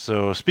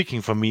 So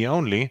speaking for me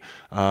only,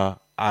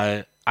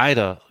 I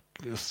either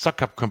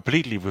suck up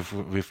completely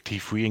with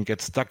T3 and get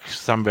stuck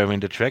somewhere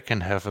in the track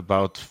and have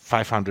about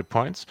 500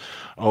 points,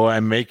 or I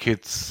make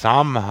it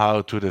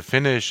somehow to the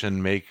finish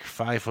and make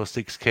 5 or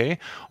 6K,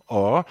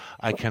 or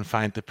I can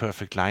find the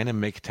perfect line and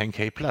make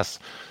 10K plus.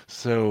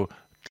 So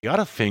the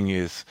other thing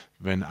is,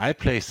 when I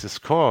place the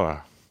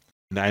score,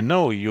 and I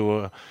know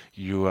you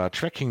are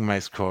tracking my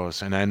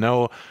scores, and I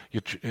know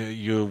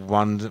you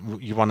want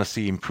to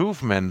see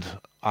improvement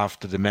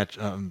after the match,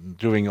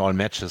 during all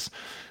matches.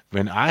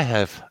 When I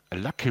have a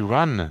lucky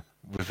run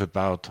with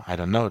about, I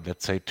don't know,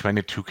 let's say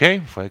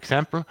 22K, for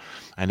example,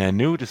 and I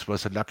knew this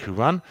was a lucky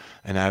run,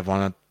 and I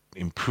want to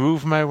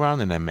improve my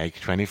run, and I make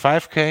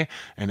 25K,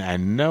 and I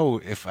know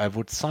if I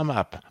would sum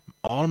up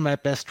all my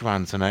best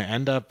runs, and I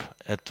end up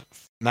at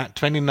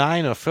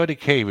 29 or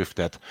 30K with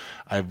that,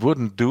 I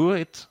wouldn't do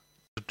it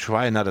to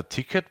try another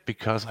ticket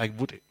because I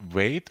would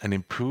wait and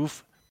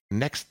improve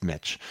next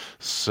match.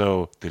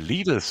 So the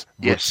leaders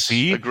would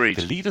see. Agreed.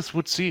 The leaders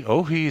would see.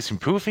 Oh, he is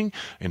improving.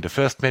 In the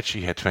first match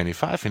he had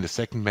 25. In the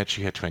second match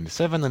he had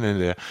 27, and in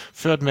the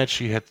third match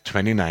he had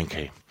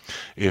 29K.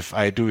 If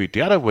I do it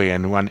the other way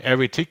and run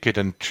every ticket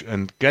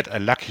and get a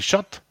lucky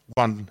shot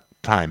one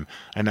time,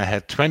 and I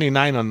had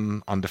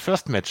 29 on the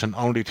first match and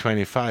only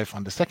 25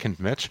 on the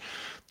second match,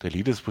 the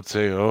leaders would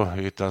say, "Oh,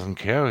 he doesn't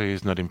care.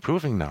 He's not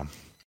improving now."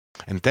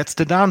 And that's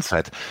the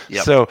downside.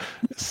 So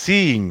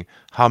seeing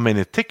how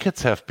many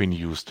tickets have been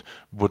used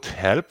would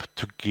help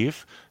to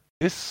give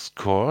this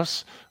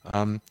scores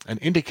an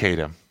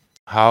indicator,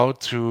 how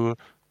to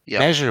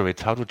measure it,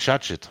 how to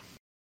judge it.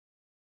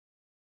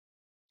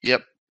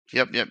 Yep.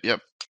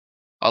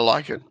 I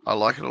like it a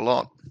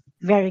lot.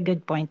 Very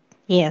good point.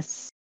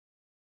 Yes.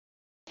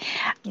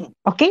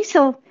 Okay,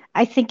 so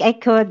I think I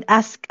could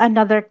ask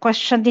another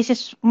question. This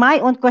is my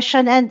own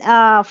question and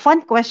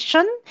fun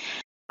question.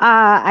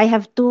 I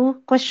have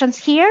 2 questions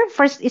here.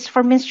 First is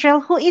for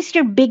Minstrel. Who is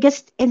your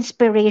biggest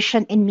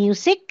inspiration in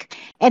music?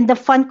 And the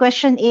fun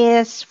question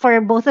is for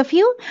both of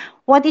you.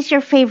 What is your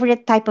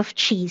favorite type of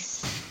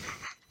cheese?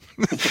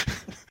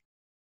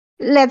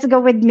 Let's go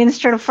with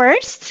Minstrel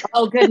first.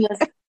 Oh, goodness.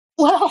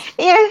 Well,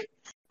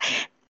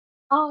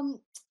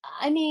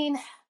 I mean,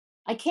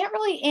 I can't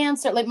really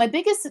answer. Like, my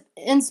biggest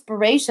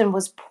inspiration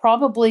was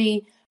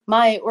probably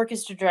my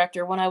orchestra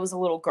director when I was a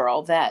little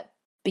girl that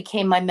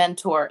became my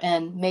mentor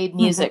and made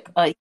music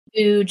a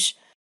huge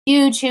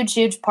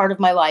part of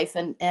my life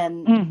and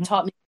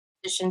taught me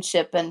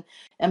musicianship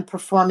and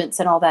performance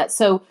and all that.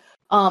 So,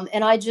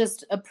 and I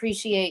just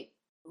appreciate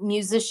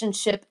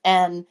musicianship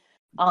and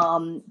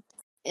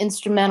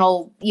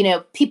instrumental,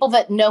 people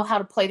that know how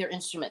to play their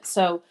instruments.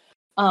 So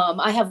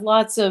I have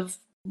lots of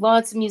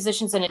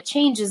musicians, and it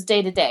changes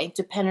day to day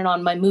depending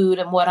on my mood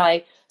and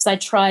so I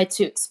try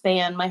to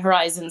expand my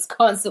horizons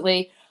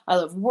constantly. I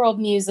love world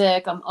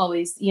music. I'm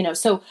always,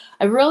 so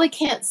I really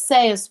can't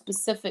say a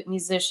specific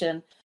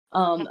musician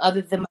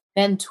other than my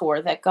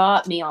mentor that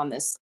got me on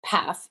this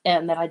path,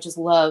 and that I just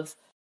love,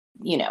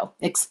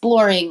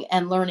 exploring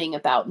and learning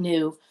about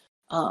new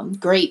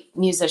great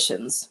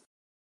musicians.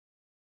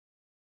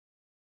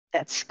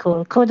 That's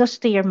cool. Kudos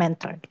to your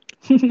mentor.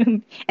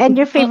 And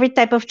your favorite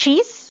type of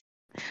cheese?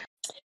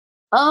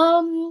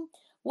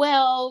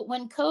 Well,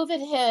 when COVID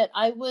hit,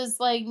 I was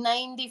like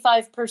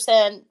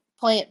 95%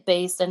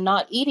 plant-based and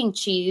not eating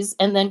cheese.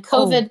 And then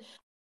COVID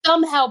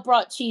somehow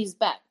brought cheese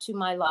back to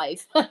my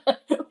life,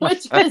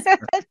 which is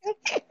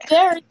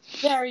very,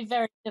 very,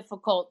 very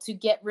difficult to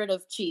get rid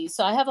of cheese.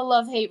 So I have a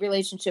love-hate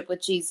relationship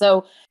with cheese.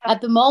 So at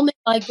the moment,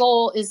 my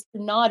goal is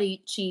to not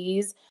eat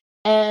cheese,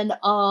 and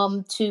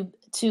I'm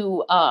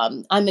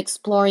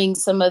exploring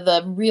some of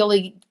the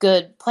really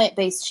good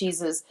plant-based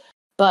cheeses.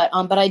 But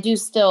I do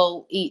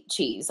still eat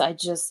cheese. I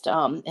just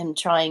am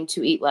trying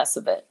to eat less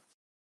of it.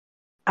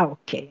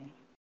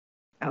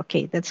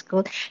 Okay, that's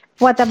good.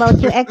 What about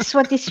you, X?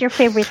 What is your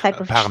favorite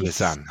type of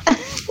Parmesan.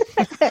 cheese?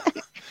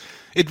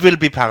 It will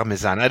be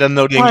Parmesan. I don't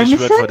know the Parmesan?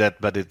 English word for that,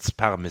 but it's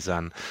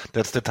Parmesan.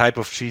 That's the type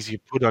of cheese you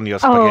put on your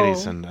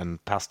spaghettis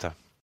and pasta.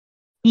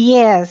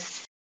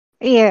 Yes.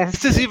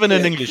 Is this even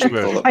an English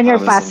word? On your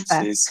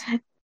pasta.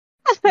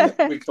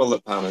 Yeah, we call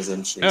it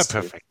Parmesan cheese. Yeah,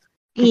 perfect.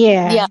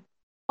 Yeah.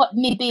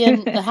 Me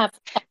being a half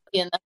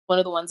Italian, that's one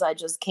of the ones I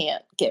just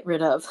can't get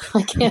rid of.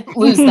 I can't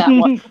lose that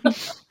one.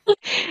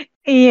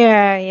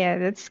 Yeah,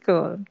 that's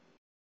cool.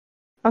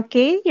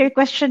 Okay, your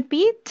question,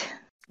 Pete?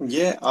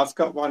 Yeah, I've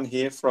got one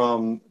here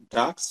from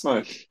Dark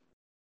Smoke.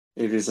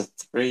 It is a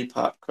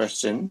 3-part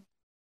question,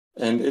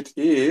 and it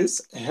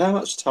is: how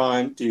much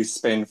time do you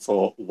spend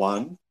for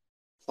 1,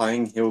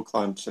 playing Hill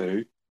Climb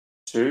 2,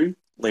 2,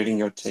 leading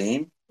your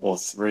team, or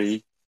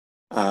 3,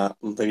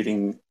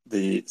 leading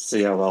the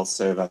COL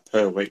server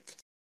per week?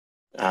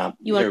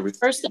 You want go with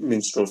first?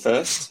 Minstrel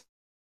first.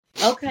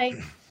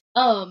 Okay.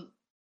 Our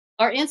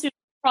answers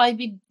will probably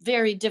be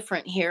very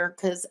different here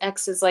because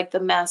X is like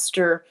the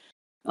master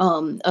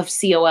of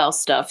COL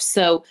stuff.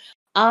 So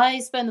I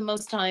spend the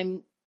most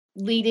time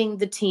leading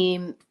the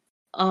team,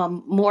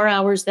 more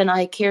hours than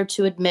I care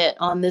to admit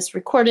on this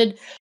recorded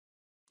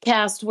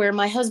cast, where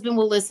my husband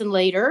will listen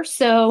later.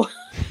 So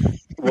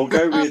we'll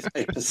go with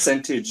a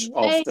percentage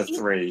of the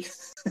 3.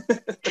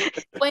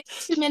 Way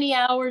too many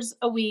hours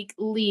a week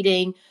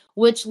leading,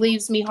 which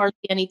leaves me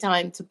hardly any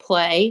time to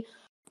play.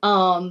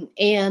 And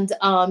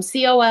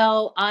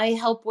COL, I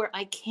help where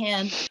I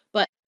can,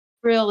 but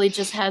really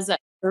just has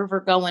that server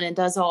going and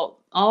does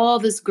all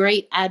this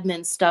great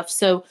admin stuff.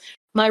 So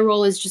my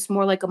role is just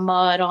more like a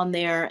mod on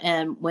there,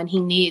 and when he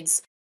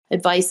needs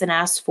advice and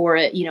asks for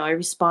it, I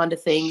respond to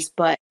things,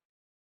 but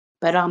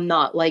I'm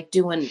not like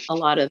doing a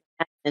lot of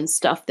admin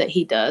stuff that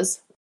he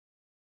does.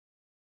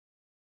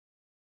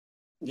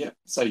 Yeah,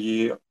 so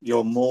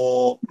you're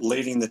more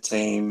leading the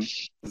team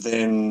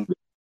than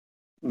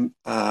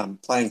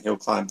playing Hill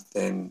Climb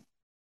than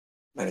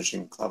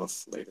managing Club of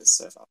Leaders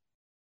server.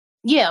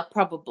 Yeah,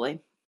 probably.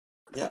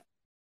 Yeah.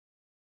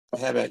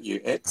 How about you,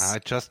 X? I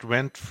just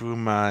went through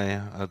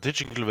my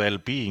digital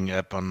well-being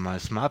app on my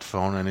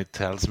smartphone, and it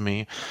tells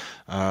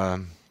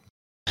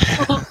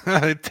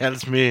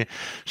me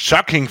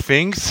shocking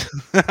things.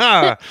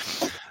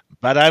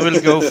 But I will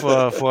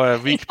go for a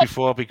week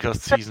before,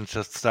 because the season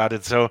just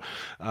started. So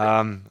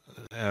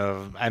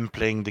I'm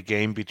playing the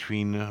game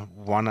between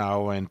 1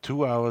 hour and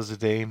 2 hours a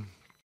day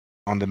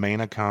on the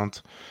main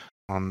account.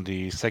 On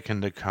the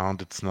second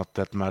account, it's not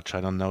that much.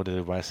 I don't know. The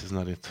device is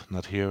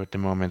not here at the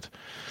moment.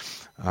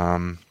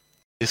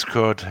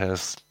 Discord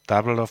has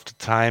double of the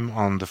time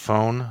on the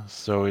phone,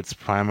 so it's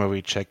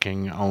primarily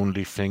checking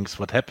only things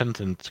what happened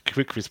and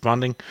quick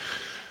responding.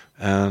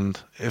 And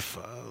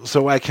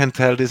so I can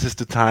tell this is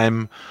the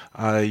time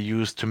I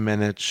use to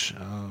manage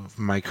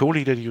my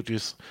co-leader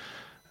duties.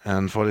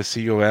 And for the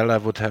COL, I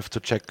would have to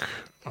check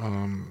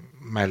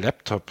my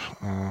laptop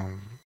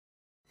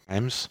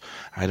times.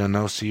 I don't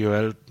know,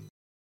 COL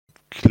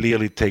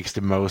clearly takes the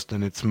most,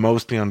 and it's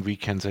mostly on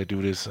weekends I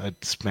do this. I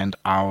spend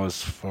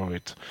hours for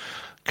it,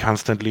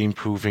 constantly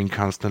improving,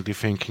 constantly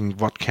thinking,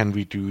 what can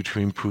we do to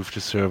improve the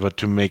server,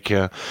 to make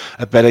a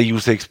better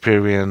user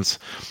experience,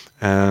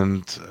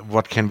 and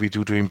what can we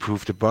do to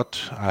improve the bot.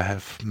 I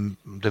have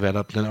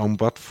developed an own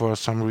bot for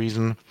some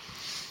reason.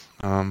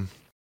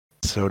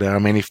 So there are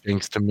many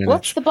things to manage.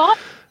 What's the bot?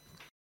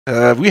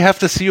 We have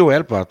the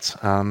COL bot.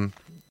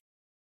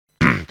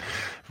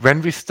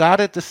 When we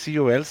started the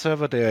COL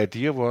server, the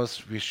idea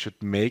was we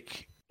should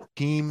make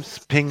teams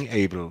ping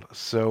able.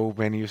 So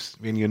when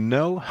you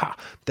know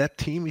that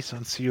team is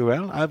on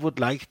COL, I would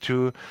like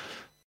to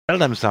tell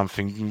them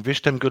something,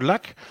 wish them good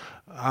luck.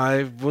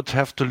 I would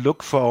have to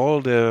look for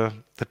all the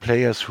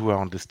players who are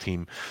on this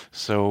team.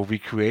 So we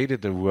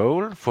created a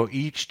role for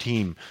each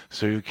team.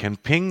 So you can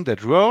ping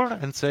that role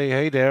and say,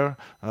 hey there,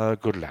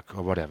 good luck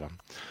or whatever.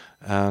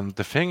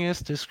 The thing is,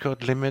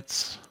 Discord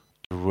limits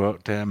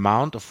the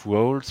amount of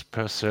roles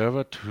per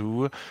server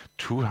to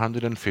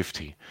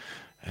 250.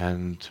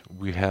 And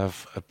we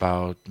have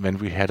when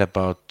we had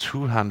about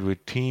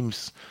 200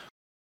 teams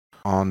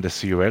on the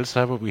COL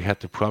server, we had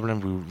the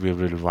problem we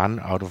will run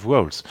out of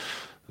roles.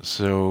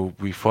 So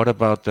we thought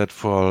about that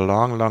for a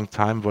long, long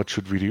time. What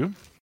should we do?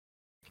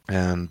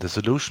 And the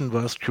solution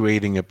was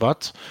creating a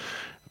bot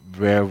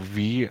where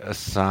we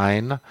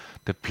assign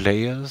the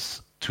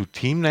players to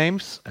team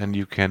names, and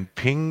you can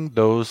ping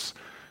those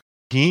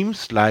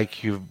teams like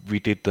we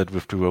did that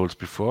with the roles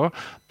before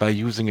by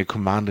using a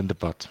command in the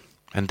bot.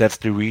 And that's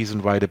the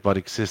reason why the bot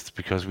exists,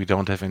 because we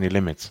don't have any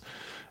limits.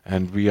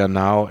 And we are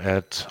now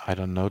at, I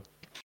don't know,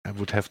 I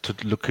would have to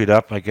look it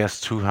up, I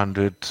guess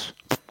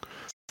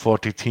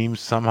 240 teams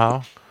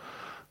somehow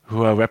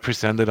who are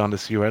represented on the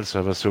COL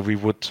server. So we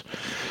would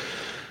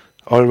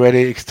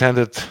already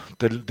extended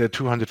the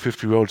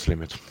 250 roles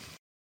limit.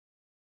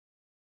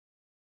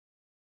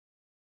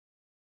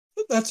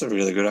 That's a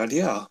really good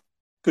idea.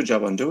 Good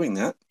job on doing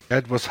that.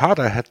 It was hard.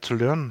 I had to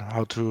learn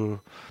how to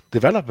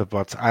develop a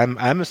bot. I'm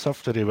a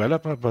software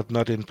developer, but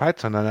not in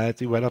Python, and I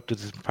developed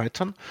it in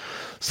Python.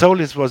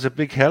 Solys was a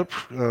big help.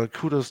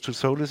 Kudos to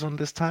Solys on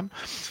this time.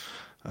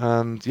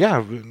 And yeah,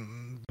 the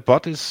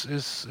bot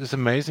is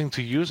amazing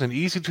to use and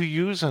easy to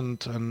use,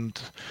 and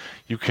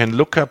you can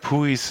look up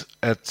who is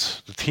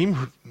at the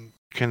team.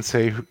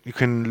 You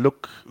can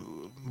look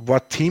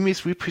what team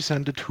is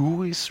represented,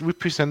 who is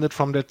represented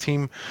from that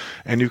team,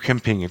 and you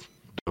can ping it,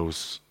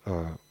 those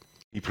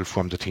people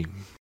from the team.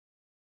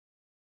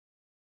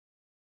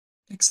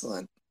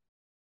 Excellent.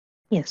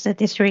 Yes,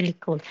 that is really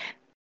cool.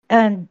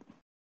 And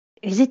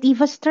is it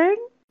Eva's turn?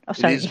 Oh,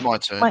 sorry. It is my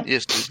turn.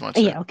 Yes, it is my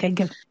turn. Yeah, okay,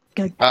 good.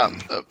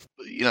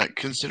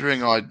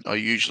 Considering I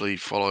usually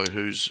follow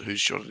whose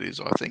shot it is,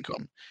 I think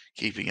I'm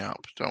keeping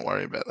up. Don't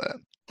worry about that.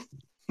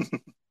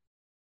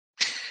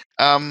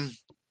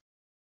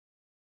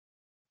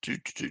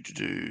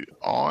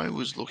 I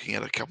was looking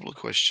at a couple of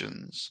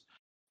questions,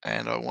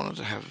 and I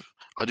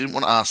didn't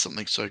want to ask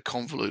something so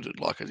convoluted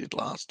like I did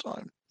last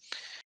time.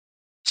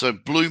 So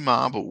Blue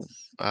Marble,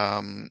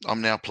 I'm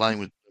now playing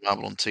with Blue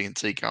Marble on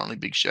TNT currently.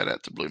 Big shout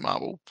out to Blue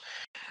Marble.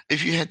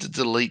 If you had to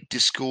delete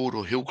Discord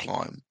or Hill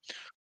Climb,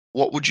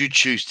 what would you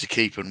choose to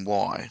keep and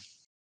why?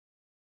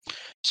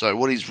 So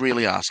what he's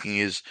really asking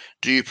is,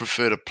 do you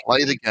prefer to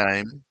play the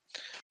game,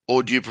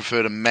 or do you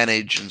prefer to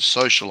manage and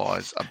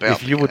socialize about the game?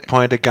 If you would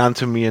point a gun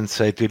to me and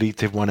say delete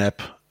the one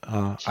app,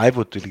 I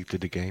would delete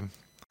the game.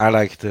 I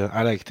like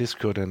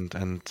Discord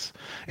and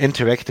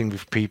interacting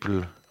with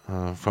people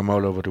from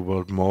all over the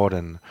world more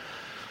than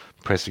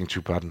pressing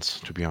 2 buttons,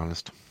 to be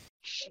honest.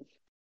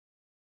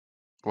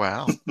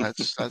 Wow,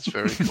 that's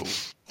very cool.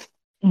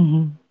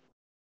 Mm-hmm.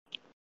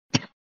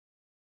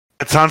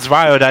 It sounds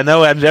wild, I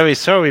know, I'm very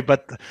sorry,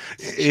 but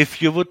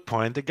if you would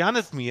point a gun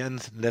at me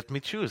and let me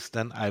choose,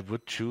 then I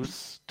would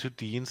choose to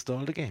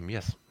deinstall the game.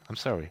 Yes, I'm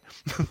sorry.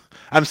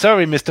 I'm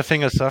sorry, Mr.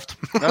 Fingersoft.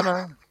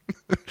 No.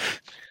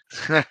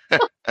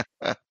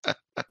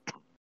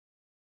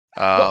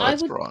 Well,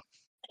 that's right.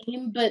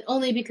 But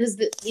only because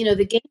the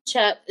game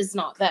chat is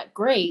not that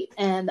great,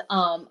 and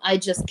I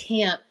just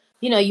can't.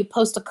 You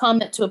post a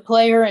comment to a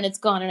player and it's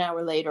gone an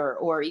hour later,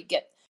 or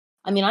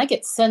I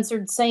get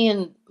censored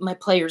saying my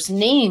players'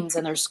 names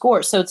and their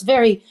scores, so it's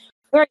very,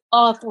 very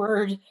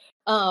awkward,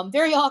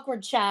 very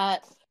awkward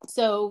chat.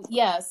 So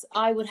yes,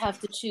 I would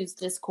have to choose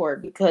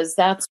Discord because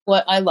that's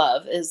what I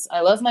love. I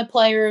love my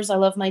players, I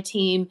love my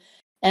team,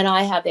 and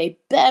I have a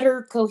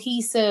better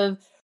cohesive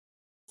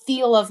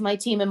feel of my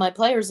team and my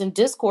players in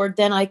Discord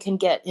than I can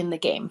get in the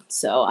game.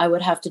 So I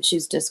would have to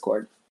choose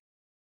Discord.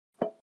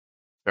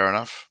 Fair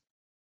enough.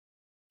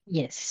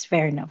 Yes,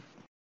 fair enough.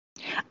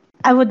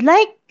 I would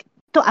like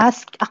to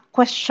ask a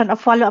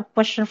follow-up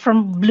question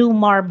from Blue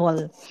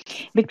Marble,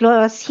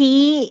 because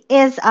he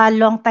is a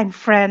longtime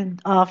friend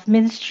of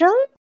Minstrel,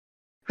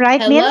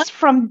 right?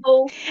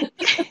 Hello?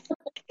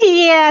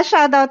 Yeah,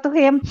 shout out to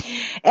him.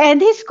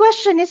 And his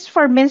question is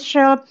for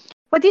Minstrel.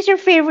 What is your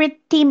favorite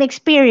team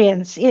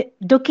experience?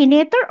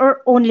 Dukinator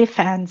or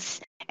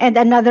OnlyFans? And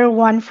another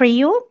one for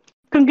you.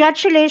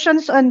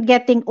 Congratulations on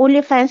getting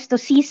OnlyFans to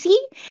CC.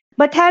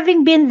 But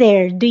having been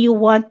there, do you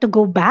want to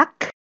go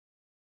back?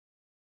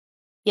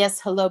 Yes,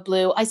 hello,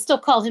 Blue. I still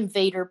call him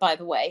Vader, by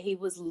the way. He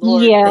was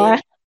Lord Yeah.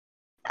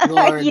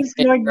 Vader. He's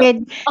Lord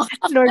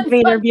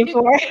Vader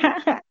before.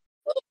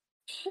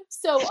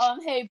 So,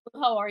 hey,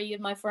 Blue, how are you,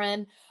 my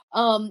friend?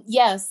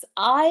 Yes,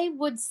 I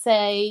would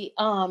say,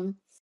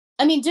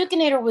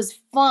 Dukinator was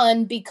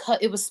fun because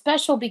it was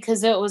special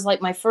because it was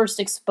like my first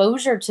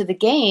exposure to the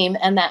game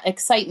and that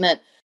excitement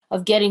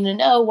of getting to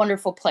know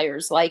wonderful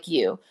players like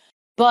you.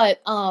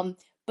 But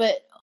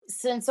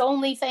since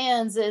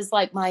OnlyFans is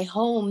like my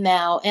home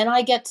now, and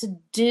I get to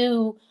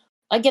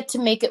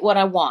make it what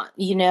I want,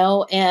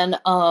 and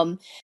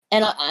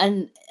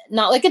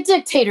not like a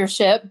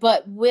dictatorship,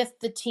 but with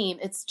the team.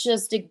 It's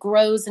just, it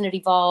grows and it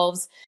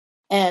evolves.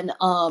 And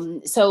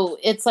so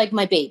it's like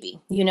my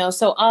baby,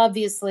 so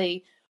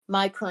obviously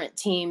my current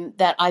team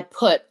that I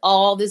put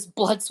all this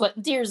blood, sweat,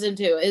 and tears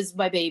into is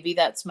my baby.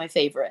 That's my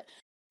favorite.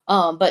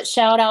 But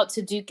shout out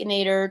to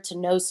Dukinator, to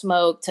No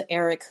Smoke, to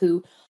Eric,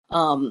 who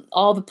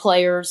all the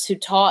players who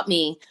taught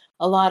me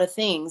a lot of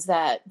things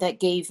that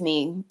gave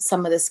me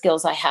some of the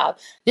skills I have.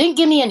 Didn't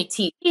give me any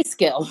TV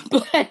skill,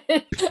 but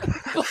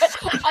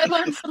I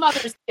learned some other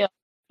skills.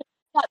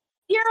 Got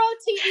zero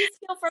TV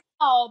skill for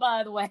all,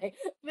 by the way.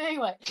 But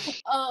anyway,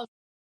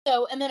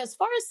 so, and then as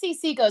far as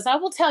CC goes, I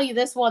will tell you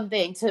this one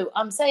thing too.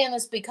 I'm saying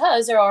this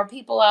because there are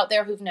people out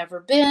there who've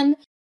never been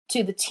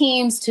to the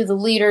teams, to the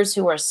leaders,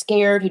 who are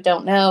scared, who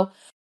don't know.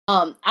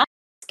 I'm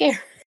scared.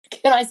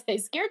 Can I say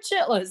scared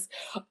shitless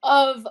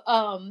of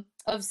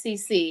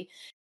CC,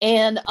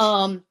 and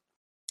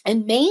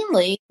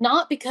mainly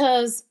not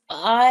because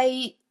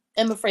I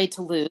am afraid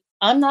to lose.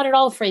 I'm not at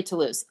all afraid to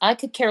lose. I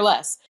could care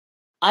less.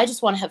 I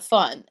just want to have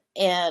fun.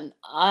 And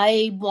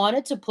I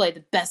wanted to play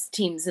the best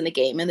teams in the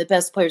game and the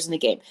best players in the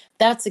game.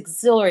 That's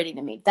exhilarating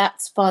to me.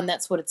 That's fun.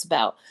 That's what it's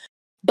about.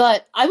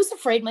 But I was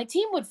afraid my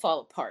team would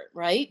fall apart,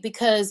 right?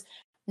 Because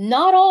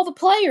not all the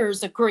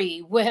players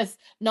agree with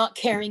not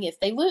caring if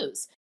they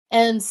lose.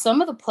 And some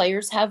of the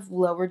players have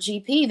lower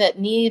GP that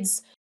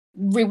needs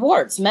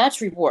rewards, match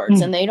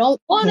rewards, and they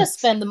don't want to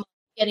spend the money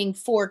getting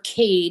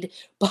 4K'd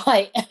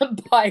by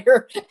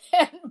Empire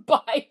and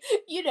by,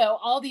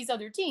 all these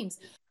other teams.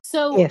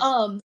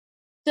 So,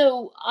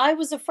 so I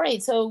was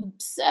afraid. So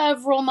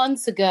several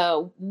months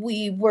ago,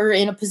 we were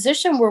in a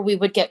position where we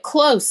would get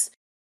close.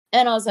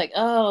 And I was like,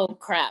 oh,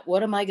 crap,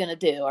 what am I going to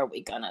do? Are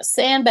we going to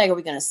sandbag? Are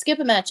we going to skip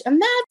a match?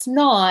 And that's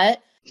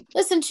not,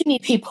 listen to me,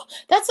 people,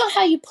 that's not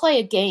how you play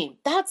a game.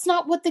 That's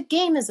not what the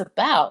game is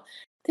about.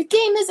 The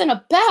game isn't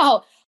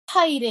about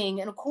hiding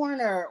in a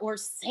corner or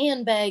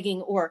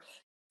sandbagging or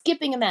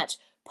skipping a match.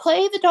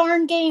 Play the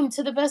darn game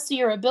to the best of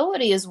your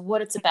ability is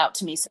what it's about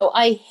to me. So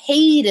I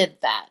hated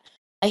that.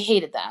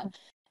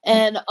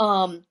 And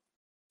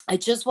I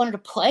just wanted to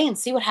play and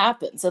see what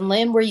happens and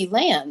land where you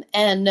land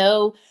and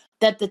know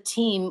that the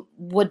team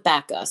would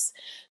back us.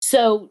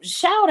 So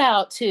shout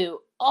out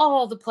to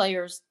all the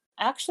players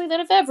actually that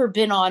have ever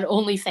been on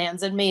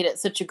OnlyFans and made it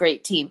such a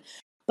great team.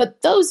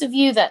 But those of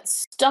you that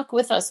stuck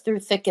with us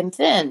through thick and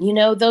thin,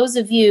 those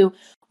of you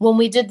when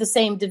we did the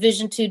same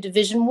Division 2,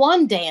 Division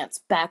 1 dance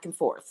back and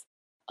forth.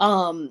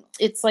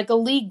 It's like a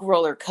league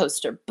roller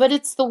coaster, but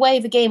it's the way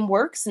the game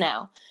works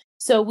now.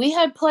 So we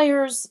had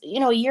players,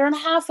 a year and a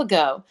half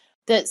ago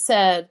that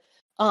said,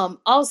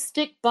 I'll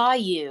stick by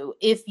you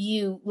if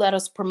you let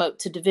us promote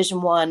to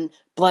Division 1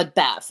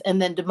 Bloodbath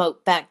and then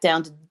demote back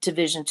down to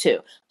Division 2.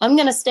 I'm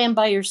going to stand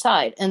by your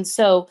side. And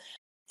so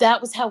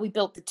that was how we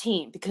built the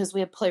team, because we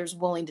had players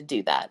willing to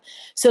do that.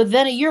 So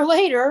then a year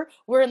later,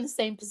 we're in the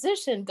same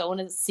position going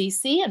to the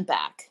CC and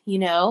back,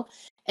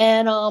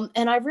 and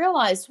I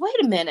realized,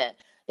 wait a minute,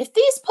 if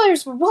these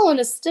players were willing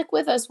to stick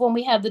with us when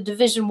we had the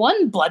Division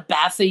 1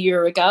 Bloodbath a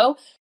year ago,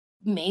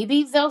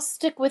 maybe they'll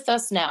stick with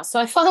us now. So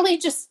I finally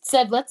just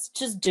said, let's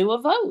just do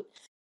a vote.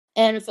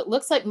 And if it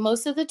looks like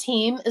most of the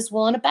team is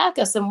willing to back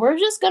us, then we're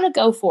just going to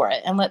go for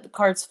it and let the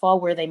cards fall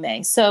where they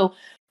may. So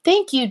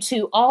thank you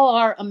to all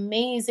our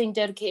amazing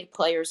dedicated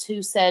players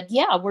who said,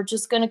 yeah, we're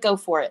just going to go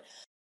for it.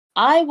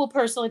 I will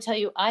personally tell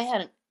you, I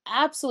had an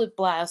absolute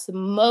blast. The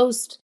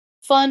most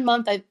fun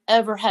month I've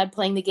ever had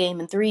playing the game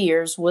in 3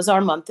 years was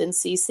our month in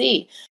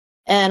CC.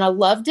 And I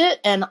loved it,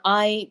 and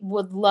I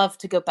would love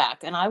to go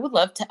back, and I would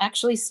love to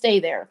actually stay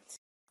there.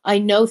 I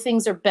know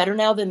things are better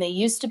now than they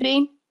used to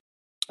be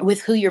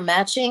with who you're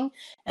matching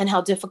and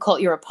how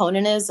difficult your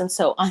opponent is. And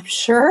so I'm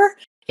sure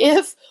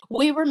if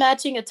we were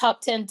matching a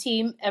top 10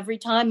 team every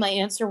time, my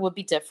answer would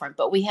be different.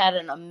 But we had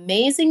an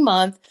amazing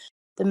month.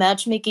 The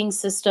matchmaking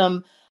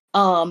system,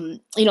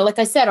 like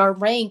I said, our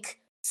rank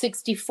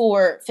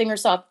 64,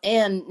 Fingersoft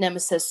and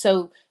Nemesis.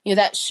 So,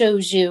 that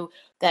shows you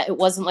that it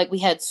wasn't like we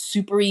had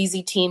super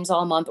easy teams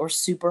all month or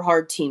super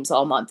hard teams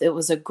all month. It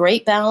was a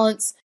great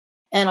balance,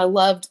 and I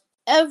loved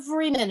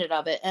every minute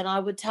of it. And I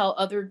would tell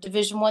other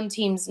Division 1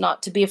 teams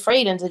not to be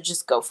afraid and to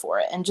just go for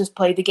it and just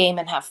play the game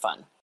and have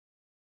fun.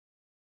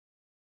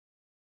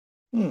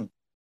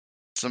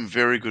 Some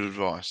very good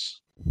advice.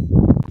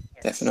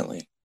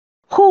 Definitely.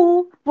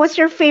 Who was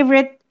your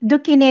favorite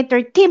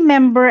Dukinator team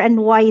member,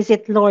 and why is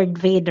it Lord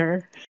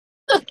Vader?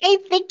 I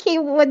think he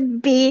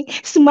would be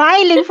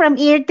smiling from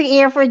ear to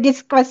ear for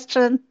this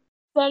question.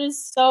 That is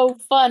so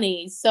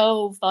funny.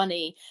 So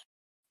funny.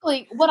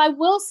 What I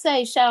will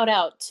say, shout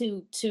out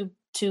to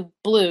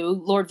Blue,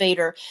 Lord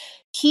Vader.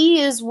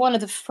 He is one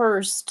of the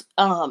first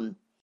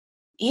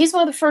he's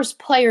one of the first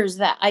players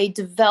that I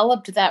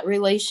developed that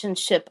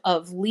relationship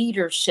of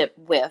leadership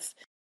with,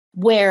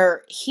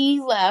 where he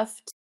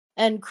left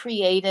and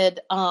created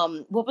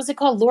what was it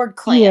called? Lord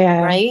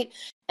Clan, right?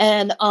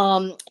 And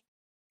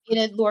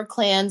Lord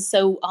Clan.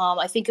 So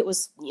I think it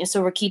was,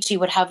 so Rikichi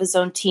would have his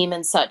own team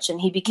and such, and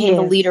he became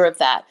the leader of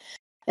that.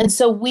 And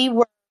so we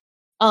were,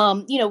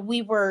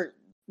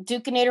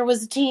 Dukinator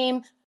was a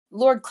team,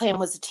 Lord Clan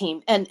was a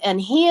team,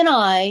 and he and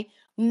I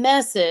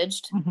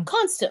messaged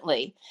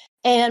constantly,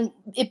 and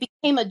it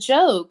became a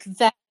joke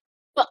that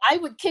I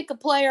would kick a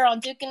player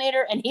on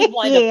Dukinator and he'd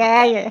wind up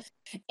dead.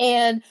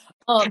 And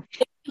a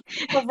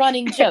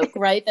running joke,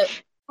 right? That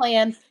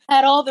Clan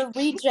had all the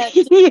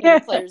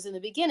reject players in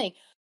the beginning.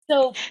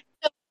 So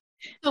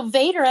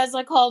Vader, as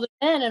I called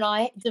him in, and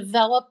I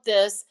developed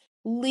this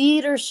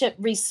leadership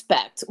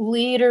respect,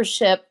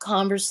 leadership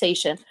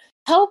conversation,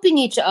 helping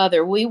each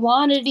other. We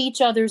wanted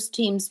each other's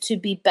teams to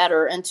be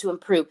better and to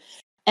improve.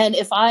 And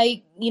if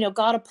I,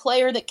 got a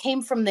player that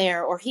came from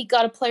there, or he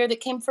got a player that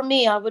came from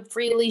me, I would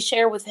freely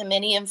share with him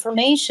any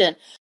information.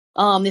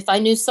 If I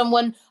knew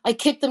someone, I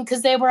kicked them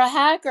because they were a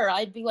hacker,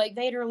 I'd be like,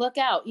 Vader, look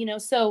out,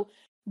 So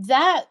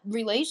that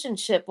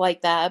relationship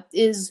like that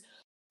is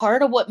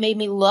part of what made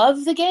me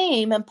love the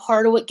game and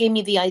part of what gave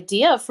me the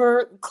idea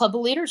for Club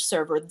of Leaders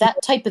server,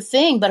 that type of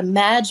thing. But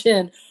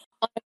imagine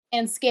on a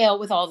grand scale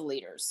with all the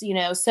leaders,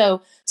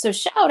 So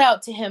shout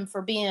out to him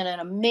for being an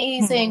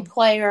amazing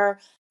player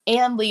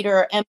and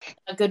leader and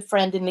a good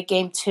friend in the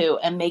game too,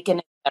 and making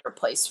it a better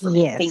place for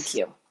me. Thank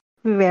you.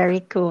 Very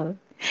cool.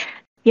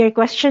 Your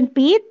question,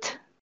 Pete?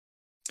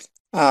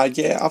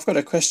 Yeah, I've got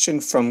a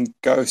question from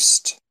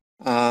Ghost.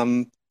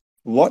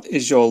 What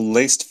is your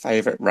least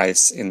favorite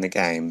race in the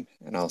game?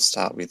 And I'll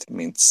start with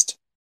Minced.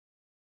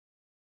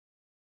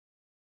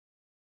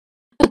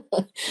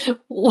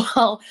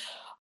 Well,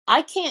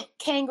 I can't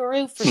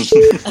kangaroo for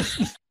sure.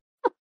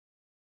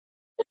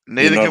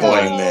 Neither can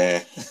we.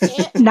 There.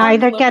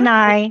 Neither can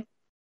I.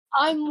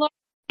 I'm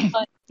learning,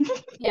 but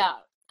yeah,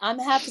 I'm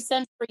half a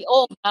century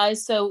old,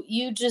 guys. So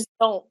you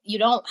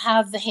don't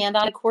have the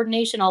hand-eye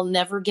coordination. I'll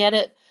never get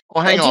it.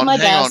 Well,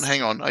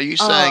 hang on. Are you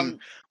saying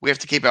we have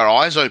to keep our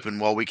eyes open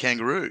while we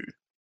kangaroo?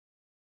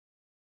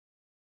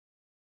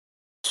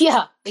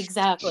 Yeah,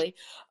 exactly.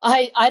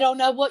 I don't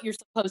know what you're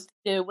supposed to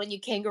do when you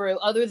kangaroo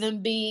other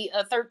than be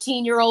a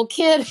 13-year-old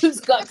kid who's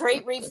got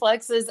great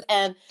reflexes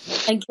and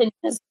can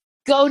just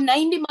go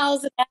 90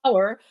 miles an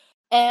hour,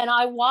 and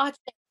I watch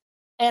it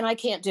and I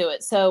can't do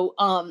it. So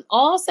all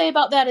I'll say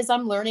about that is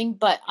I'm learning,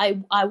 but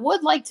I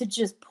would like to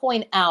just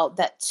point out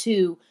that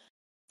to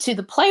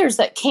the players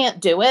that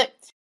can't do it,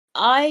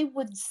 I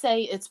would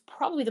say it's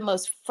probably the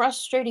most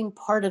frustrating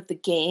part of the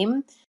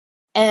game,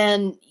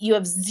 and you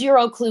have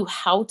zero clue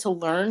how to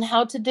learn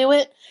how to do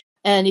it.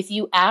 And if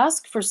you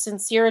ask for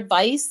sincere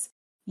advice,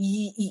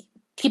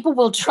 people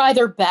will try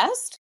their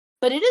best,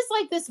 but it is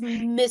like this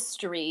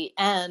mystery.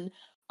 And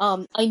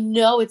I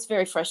know it's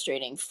very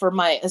frustrating for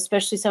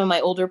especially some of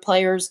my older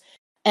players.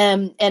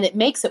 And it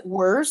makes it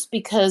worse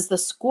because the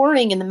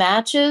scoring in the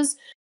matches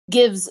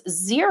gives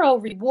zero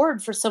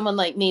reward for someone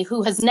like me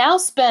who has now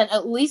spent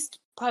at least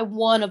probably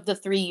 1 of the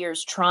 3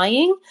 years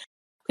trying,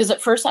 because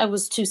at first I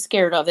was too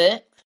scared of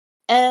it.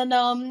 And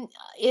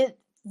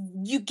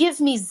you give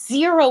me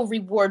zero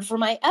reward for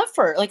my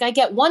effort. Like I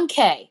get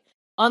 1K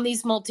on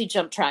these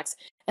multi-jump tracks.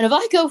 And if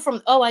I go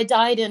from, I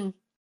died in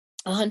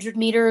 100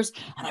 meters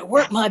and I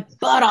work my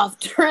butt off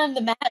during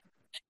the match,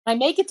 I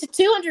make it to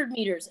 200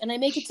 meters and I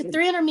make it to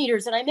 300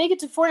 meters and I make it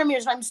to 400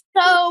 meters. I'm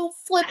so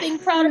flipping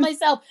proud of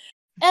myself.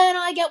 And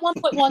I get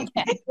 1.1K.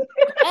 And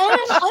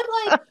I'm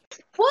like,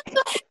 what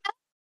the heck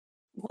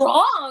is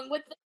wrong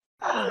with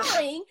the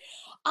scoring?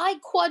 I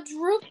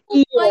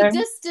quadrupled my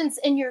distance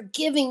and you're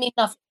giving me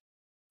nothing.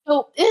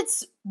 So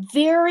it's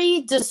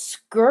very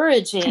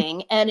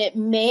discouraging, and it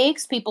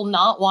makes people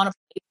not want to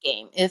play the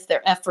game if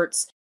their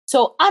efforts.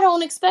 So I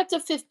don't expect a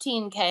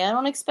 15K. I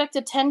don't expect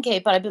a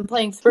 10K, but I've been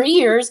playing 3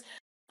 years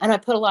and I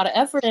put a lot of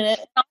effort in it.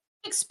 I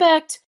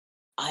expect,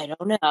 I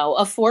don't know,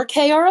 a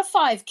 4K or a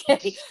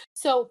 5K.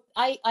 So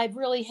I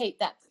really hate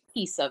that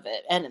piece of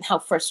it and how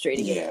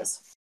frustrating it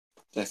is.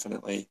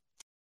 Definitely.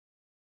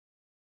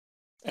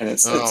 And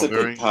it's a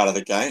big part of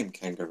the game,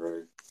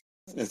 kangaroo.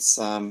 It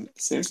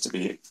seems to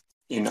be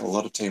in a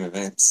lot of team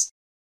events.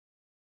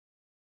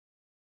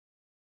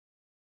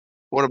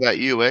 What about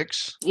you,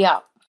 X? Yeah.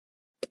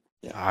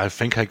 I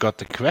think I got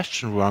the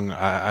question wrong.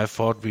 I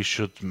thought we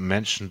should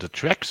mention the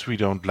tracks we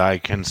don't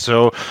like, and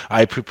so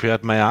I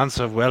prepared my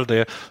answer. Well,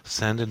 the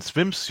Sand and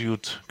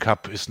Swimsuit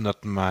Cup is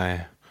not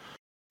my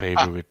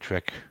favorite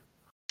track.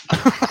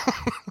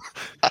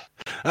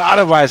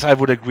 Otherwise, I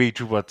would agree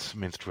to what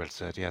Minstrel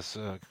said. Yes,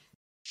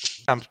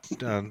 jump.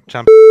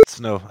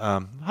 No,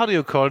 how do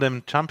you call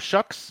them? Jump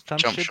shocks?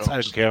 Jump shits?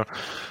 I don't care.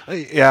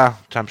 Yeah,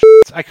 jump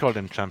shits. I call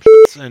them jump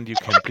shits, and you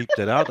can bleep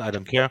that out. I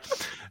don't care.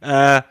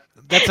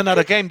 That's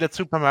another game. That's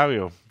Super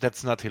Mario.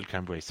 That's not hill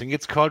climb racing.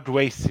 It's called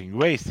racing.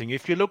 Racing.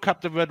 If you look up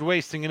the word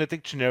racing in a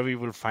dictionary, you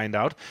will find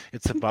out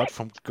it's about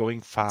from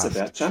going fast, it's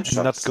about jump and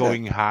shots, not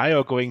going high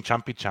or going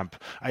jumpy jump.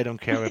 I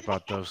don't care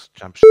about those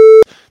jump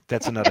shits.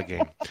 That's another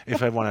game.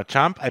 If I want to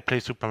jump, I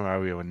play Super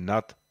Mario, and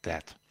not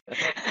that.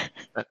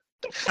 But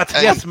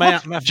yes, my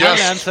final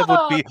answer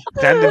would be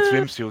Sand and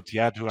Swimsuit.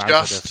 Yeah, to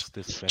answer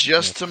this question.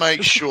 Just to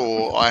make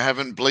sure I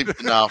haven't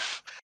bleeped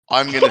enough,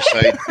 I'm going to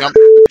say jump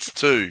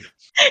too.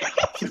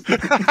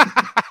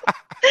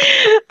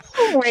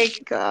 Oh my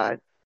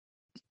god.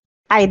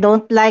 I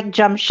don't like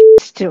jump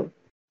shits too.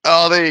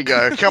 Oh, there you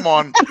go. Come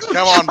on.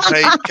 Come on,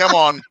 Pete. Come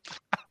on.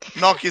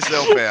 Knock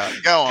yourself out.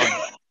 Go on.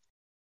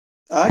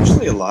 I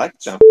actually like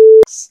jump.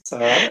 So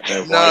I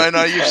don't know why.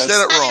 No, you've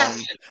said it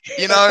wrong.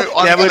 You know,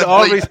 I'm there going will to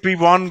always bleep. be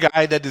one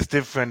guy that is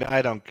different.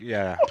 I don't.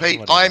 Yeah. Pete,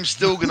 whatever. I'm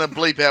still going to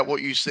bleep out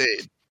what you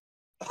said.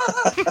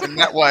 And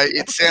that way,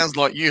 it sounds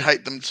like you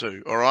hate them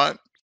too. All right.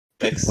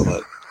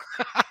 Excellent.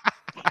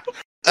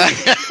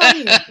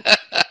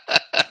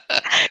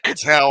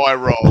 It's how I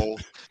roll.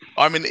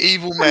 I'm an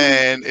evil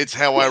man. It's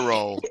how I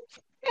roll.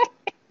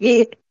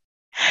 Yeah.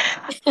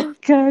 Oh,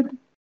 God.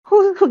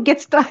 Who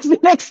gets to ask the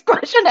next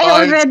question?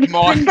 I already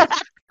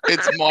forgot.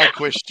 It's my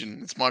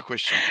question.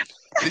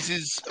 This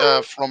is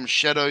from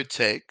Shadow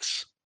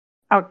Tex.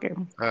 Okay.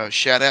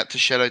 Shout out to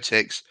Shadow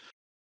Tex.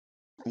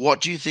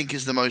 What do you think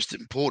is the most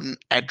important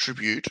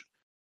attribute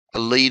a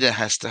leader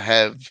has to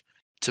have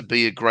to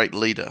be a great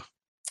leader?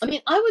 I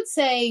mean, I would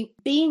say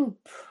being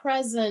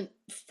present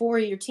for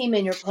your team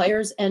and your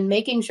players and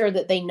making sure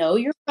that they know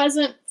you're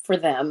present for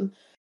them.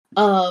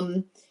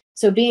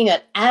 So being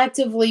an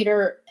active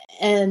leader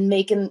and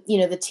making,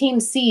 the team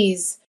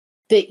sees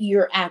that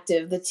you're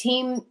active. The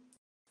team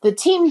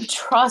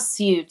trusts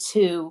you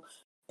to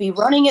be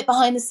running it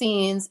behind the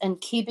scenes and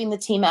keeping the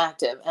team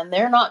active. And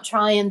they're not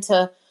trying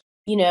to,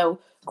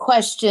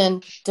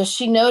 question, does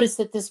she notice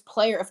that this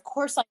player, of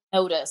course I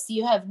notice.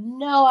 You have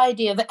no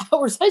idea the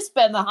hours I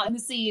spend behind the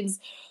scenes,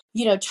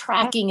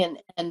 tracking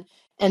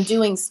and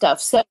doing stuff.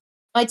 So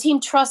my team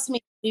trusts me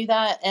to do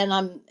that, and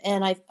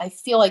I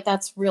feel like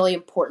that's really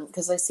important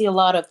because I see a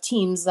lot of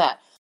teams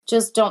that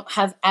just don't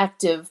have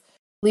active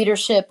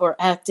leadership or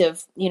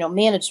active,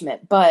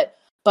 management. But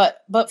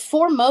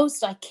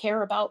foremost, I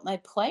care about my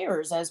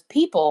players as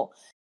people,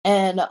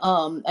 and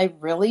I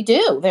really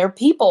do. They're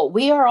people.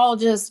 We are all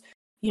just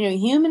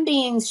human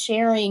beings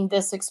sharing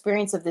this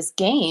experience of this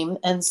game.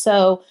 And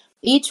so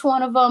each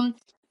one of them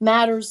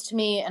matters to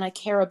me and I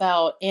care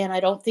about, and I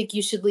don't think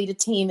you should lead a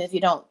team if you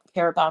don't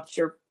care about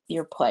your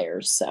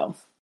players. So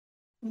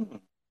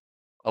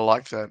I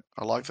like that.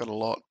 I like that a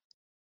lot.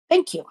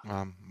 Thank you.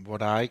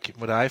 What I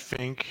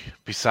think,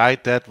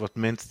 beside that, what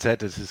Mint said,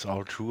 this is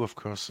all true, of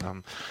course.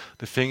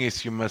 The thing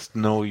is, you must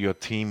know your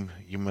team.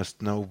 You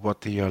must know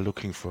what they are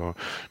looking for.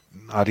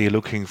 Are they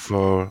looking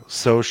for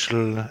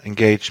social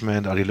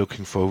engagement? Are they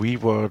looking for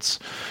rewards?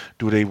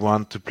 Do they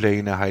want to play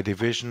in a high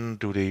division?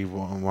 Do they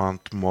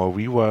want more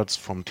rewards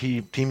from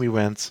team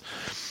events?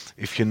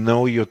 If you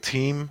know your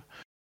team,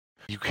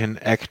 you can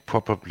act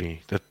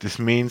properly. This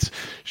means,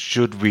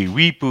 should we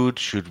reboot?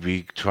 Should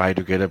we try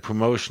to get a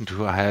promotion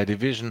to a higher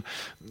division?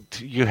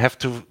 You have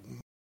to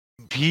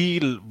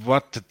feel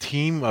what the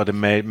team or the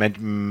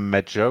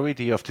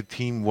majority of the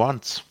team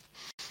wants.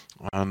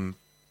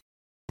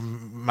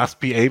 Must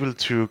be able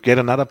to get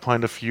another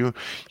point of view.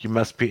 You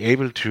must be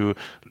able to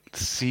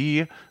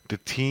see the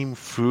team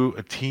through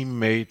a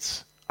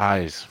teammate's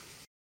eyes.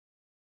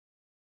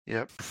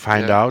 Yep.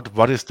 Find out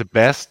what is the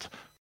best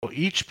for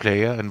each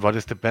player and what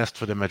is the best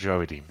for the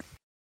majority.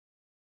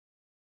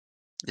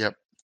 Yep.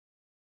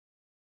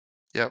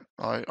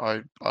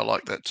 I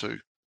like that too.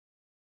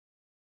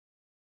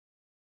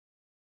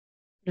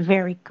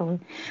 Very cool.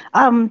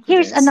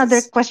 Here's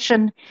another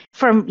question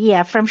from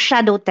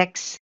Shadow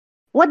Text.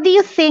 What do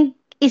you think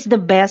is the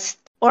best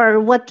or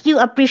what you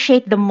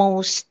appreciate the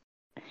most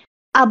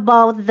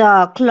about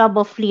the Club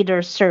of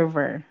Leaders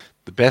server?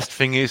 The best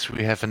thing is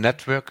we have a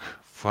network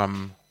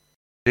from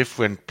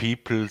different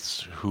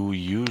peoples who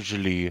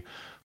usually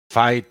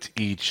fight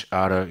each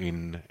other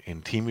in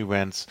team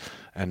events,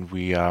 and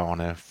we are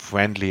on a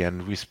friendly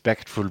and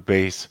respectful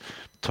base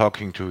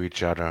talking to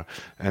each other,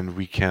 and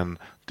we can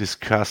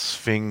discuss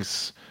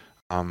things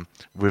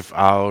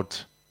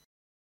without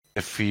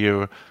the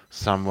fear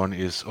someone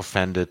is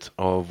offended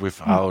or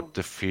without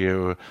the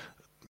fear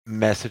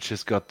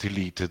messages got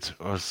deleted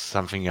or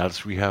something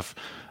else. We have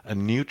a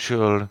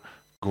neutral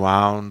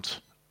ground,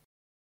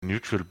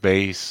 neutral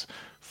base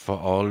for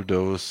all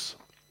those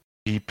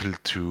people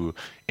to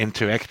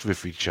interact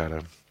with each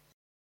other.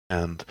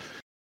 And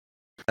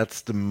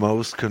that's the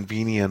most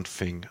convenient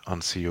thing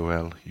on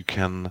COL. You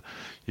can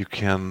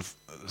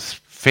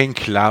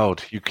think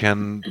loud. You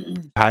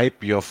can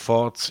type your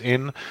thoughts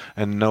in,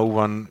 and no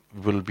one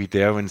will be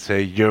there and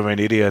say, "You're an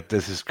idiot.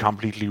 This is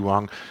completely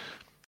wrong."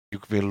 You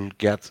will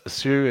get a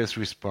serious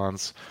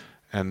response,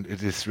 and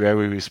it is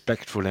very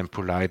respectful and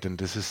polite. And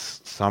this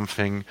is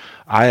something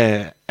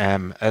I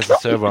am, as a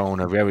server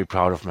owner, very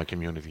proud of my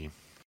community.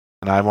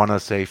 And I want to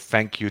say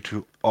thank you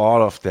to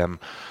all of them,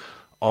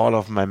 all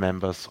of my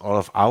members, all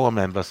of our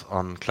members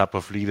on Club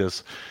of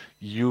Leaders.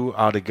 You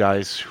are the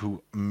guys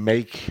who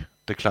make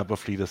the Club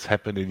of Leaders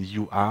happen, and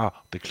you are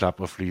the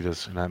Club of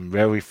Leaders. And I'm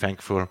very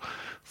thankful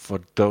for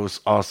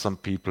those awesome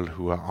people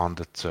who are on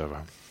that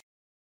server.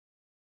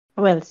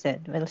 Well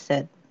said, well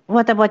said.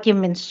 What about you,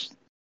 Minch?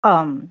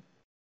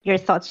 Your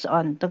thoughts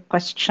on the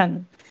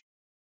question?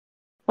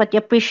 What you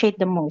appreciate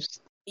the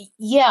most?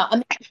 Yeah, I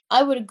mean,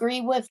 I would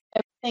agree with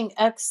everything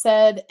X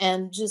said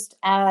and just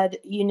add,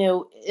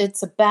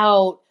 it's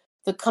about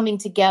the coming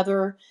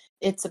together.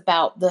 It's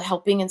about the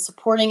helping and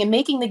supporting and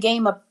making the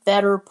game a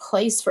better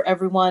place for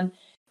everyone.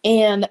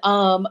 And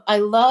I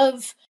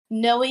love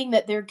knowing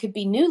that there could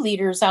be new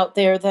leaders out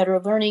there that are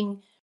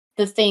learning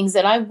the things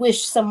that I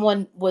wish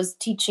someone was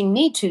teaching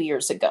me 2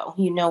 years ago,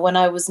 when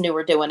I was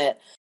newer doing it.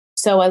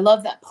 So I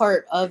love that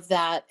part of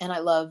that. And I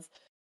love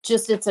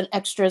just, it's an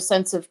extra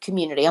sense of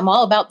community. I'm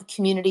all about the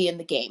community in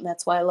the game.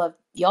 That's why I love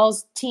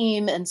y'all's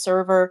team and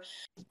server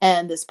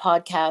and this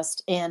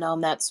podcast. And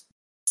that's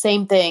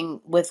same thing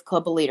with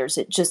Club of Leaders.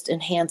 It just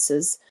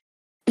enhances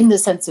the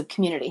sense of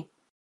community.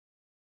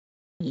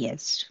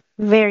 Yes.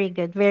 Very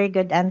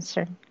good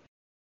answer.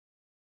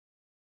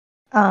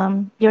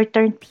 Your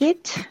turn,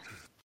 Pete.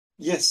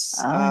 Yes.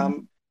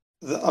 I've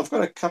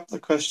got a couple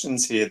of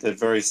questions here. They're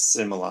very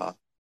similar,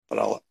 but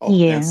I'll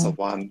answer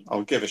one.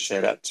 I'll give a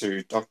shout out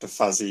to Dr.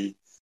 Fuzzy,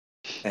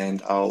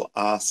 and I'll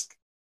ask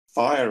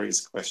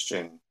Fiery's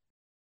question.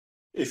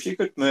 If you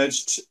could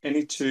merge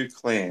any two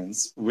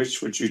clans,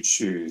 which would you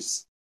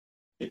choose?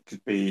 It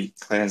could be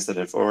clans that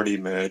have already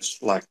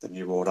merged, like the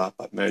New Order,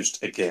 but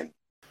merged again.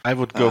 I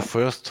would go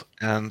first,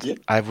 and yep.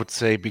 I would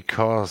say,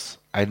 because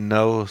I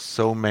know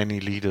so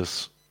many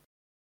leaders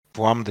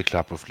from the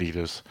Club of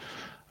Leaders,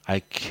 I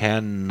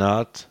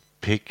cannot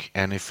pick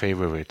any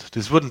favorite.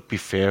 This wouldn't be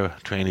fair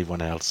to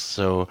anyone else,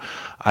 so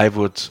I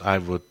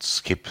would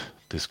skip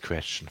this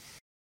question.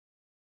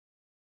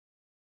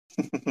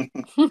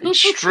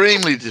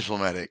 Extremely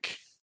diplomatic.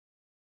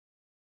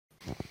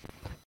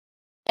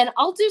 And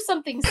I'll do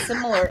something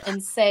similar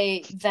and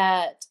say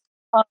that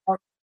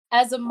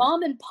as a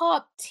mom and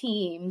pop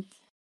team,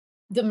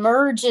 the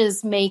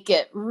merges make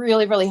it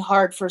really, really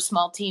hard for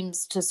small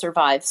teams to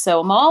survive. So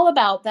I'm all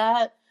about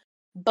that.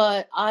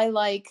 But I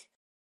like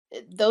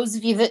those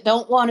of you that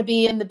don't want to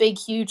be in the big,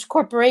 huge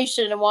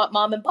corporation and want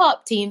mom and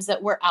pop teams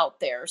that we're out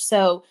there.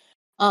 So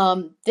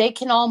they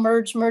can all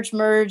merge.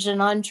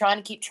 And I'm trying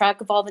to keep track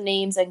of all the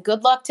names, and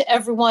good luck to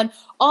everyone.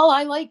 All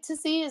I like to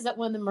see is that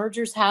when the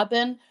mergers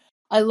happen,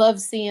 I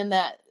love seeing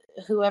that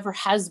whoever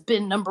has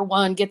been number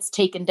one gets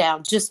taken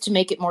down just to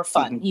make it more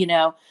fun,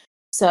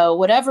 So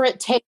whatever it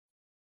takes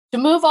to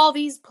move all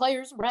these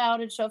players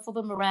around and shuffle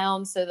them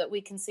around so that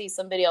we can see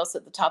somebody else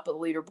at the top of the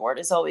leaderboard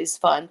is always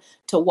fun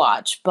to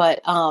watch.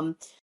 But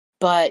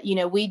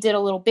we did a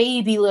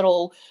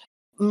little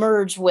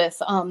merge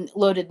with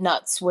Loaded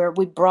Nuts, where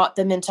we brought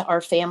them into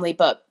our family,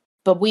 but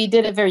we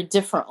did it very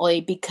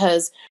differently,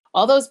 because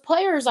all those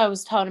players I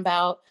was talking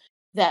about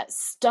that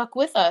stuck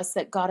with us,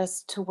 that got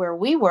us to where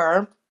we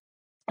were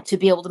to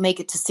be able to make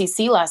it to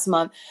CC last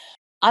month,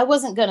 I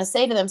wasn't going to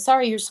say to them,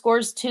 sorry, your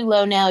score's too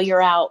low now,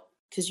 you're out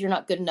because you're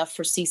not good enough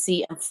for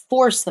CC, and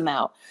force them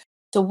out.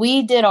 So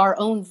we did our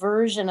own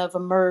version of a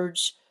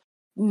merge,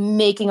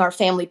 making our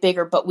family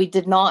bigger, but we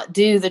did not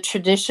do the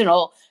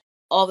traditional,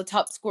 all the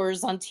top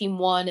scorers on team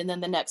one and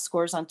then the next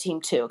scores on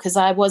team two, because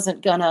I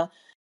wasn't going to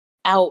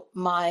out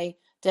my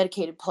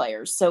dedicated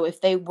players. So if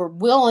they were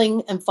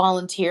willing and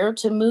volunteer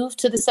to move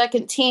to the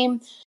second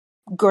team,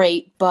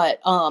 great. But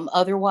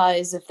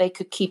otherwise, if they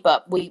could keep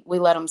up, we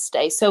let them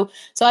stay. So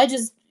I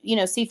just,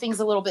 see things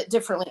a little bit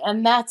differently,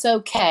 and that's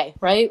okay,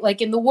 right?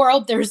 Like in the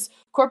world, there's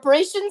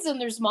corporations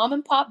and there's mom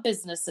and pop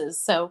businesses.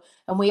 So,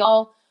 and we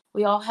all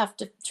have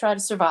to try to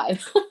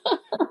survive.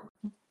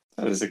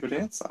 That is a good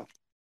answer.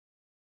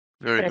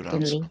 Very good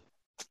answer.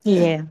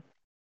 Yeah.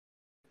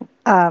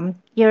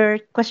 Your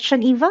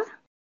question, Eva?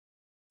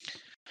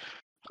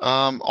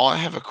 I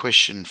have a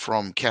question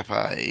from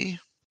Cape.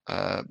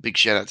 Big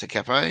shout out to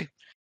Cape.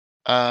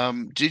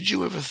 Did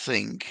you ever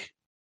think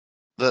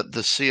that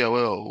the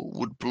COL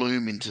would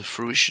bloom into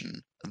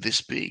fruition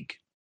this big?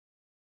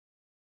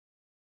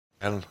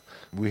 Well,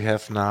 we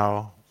have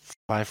now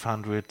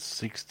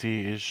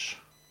 560-ish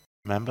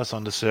members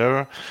on the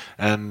server,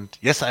 and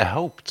yes, I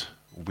hoped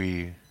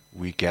we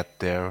get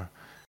there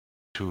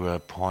to a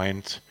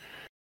point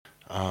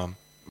where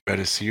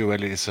the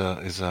COL is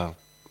a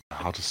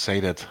how to say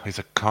that, is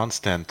a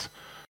constant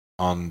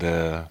on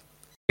the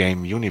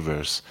game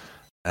universe,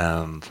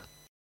 and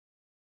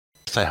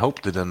yes, I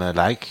hoped it, and I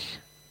like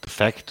the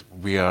fact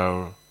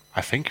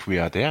I think we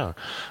are there.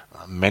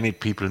 Many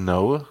people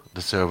know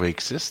the server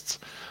exists.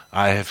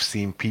 I have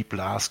seen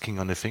people asking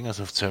on the Fingers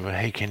of server,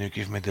 hey, can you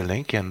give me the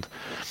link? And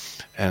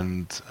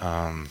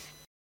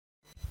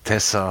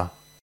Tessa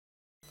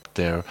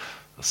there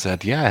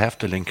said, yeah, I have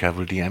the link, I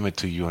will DM it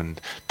to you, and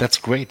that's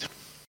great.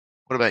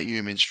 What about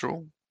you,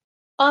 Minstrel?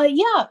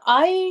 Yeah,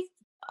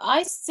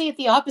 I see it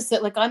the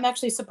opposite. Like, I'm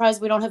actually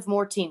surprised we don't have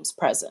more teams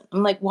present.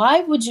 I'm like,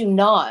 why would you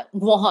not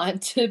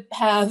want to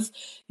have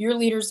your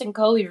leaders and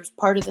co-leaders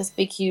part of this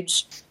big,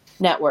 huge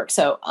network?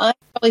 So I'm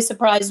really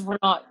surprised we're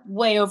not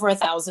way over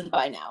 1,000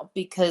 by now,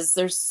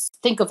 because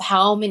think of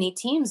how many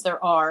teams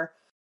there are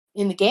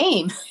in the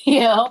game,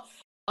 and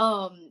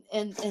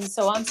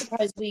so I'm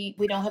surprised we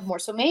don't have more.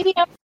 So maybe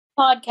after the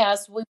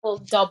podcast we will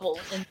double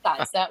in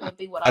size. That would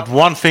be what I would.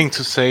 One thing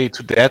to say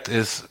to that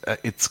is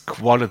it's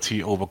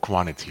quality over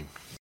quantity.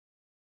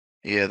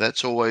 Yeah,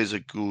 that's always a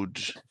good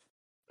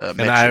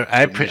and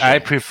I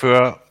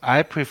prefer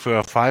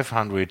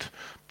 500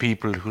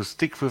 people who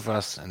stick with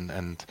us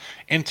and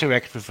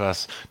interact with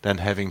us than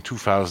having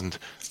 2,000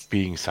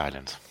 being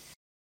silent.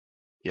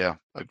 Yeah,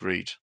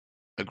 agreed.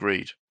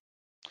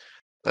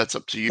 That's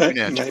up to you But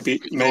now. maybe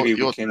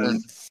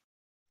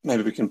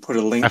we can put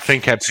a link I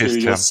think I to pissed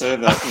your him.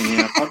 server in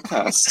our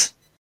podcast.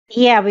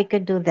 Yeah, we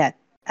could do that.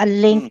 A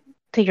link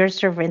to your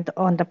server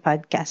on the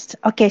podcast.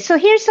 Okay, so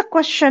here's a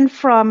question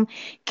from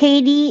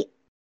Katie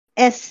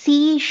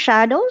SC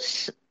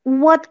Shadows.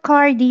 What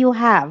car do you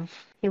have?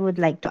 He would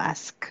like to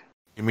ask.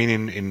 You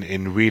mean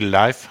in real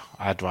life?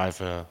 I drive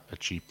a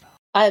Jeep.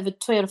 I have a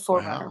Toyota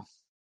 4Runner.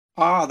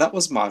 Wow. That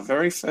was my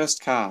very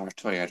first car, a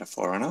Toyota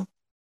 4Runner.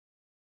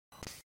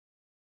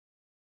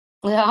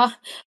 Yeah.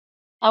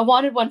 I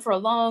wanted one for a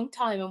long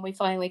time, and we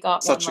finally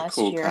got one last year. Such a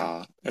cool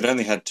car. It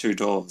only had 2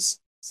 doors,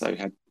 so you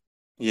had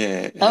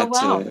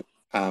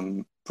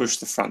to push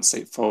the front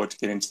seat forward to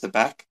get into the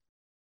back.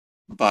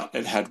 But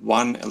it had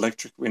one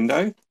electric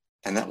window,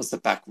 and that was the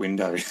back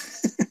window.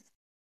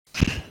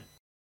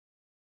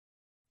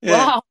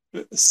 Wow.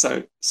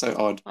 So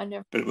odd.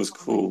 But it was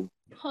cool.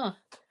 Huh.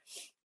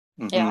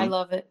 Mm-hmm. Yeah, I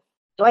love it.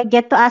 Do I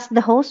get to ask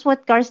the host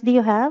what cars do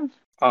you have?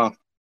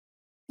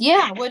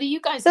 Yeah, what do you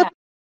guys have?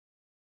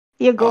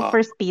 You go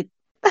first, Pete.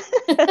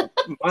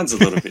 Mine's a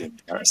little bit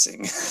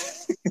embarrassing.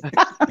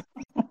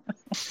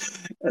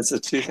 It's a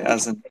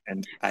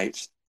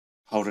 2008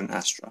 Holden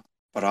Astra,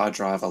 but I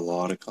drive a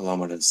lot of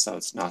kilometers, so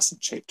it's nice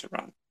and cheap to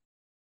run.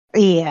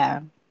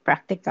 Yeah,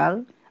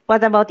 practical.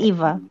 What about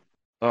Eva?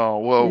 Oh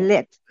well,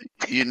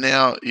 you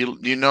know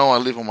I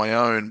live on my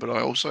own, but I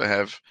also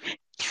have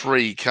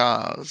 3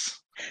 cars.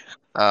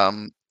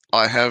 I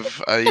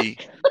have a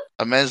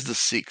Mazda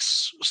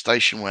 6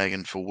 station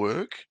wagon for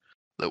work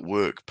that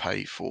work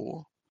pay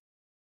for.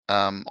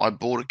 I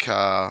bought a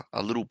car,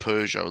 a little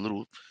Peugeot, a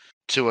little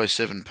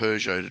 207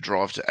 Peugeot to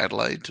drive to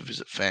Adelaide to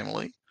visit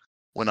family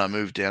when I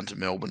moved down to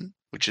Melbourne,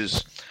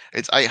 it's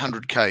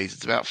 800 k's.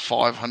 It's about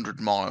 500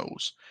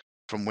 miles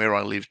from where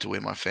I live to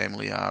where my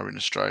family are in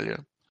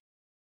Australia.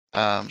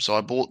 So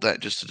I bought that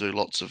just to do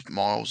lots of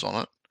miles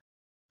on it.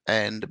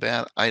 And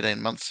about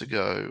 18 months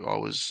ago, I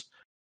was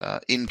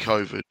in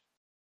COVID,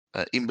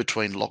 in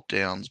between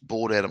lockdowns,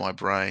 bored out of my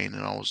brain,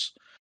 and I was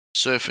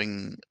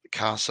surfing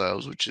car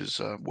sales, which is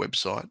a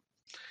website.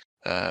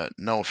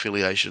 No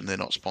affiliation; they're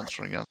not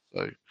sponsoring us.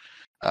 So,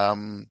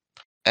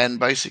 and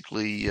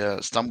basically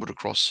stumbled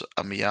across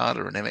a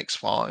Miata, an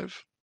MX-5.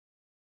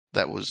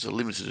 That was a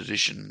limited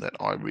edition that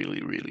I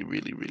really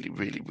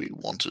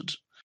wanted.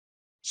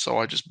 So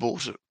I just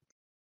bought it.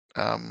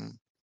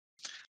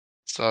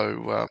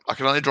 So I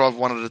can only drive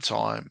one at a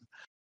time.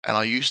 And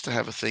I used to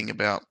have a thing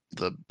about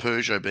the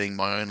Peugeot being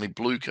my only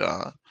blue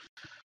car,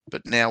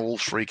 but now all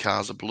 3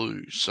 cars are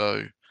blue,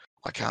 so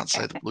I can't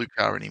say the blue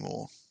car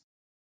anymore.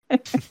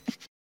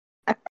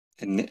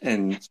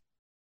 And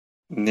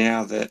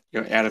now that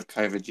you're out of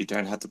COVID, you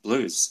don't have the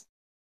blues.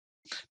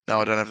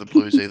 No, I don't have the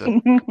blues either.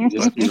 You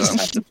just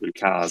have the blue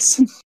cars.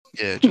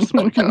 Yeah, just the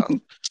blue cars.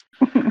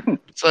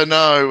 So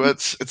no,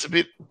 it's a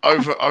bit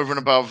over and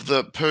above.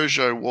 The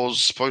Peugeot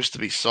was supposed to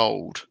be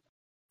sold,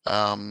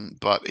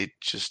 but it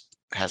just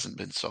hasn't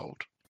been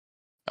sold.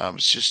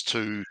 It's just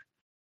too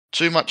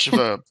much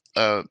of a.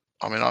 I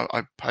mean,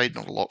 I paid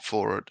not a lot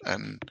for it,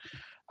 and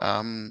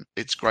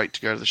it's great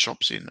to go to the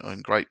shops in,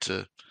 and great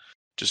to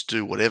just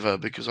do whatever,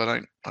 because I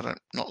don't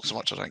not so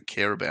much I don't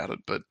care about it,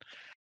 but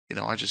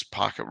I just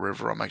park it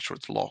wherever. I make sure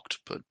it's locked.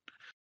 But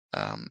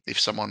if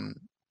someone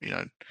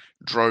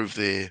drove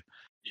their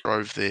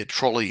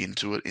trolley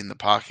into it in the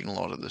parking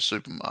lot of the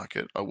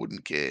supermarket, I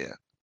wouldn't care.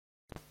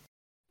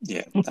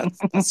 Yeah,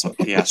 that's what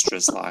the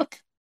Astra's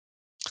like.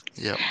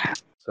 Yeah.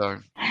 So,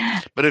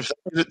 but if they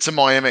did it to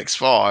my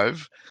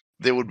MX-5,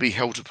 there would be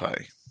hell to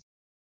pay.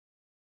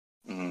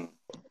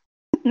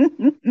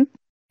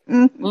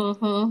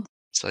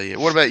 So yeah,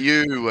 what about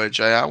you,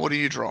 JR? What do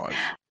you drive?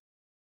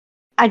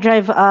 I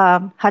drive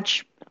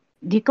hatch.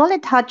 Do you call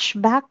it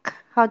hatchback?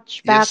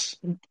 Yes.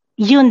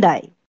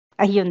 Hyundai.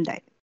 A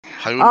Hyundai.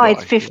 Hyundai. Oh,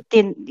 it's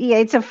 15. Yeah,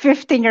 it's a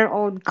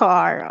 15-year-old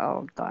car.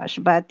 Oh gosh,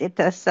 but it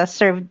has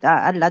served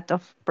a lot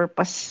of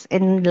purpose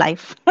in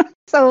life.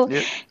 So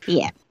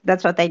yeah,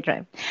 that's what I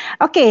drive.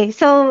 Okay,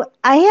 so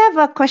I have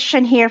a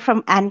question here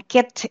from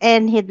Ankit,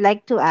 and he'd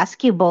like to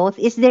ask you both: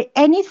 is there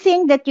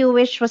anything that you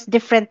wish was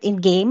different in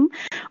game,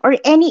 or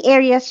any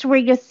areas where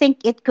you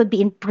think it could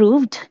be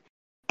improved?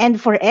 And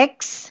for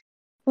X,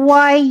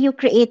 why you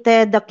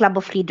created the Club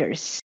of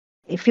Readers?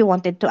 If you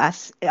wanted to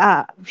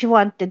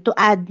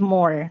add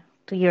more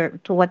to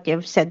what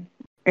you've said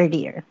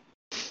earlier.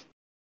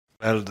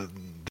 Well, the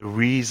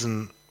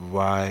reason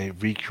why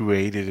we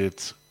created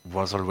it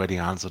was already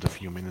answered a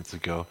few minutes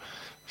ago,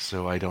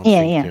 so I don't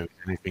think there's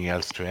anything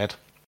else to add.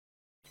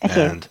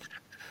 Okay. And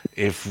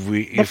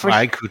if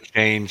I could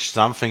change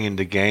something in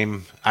the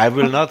game, I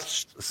will not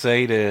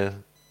say the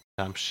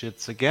dumb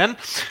shits again.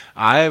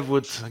 I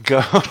would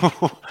go.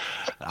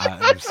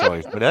 I'm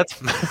sorry for that.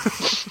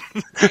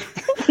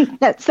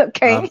 That's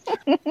okay.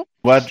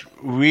 What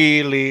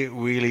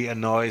really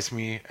annoys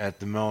me at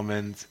the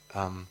moment,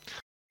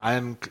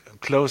 I'm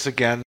close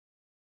again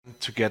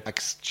to get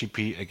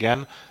XGP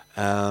again,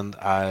 and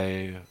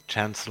I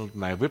cancelled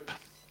my whip,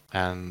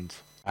 and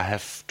I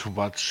have to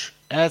watch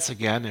ads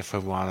again if I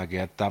want to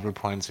get double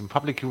points in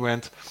public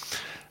event,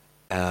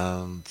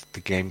 and the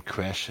game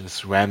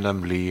crashes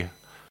randomly.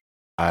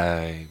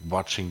 I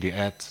watching the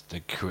ad,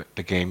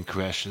 the game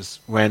crashes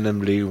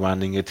randomly.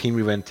 Running a team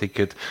event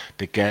ticket,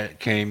 the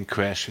game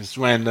crashes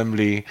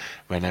randomly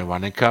when I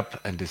run a cup,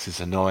 and this is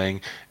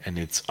annoying. And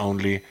it's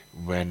only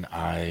when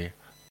I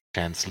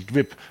canceled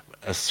VIP.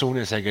 As soon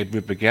as I get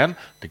VIP again,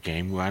 the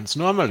game runs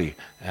normally.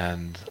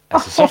 And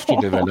as a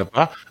software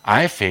developer,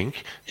 I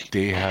think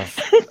they have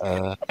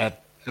a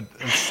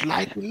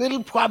slight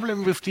little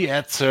problem with the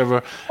ad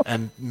server,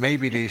 and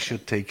maybe they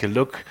should take a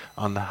look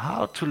on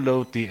how to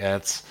load the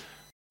ads.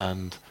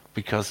 And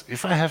because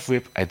if I have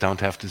VIP, I don't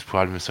have this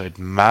problem, so it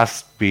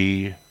must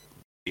be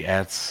the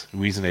ads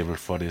reasonable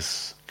for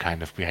this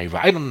kind of behavior.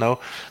 I don't know,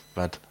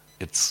 but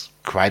it's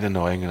quite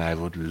annoying, and I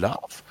would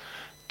love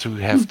to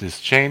have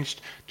this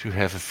changed, to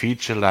have a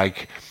feature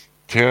like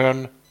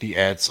turn the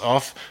ads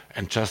off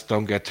and just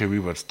don't get the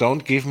rewards.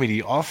 Don't give me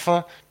the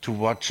offer to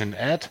watch an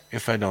ad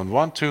if I don't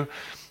want to,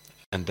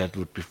 and that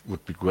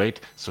would be great,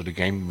 so the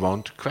game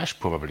won't crash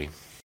probably.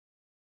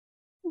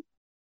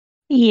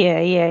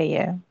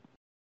 Yeah.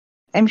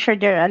 I'm sure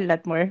there are a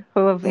lot more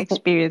who have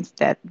experienced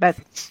that. But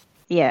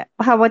yeah,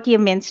 how about you,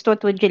 Minst?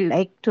 What would you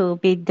like to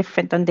be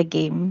different on the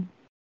game?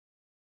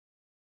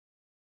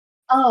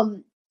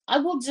 I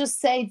will just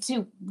say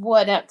to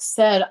what X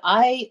said,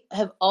 I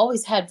have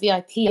always had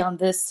VIP on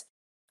this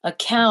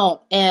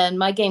account and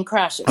my game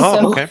crashes.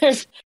 Oh, so okay.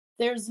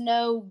 there's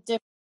no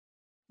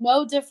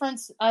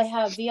difference. I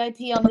have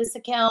VIP on this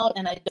account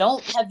and I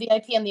don't have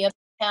VIP on the other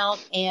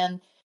account,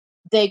 and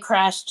they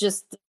crash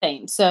just the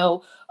same.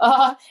 So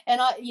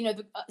and I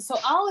so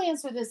I'll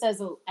answer this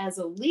as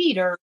a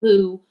leader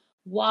who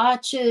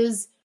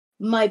watches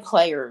my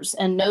players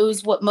and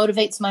knows what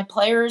motivates my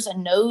players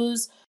and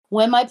knows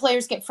when my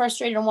players get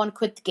frustrated and want to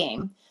quit the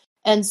game.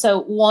 And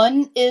so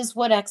one is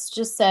what X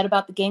just said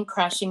about the game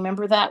crashing.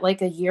 Remember that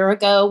like a year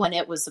ago when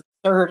it was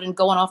absurd and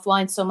going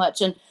offline so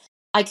much, and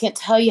I can't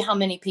tell you how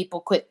many people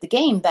quit the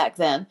game back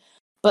then.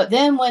 But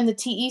then when the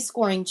TE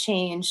scoring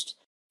changed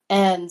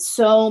and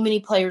so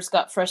many players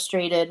got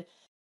frustrated,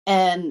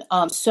 and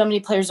so many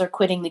players are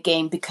quitting the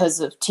game because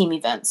of team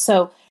events.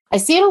 So I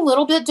see it a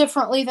little bit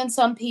differently than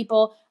some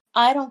people.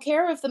 I don't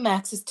care if the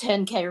max is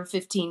 10K or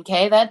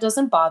 15K. That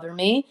doesn't bother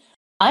me.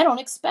 I don't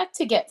expect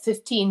to get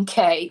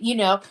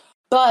 15K,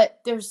 but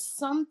there's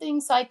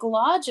something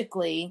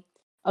psychologically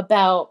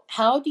about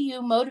how do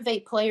you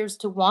motivate players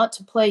to want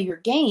to play your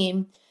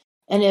game.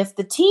 And if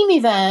the team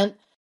event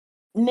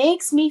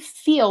makes me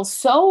feel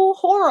so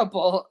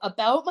horrible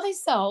about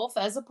myself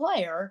as a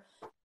player,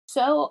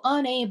 so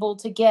unable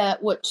to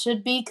get what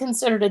should be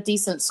considered a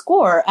decent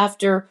score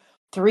after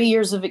 3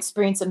 years of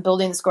experience in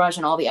building this garage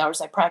and all the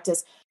hours I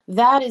practice,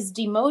 that is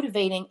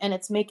demotivating, and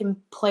it's making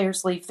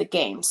players leave the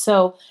game.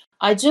 So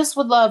I just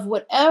would love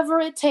whatever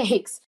it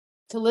takes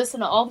to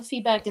listen to all the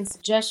feedback and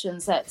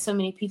suggestions that so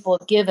many people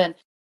have given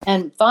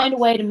and find a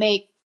way to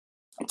make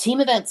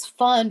team events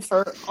fun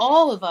for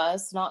all of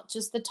us, not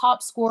just the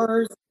top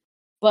scorers,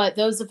 but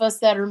those of us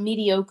that are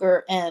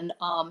mediocre. And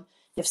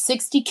if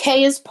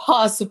 60K is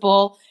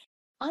possible,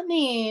 I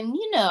mean,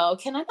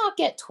 can I not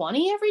get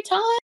 20 every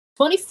time?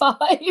 25?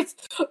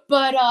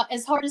 But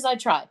as hard as I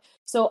try.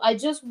 So I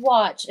just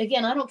watch.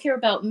 Again, I don't care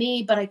about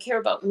me, but I care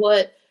about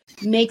what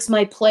makes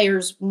my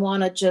players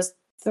want to just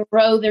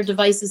throw their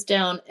devices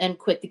down and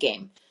quit the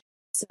game.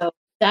 So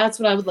that's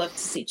what I would love to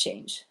see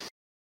change.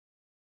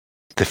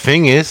 The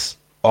thing is,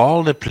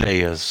 all the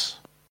players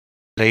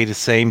play the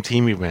same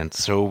team event,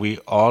 so we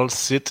all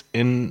sit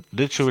in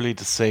literally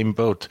the same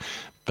boat.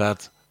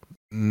 But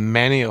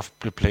many of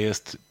the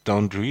players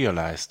don't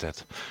realize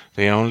that.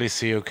 They only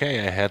see,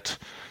 okay, I had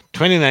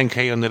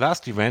 29K on the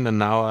last event, and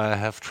now I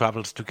have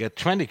troubles to get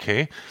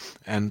 20K,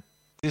 and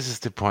this is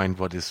the point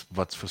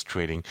what's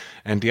frustrating.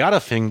 And the other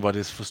thing what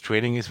is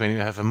frustrating is when you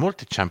have a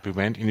multi-jump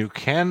event and you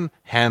can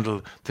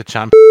handle the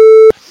jump,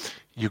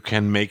 you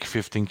can make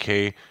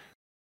 15K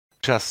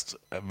just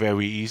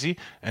very easy,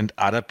 and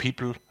other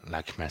people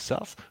like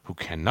myself who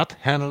cannot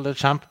handle the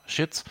jump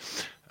shits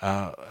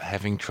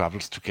having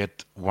troubles to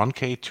get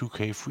 1K,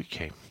 2K,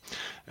 3K.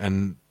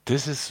 And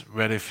this is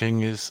where the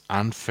thing is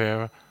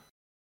unfair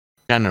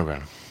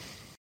general,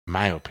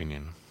 my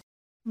opinion.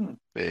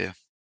 Fair.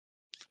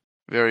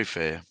 Very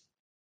fair.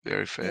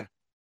 Very fair.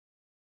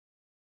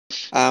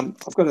 I've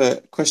got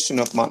a question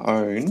of my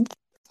own.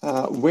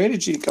 Where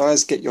did you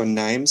guys get your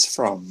names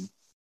from?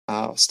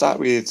 I'll start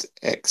with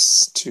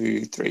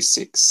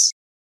X236.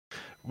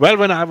 Well,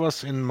 when I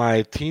was in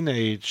my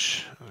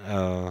teenage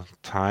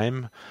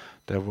time,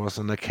 there was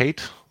an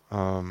arcade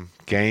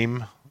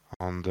game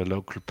on the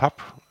local pub,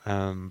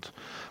 and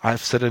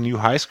I've set a new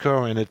high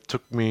score, and it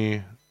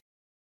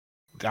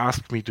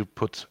asked me to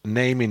put a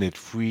name in it,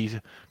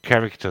 3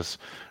 characters,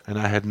 and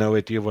I had no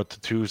idea what to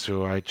do,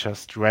 so I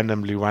just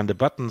randomly ran the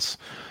buttons,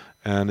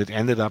 and it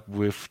ended up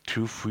with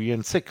 2, 3,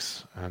 and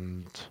 6.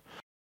 And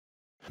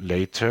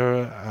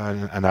later,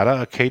 another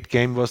arcade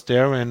game was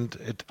there, and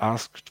it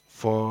asked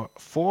for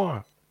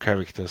 4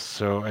 characters,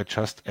 so I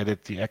just added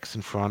the X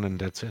in front and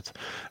that's it.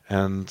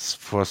 And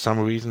for some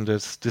reason,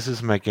 this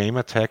is my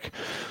gamer tag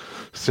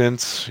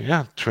since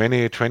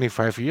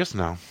 25 years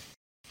now,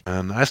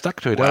 and I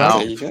stuck to it. Wow.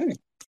 There you go.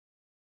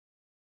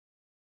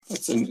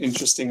 That's an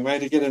interesting way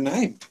to get a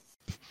name.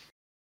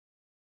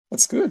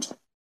 That's good.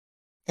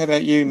 How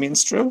about you,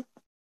 Minstrel?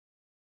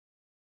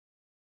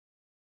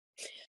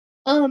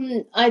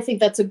 I think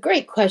that's a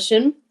great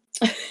question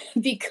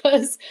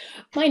because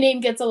my name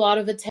gets a lot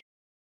of attention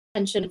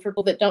for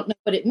people that don't know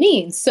what it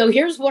means. So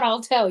here's what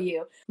I'll tell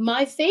you.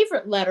 My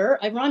favorite letter,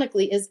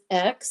 ironically, is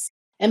X.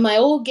 And my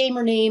old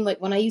gamer name, like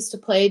when I used to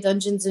play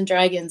Dungeons and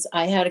Dragons,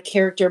 I had a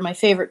character. My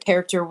favorite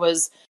character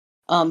was,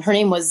 her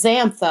name was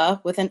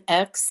Xantha with an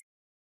X.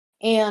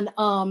 And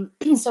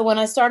so when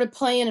I started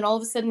playing and all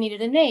of a sudden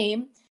needed a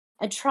name,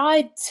 I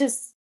tried to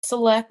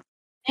select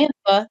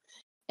Xantha,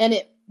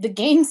 and the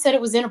game said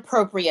it was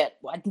inappropriate.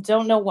 I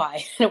don't know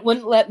why. It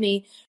wouldn't let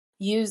me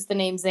use the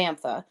name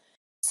Xantha.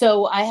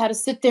 So I had to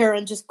sit there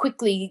and just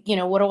quickly,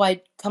 what do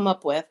I come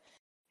up with?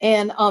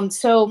 And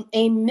so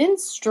a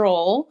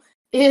minstrel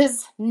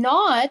is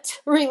not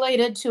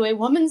related to a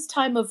woman's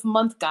time of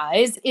month,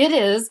 guys. It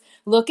is,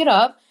 look it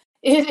up.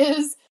 It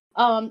is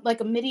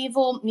like a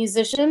medieval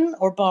musician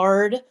or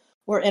bard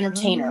or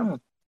entertainer.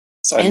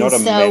 So and not a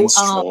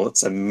minstrel,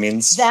 it's a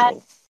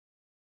minstrel.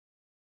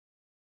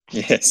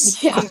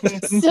 Yes. Yeah.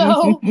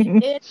 So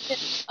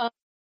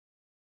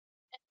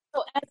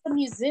so as a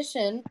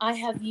musician, I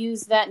have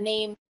used that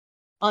name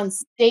on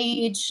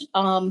stage,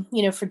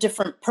 for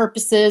different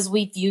purposes.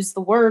 We've used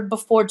the word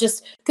before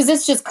just because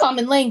it's just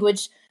common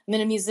language. I'm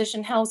in a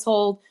musician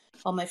household.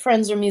 All my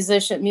friends are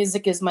musicians.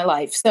 Music is my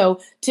life. So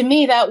to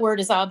me, that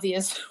word is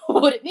obvious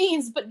what it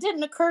means, but it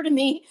didn't occur to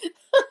me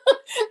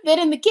that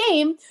in the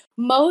game,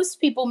 most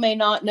people may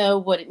not know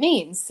what it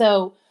means.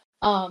 So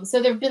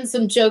there have been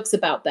some jokes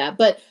about that,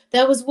 but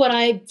that was what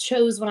I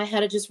chose when I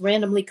had to just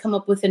randomly come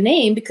up with a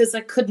name because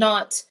I could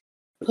not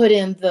put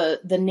in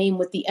the name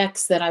with the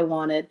X that I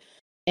wanted.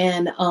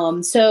 And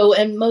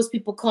and most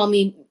people call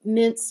me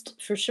Minced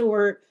for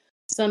short.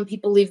 Some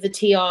people leave the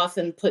T off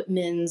and put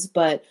Mins,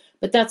 but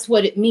that's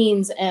what it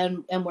means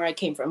and where I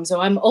came from. So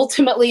I'm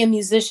ultimately a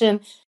musician,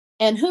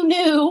 and who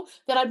knew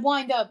that I'd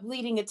wind up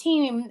leading a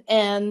team,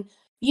 and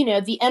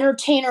the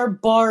entertainer,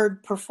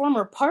 bard,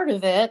 performer part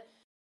of it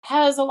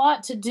has a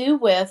lot to do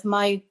with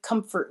my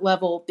comfort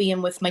level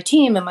being with my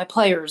team and my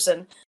players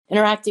and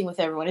interacting with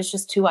everyone. It's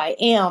just who I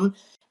am.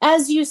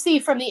 As you see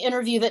from the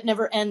interview that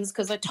never ends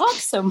because I talk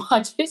so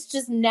much, it's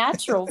just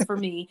natural for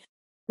me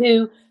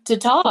to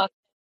talk,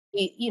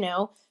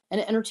 and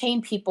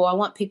entertain people. I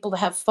want people to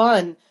have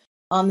fun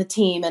on the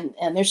team,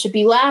 and there should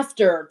be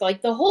laughter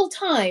like the whole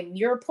time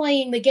you're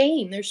playing the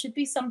game. There should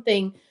be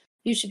something.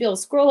 You should be able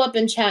to scroll up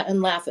and chat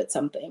and laugh at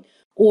something.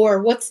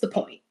 Or what's the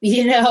point?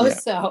 Yeah.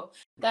 So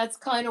that's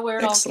kind of where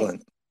it Excellent. all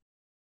came.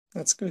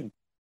 That's good.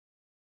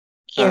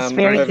 Yes,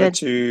 very over good.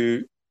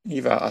 to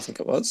Eva, I think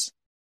it was.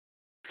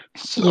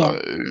 So,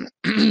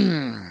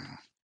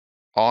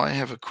 I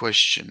have a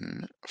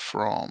question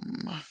from.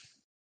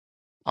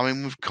 I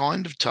mean, we've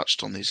kind of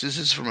touched on this. This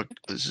is from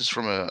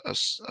a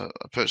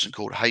person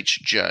called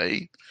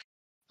HJ.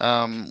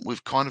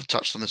 We've kind of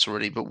touched on this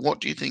already, but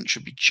what do you think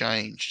should be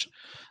changed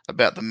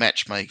about the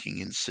matchmaking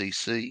in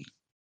CC,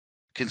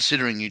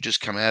 considering you just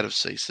come out of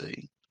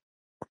CC?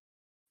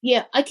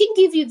 Yeah, I can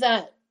give you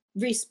that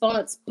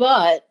response,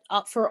 but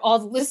for all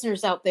the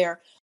listeners out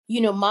there,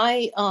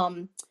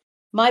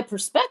 my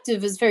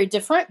perspective is very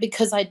different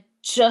because I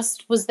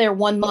just was there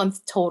 1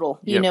 month total,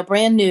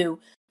 brand new.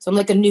 So I'm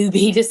like a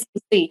newbie to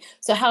CC.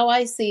 So how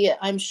I see it,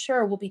 I'm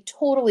sure will be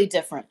totally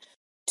different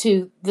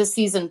to the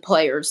seasoned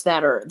players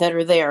that are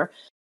there.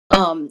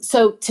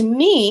 So to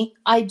me,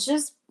 I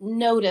just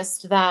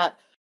noticed that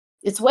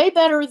it's way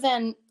better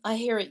than I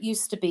hear it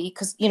used to be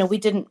because,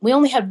 we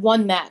only had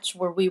one match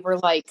where we were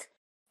like,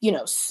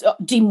 so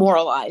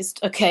demoralized.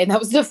 Okay. And that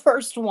was the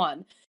first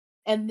one.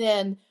 And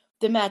then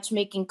the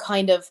matchmaking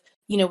kind of,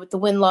 with the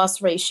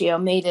win-loss ratio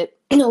made it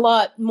a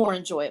lot more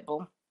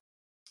enjoyable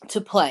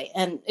to play.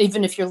 And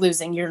even if you're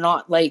losing, you're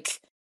not like,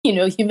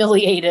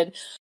 humiliated.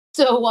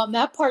 So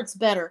that part's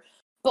better.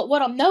 But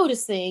what I'm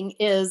noticing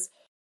is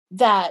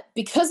that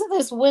because of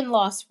this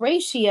win-loss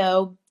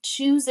ratio,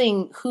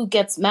 choosing who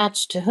gets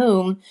matched to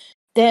whom,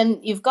 then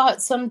you've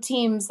got some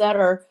teams that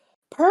are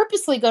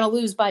purposely going to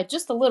lose by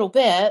just a little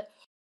bit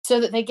so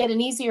that they get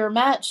an easier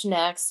match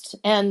next.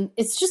 And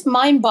it's just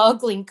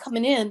mind-boggling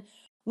coming in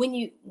when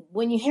you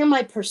hear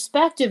my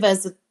perspective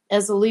as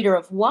a leader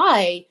of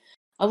why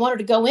I wanted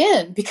to go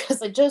in,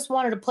 because I just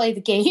wanted to play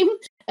the game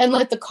and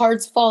let the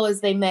cards fall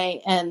as they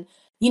may. And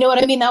you know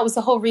what I mean? That was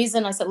the whole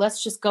reason I said,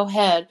 let's just go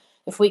ahead.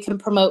 If we can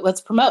promote, let's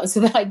promote.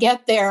 So that I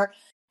get there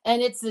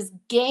and it's this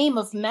game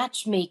of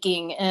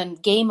matchmaking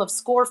and game of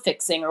score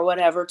fixing or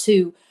whatever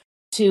to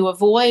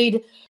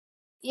avoid,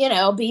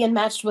 being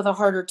matched with a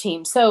harder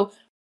team. So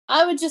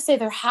I would just say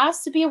there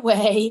has to be a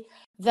way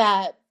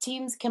that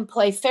teams can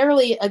play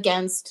fairly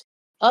against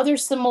other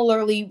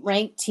similarly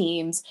ranked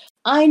teams.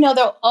 I know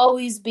there'll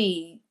always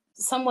be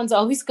someone's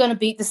always going to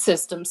beat the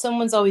system.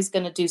 Someone's always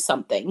going to do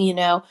something, you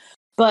know.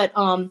 But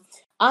I'm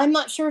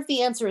not sure if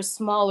the answer is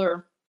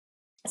smaller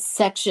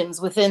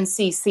sections within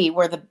CC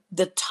where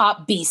the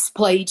top beasts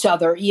play each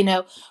other, you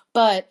know.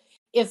 But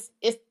if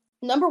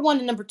number 1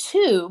 and number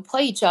 2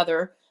 play each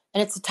other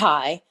and it's a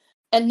tie,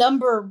 and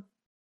number,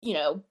 you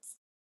know,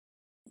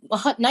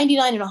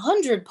 99 and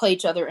 100 play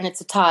each other and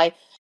it's a tie,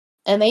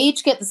 and they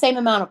each get the same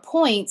amount of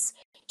points,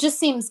 just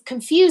seems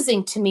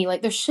confusing to me.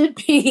 Like there should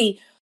be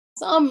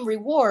some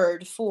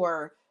reward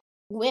for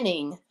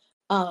winning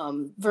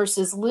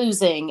versus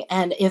losing.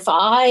 And if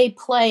I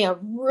play a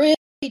really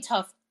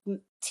tough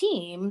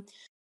team,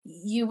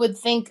 you would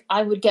think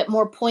I would get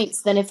more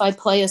points than if I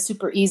play a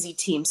super easy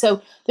team.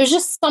 So there's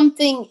just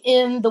something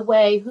in the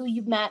way who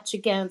you match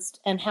against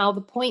and how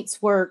the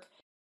points work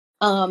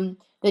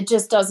that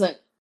just doesn't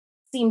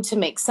seem to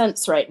make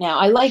sense right now.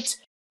 I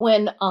liked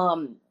when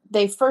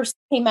they first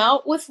came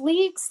out with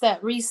leagues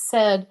that Reese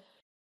said,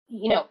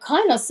 you know,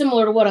 kind of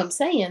similar to what I'm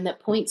saying, that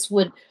points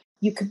would,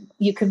 you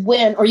could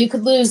win or you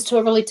could lose to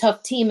a really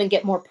tough team and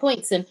get more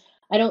points. And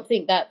I don't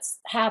think that's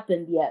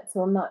happened yet,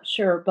 so I'm not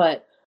sure,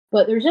 but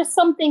there's just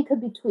something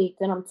could be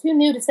tweaked, and I'm too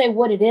new to say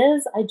what it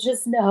is. I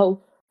just know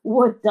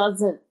what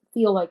doesn't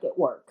feel like it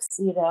works,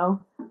 you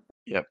know?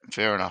 Yep,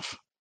 fair enough.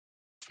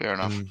 Fair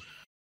enough.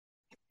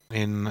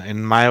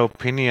 In my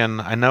opinion,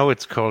 I know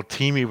it's called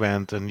team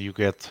event, and you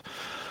get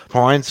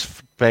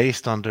points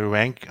based on the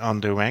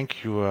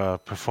rank you are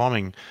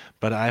performing.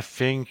 But I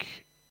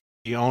think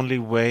the only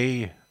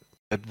way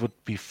that would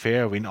be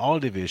fair in all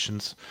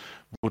divisions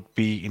would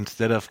be,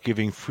 instead of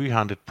giving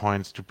 300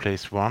 points to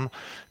place 1,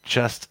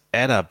 just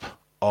add up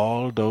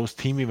all those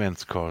team event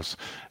scores.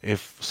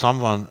 If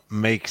someone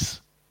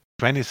makes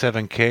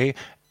 27k,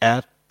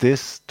 add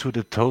this to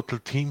the total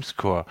team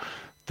score.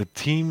 The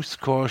team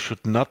score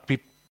should not be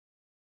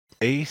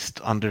based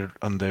on the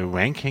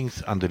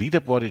rankings on the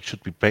leaderboard. It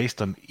should be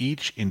based on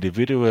each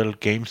individual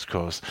game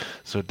scores.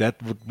 So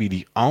that would be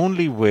the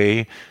only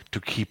way to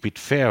keep it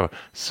fair.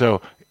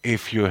 So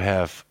if you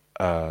have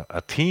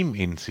a team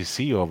in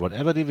CC or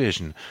whatever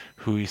division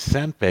who is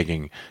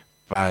sandbagging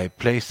by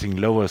placing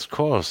lower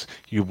scores,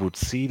 you would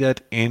see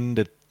that in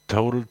the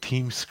total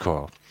team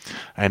score.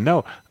 I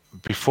know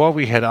before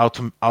we had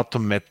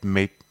automatic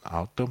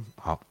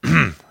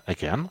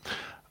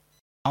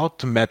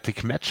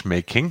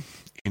matchmaking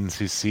in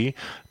CC,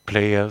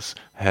 players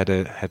had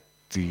let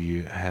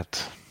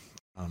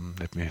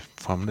me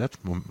form that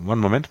one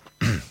moment.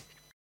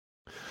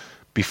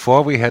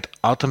 Before we had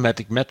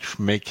automatic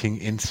matchmaking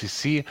in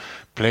CC,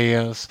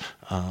 players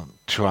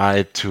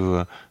tried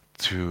to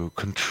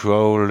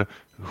control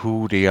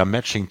who they are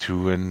matching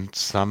to, and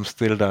some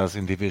still does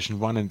in Division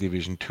 1 and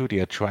Division 2. They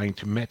are trying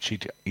to match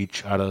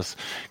each other's,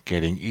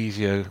 getting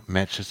easier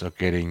matches or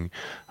getting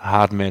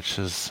hard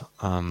matches.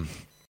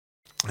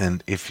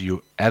 And if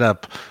you add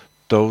up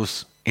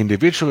those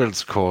individual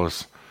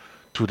scores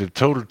to the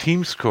total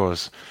team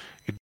scores,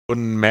 it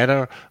wouldn't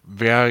matter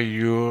where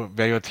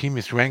your team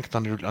is ranked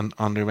on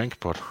the rank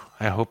board.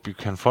 I hope you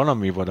can follow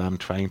me what I'm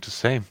trying to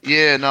say.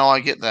 Yeah, no, I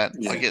get that.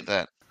 Yeah. I get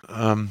that.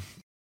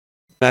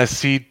 I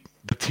see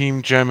the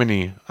team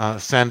Germany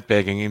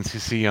sandbagging in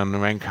CC on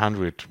rank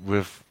 100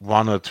 with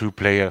 1 or 2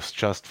 players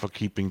just for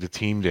keeping the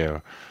team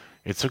there.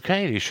 It's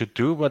okay. They should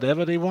do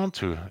whatever they want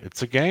to.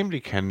 It's a game. They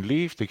can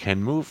leave. They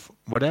can move.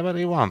 Whatever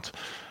they want.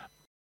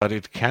 But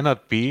it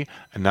cannot be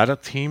another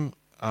team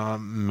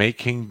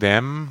making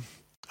them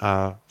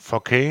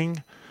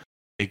 4King.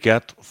 They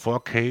get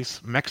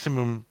 4K's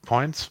maximum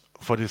points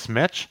for this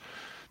match.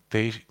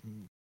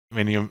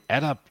 When you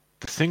add up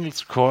the single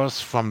scores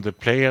from the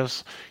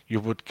players, you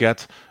would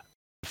get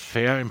a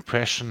fair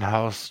impression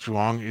how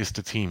strong is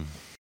the team.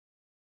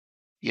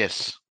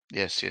 Yes.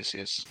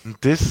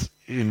 This,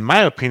 in my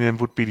opinion,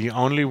 would be the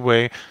only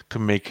way to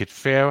make it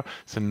fair,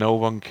 so no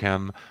one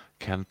can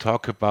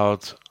talk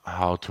about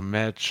how to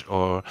match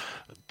or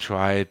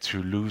try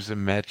to lose a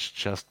match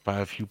just by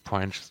a few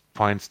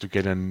points to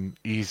get an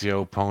easier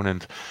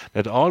opponent.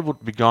 That all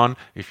would be gone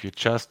if you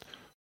just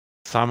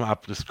sum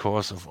up the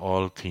scores of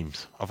all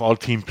teams, of all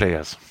team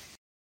players.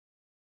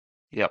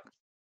 Yep.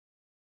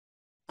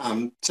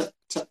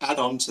 To add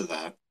on to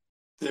that,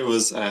 there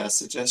was a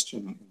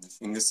suggestion in the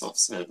Fingersoft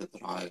server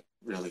that I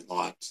really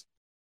liked.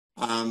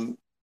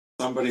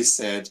 Somebody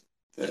said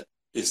that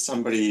if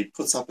somebody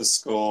puts up a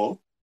score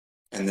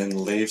and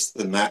then leaves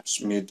the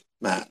match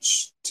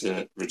mid-match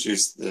to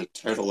reduce the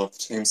total of the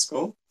team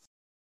score,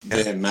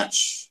 their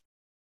match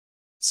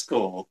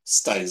score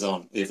stays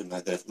on even though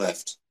they've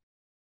left.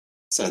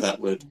 So that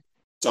would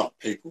stop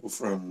people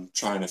from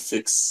trying to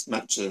fix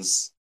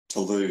matches to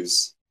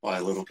lose by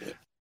a little bit.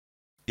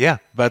 Yeah,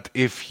 but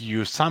if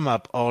you sum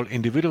up all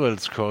individual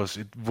scores,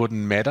 it wouldn't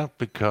matter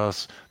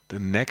because the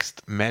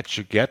next match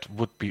you get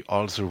would be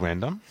also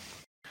random.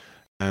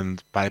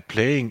 And by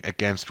playing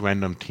against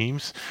random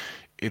teams,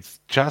 it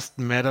just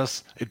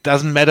matters. It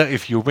doesn't matter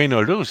if you win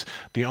or lose.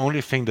 The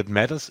only thing that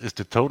matters is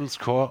the total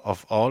score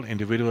of all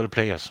individual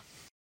players.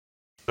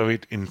 So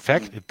in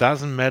fact, it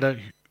doesn't matter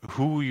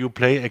who you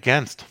play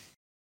against.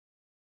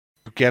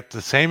 You get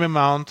the same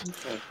amount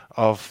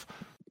of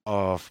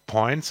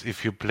points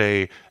if you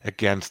play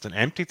against an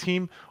empty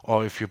team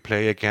or if you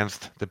play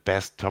against the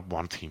best top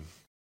 1 team.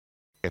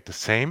 You get the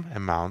same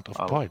amount of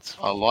points.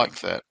 I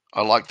like that.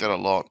 I like that a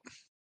lot.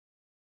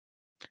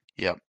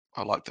 Yep,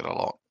 I like that a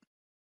lot.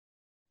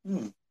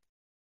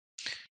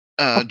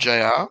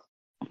 JR?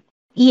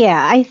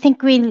 Yeah, I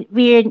think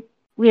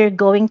we're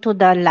going to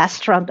the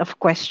last round of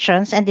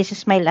questions, and this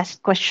is my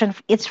last question.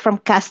 It's from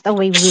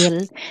Castaway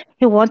Will.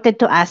 He wanted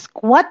to ask,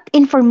 what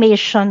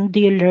information do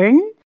you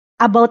learn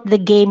about the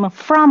game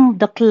from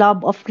the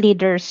Club of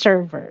Leaders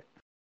server?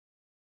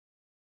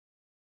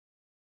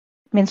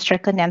 Minstrel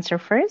can answer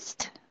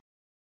first.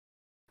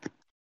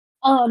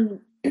 I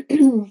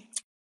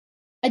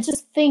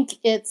just think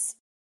it's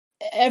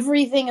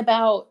everything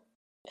about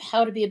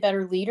how to be a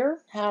better leader,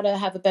 how to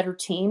have a better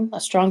team, a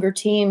stronger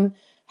team,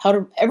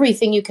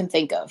 everything you can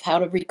think of, how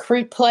to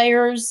recruit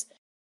players.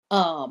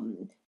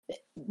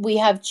 We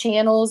have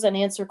channels and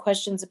answer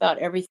questions about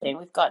everything.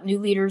 We've got new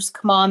leaders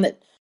come on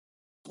that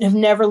have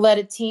never led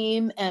a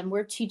team, and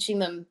we're teaching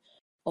them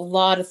a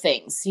lot of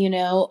things,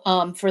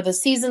 for the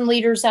seasoned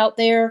leaders out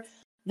there,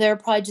 they're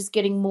probably just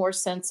getting more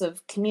sense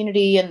of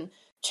community and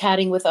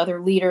chatting with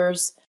other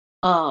leaders.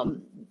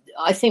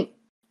 I think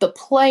the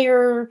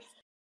player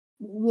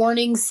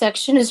warning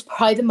section is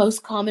probably the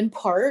most common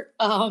part,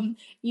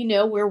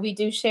 where we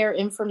do share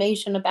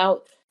information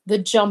about the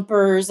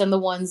jumpers and the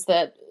ones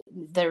that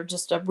they're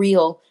just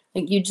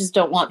you just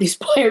don't want these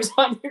players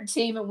on your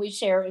team, and we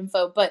share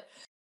info. But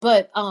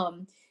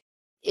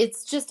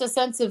it's just a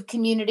sense of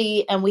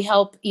community, and we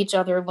help each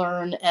other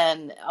learn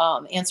and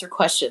answer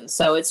questions.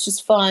 So it's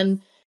just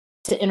fun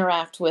to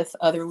interact with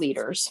other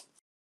leaders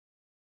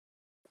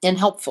and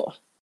helpful.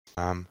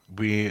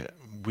 We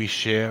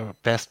share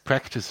best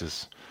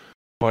practices.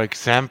 For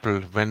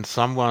example, when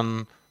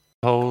someone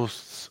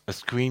posts a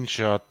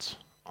screenshot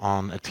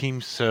on a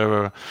team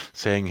server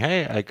saying,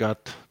 hey, I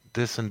got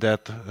this and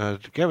that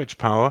garage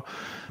power.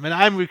 When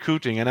I'm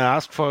recruiting and I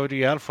ask for a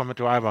DL from a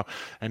driver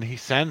and he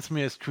sends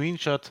me a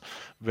screenshot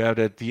where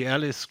the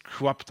DL is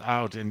cropped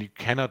out and you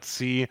cannot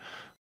see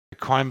the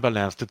coin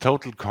balance, the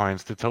total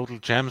coins, the total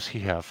gems he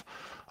have,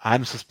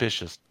 I'm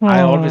suspicious.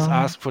 I always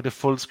ask for the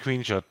full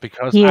screenshot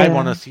because I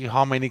want to see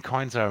how many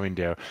coins are in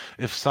there.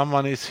 If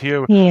someone is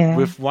here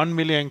with 1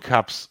 million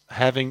cups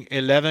having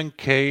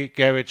 11k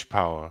garage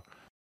power,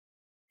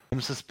 I'm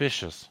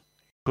suspicious.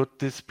 Could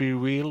this be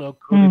real or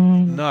could it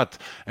not?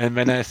 And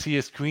when I see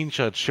a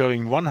screenshot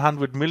showing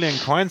 100 million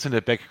coins in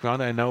the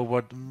background, I know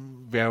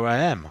where I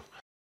am.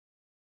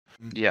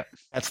 Yeah,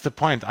 that's the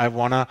point. I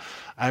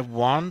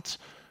want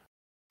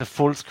the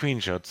full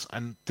screenshots,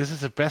 and this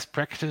is a best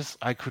practice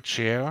I could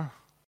share.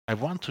 I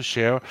want to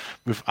share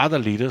with other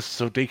leaders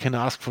so they can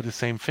ask for the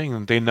same thing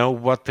and they know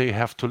what they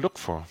have to look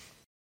for.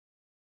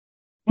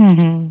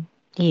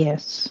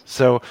 Yes.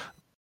 So.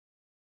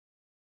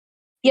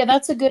 Yeah,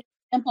 that's a good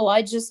example.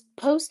 I just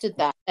posted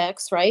that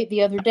X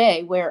the other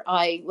day where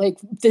I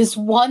this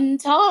one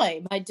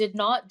time I did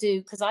not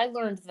do, because I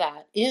learned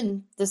that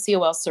in the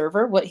COL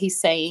server, what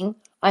he's saying.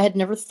 I had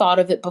never thought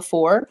of it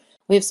before.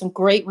 We have some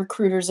great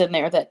recruiters in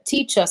there that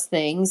teach us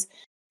things.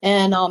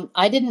 And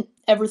I didn't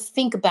ever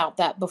think about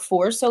that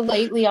before. So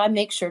lately I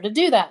make sure to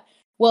do that.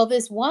 Well,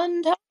 this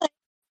one time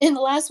in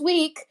the last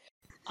week,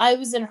 I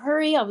was in a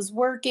hurry. I was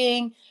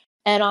working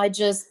and I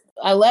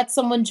let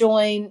someone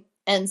join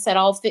and said,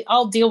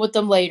 I'll deal with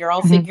them later.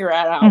 I'll figure it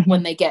out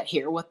when they get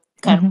here, what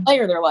kind of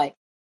player they're like.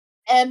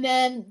 And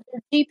then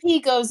their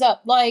GP goes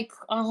up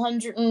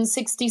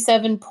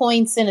 167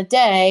 points in a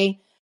day.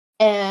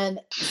 And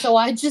so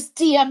I just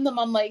DM'd them.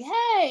 I'm like,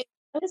 hey,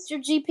 noticed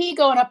your GP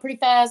going up pretty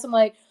fast. I'm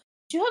like,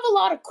 do you have a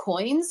lot of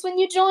coins when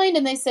you joined?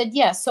 And they said,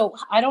 yes. So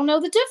I don't know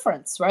the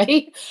difference,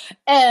 right?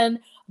 And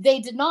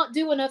they did not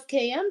do enough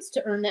KMs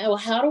to earn that. Well,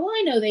 how do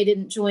I know they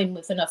didn't join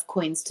with enough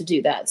coins to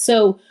do that?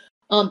 So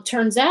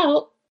turns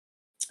out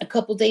a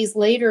couple days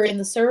later in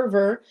the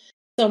server,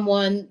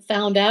 someone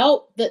found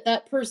out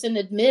that person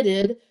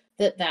admitted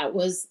that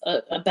was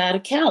a bad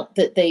account,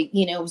 that they,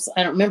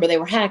 I don't remember, they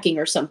were hacking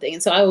or something.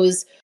 And so I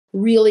was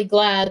really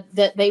glad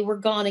that they were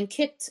gone and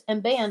kicked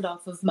and banned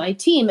off of my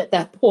team at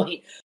that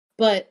point.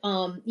 But,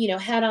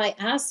 had I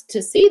asked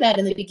to see that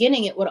in the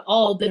beginning, it would have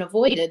all been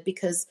avoided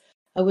because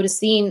I would have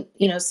seen,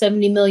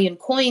 70 million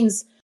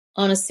coins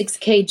on a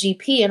 6K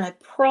GP, and I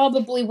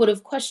probably would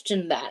have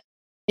questioned that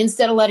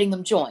instead of letting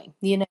them join,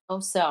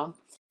 So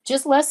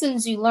just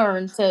lessons you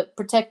learn to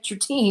protect your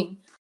team.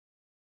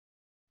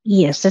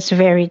 Yes, that's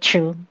very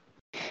true.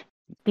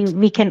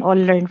 We can all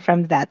learn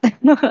from that.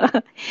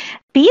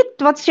 Pete,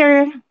 what's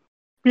your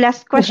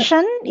last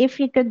question? If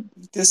you could.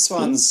 This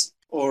one's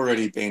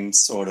already been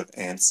sort of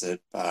answered,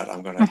 but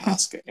I'm going to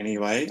ask it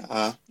anyway.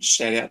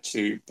 Shout out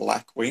to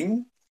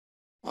Blackwing.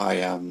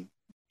 I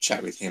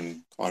chat with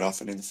him quite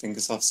often in the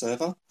Fingersoft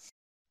server.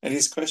 And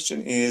his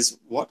question is,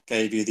 what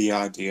gave you the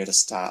idea to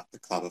start the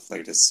Club of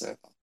Leaders server?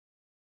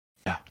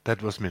 Yeah,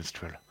 that was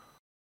Minstrel.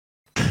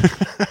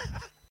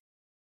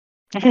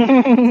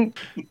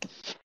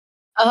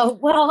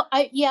 Well,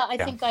 I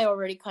think I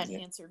already kind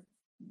of answered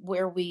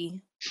where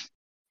we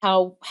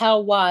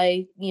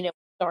why,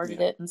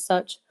 started it and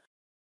such.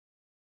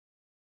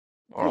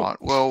 All right.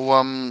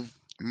 Well,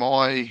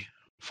 my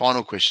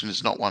final question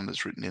is not one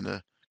that's written in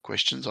the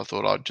questions. I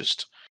thought I'd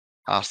just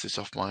ask this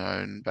off my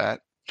own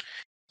bat.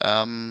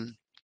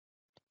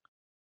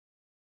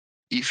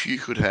 If you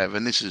could have,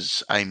 and this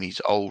is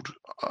Amy's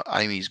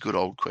good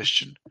old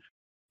question,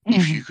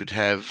 if you could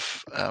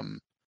have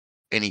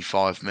any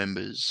 5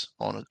 members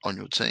on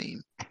your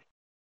team,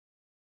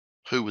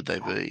 who would they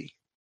be?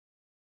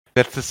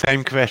 That's the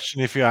same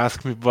question if you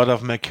ask me what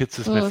of my kids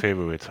is my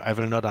favorite. I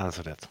will not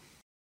answer that.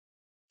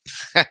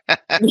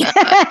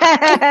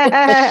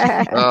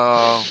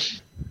 Oh,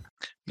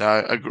 no.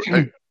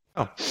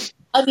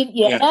 I mean,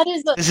 that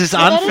is. This is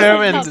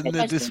unfair, and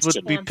this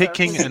would be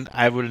picking, and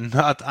I will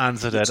not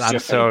answer that. I'm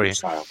sorry.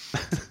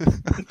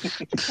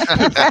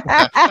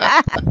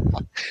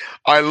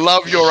 I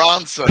love your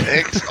answer,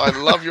 X. I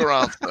love your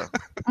answer.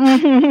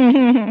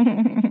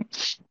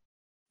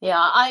 Yeah,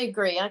 I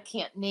agree. I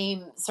can't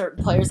name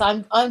certain players.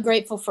 I'm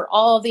grateful for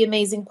all the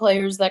amazing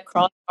players that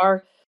cross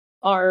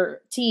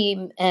our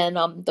team, and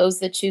those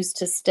that choose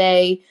to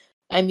stay,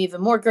 I'm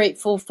even more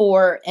grateful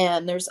for.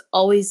 And there's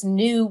always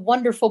new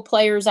wonderful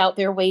players out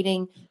there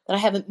waiting that I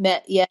haven't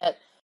met yet.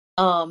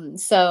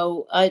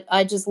 So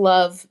I just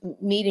love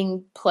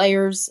meeting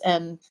players,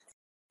 and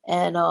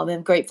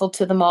I'm grateful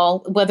to them all.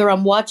 Whether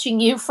I'm watching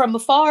you from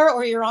afar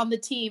or you're on the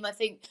team, I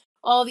think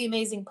all the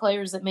amazing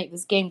players that make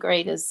this game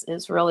great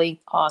is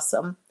really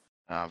awesome.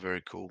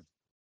 Very cool.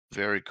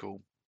 Very cool.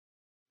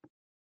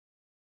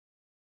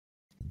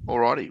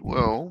 Alrighty.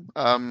 Well,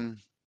 over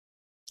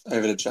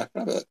to Jack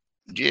Rabbit.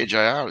 Yeah,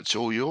 JR, it's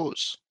all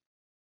yours.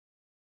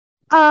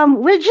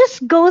 We'll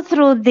just go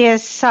through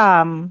this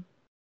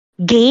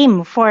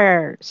game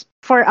for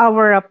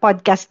our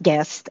podcast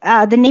guest.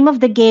 The name of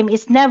the game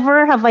is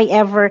Never Have I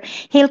Ever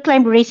Hill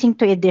Climb Racing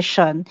 2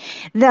 Edition.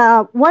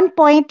 The 1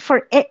 point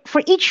for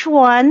each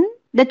one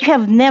that you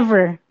have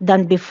never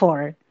done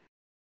before.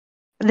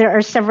 There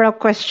are several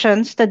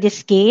questions to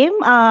this game.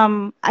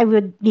 I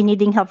would be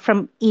needing help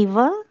from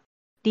Eva.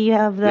 Do you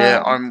have the?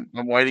 Yeah, I'm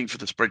waiting for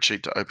the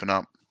spreadsheet to open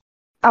up.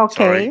 Okay.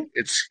 Sorry,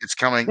 it's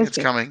coming. Okay. It's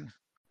coming.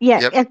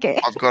 Yeah. Yep. Okay.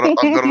 I've got it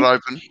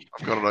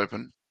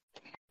open.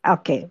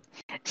 Okay.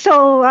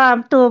 So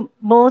to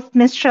both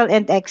Minstrel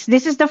and X,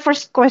 this is the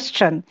first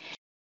question.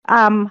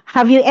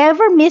 Have you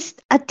ever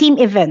missed a team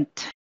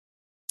event?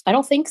 I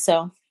don't think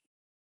so.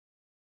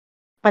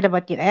 What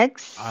about you,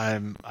 X?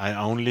 I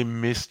only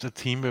missed a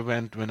team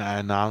event when I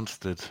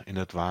announced it in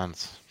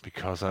advance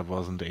because I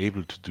wasn't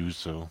able to do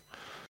so.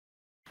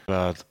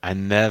 But I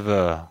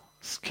never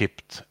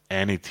skipped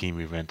any team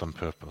event on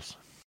purpose.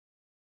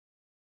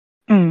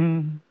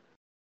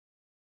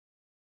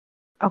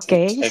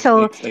 Okay,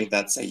 so technically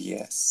that's a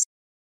yes.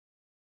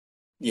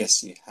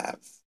 Yes, you have.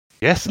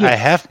 Yes, I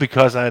have,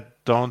 because I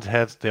don't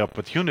have the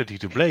opportunity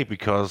to play,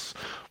 because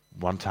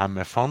one time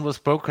my phone was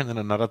broken and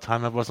another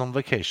time I was on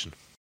vacation.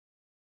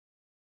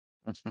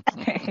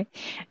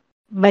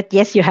 But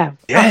yes, you have.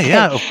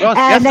 Yeah, of course.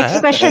 Yes, next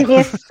question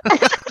is.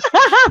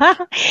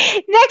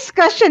 Next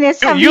question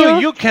is.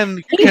 You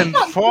can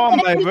form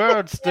my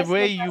words the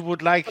way you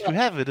would like to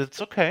have it.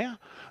 It's okay.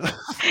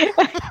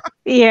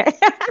 Yeah.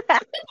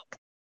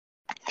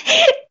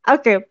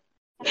 Okay.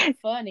 That's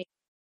funny.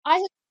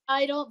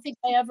 I don't think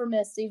I ever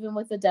missed, even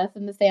with the death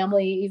in the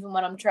family, even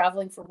when I'm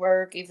traveling for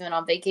work, even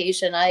on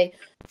vacation. I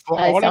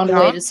found a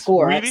way to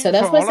score. Really? So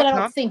that's why I said I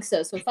don't think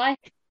so. So if I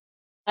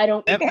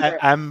don't.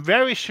 I'm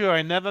very sure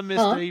I never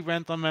missed an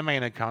event on my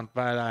main account,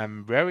 but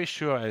I'm very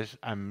sure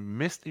I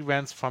missed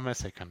events from my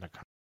second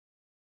account.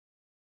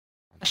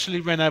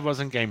 Especially when I was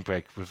in game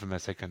break with my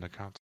second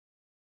account.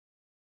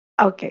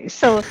 Okay,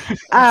 so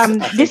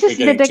this is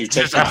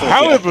a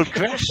horrible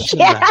question.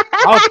 Yeah.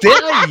 How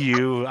dare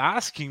you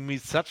asking me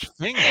such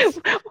things?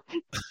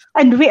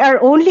 And we are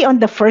only on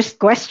the first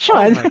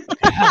question.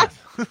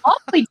 Oh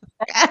my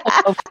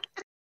God.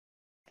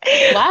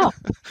 Wow.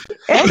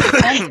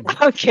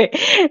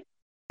 Okay.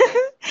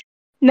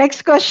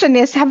 Next question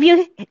is, have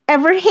you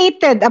ever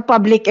hated a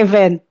public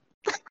event?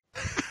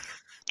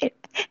 I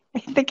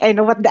think I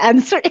know what the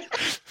answer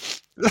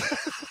is.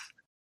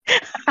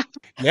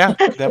 Yeah,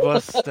 there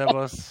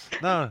was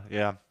no,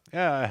 yeah,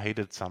 I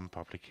hated some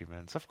public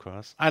events, of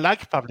course. I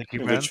like public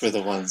events. Which were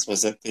the ones?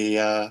 Was it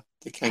the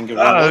kangaroo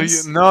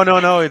ones?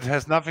 No, it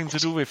has nothing to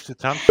do with the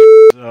jump.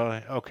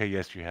 Okay,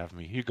 yes, you have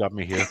me. You got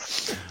me here.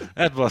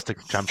 That was the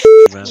jump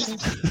event.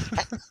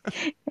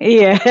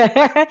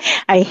 Yeah,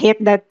 I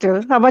hate that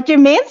too. How about you,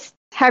 Minz?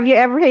 Have you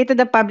ever hated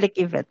a public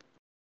event?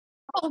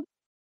 I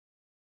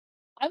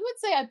would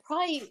say I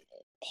probably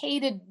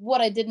hated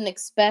what I didn't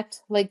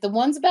expect, like the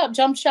ones about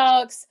jump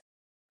shocks.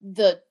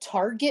 The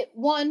target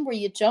one where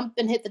you jump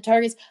and hit the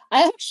targets.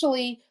 I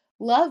actually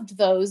loved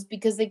those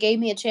because they gave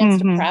me a chance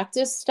to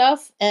practice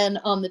stuff. And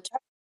on the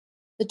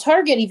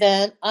target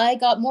event, I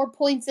got more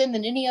points in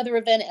than any other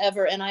event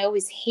ever. And I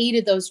always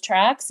hated those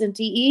tracks in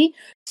TE.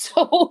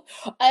 So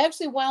I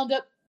actually wound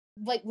up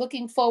like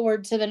looking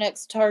forward to the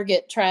next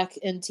target track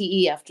in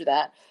TE after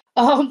that.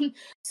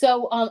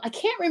 I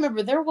can't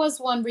remember. There was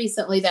one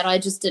recently that I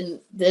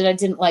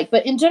didn't like.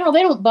 But in general,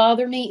 they don't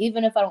bother me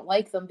even if I don't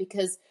like them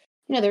because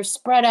they're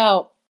spread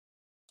out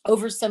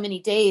over so many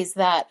days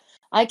that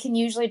I can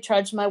usually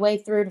trudge my way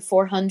through to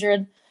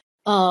 400.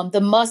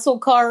 The muscle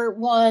car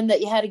one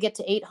that you had to get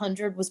to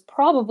 800 was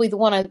probably the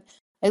one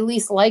I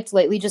least liked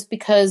lately, just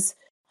because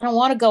I don't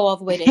want to go all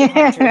the way to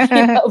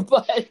 800.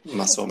 But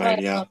Muscle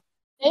Mania.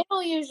 They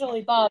don't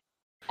usually bother.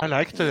 I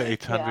like the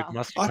 800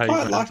 muscle I car quite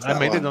event. liked I that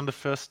made it one. on the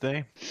first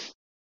day.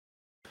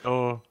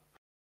 So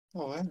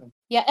Oh, wow.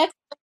 Yeah, X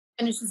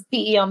finishes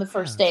PE on the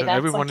first day. so That's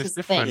everyone like is his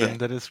different, thing. and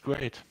that is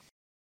great.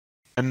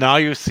 And now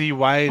you see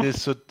why it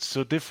is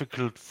so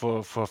difficult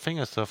for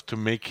Fingersoft to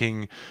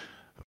making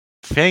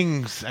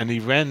things and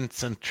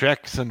events and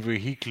tracks and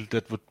vehicles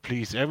that would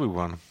please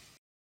everyone.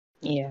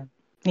 Yeah.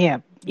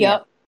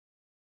 Yep.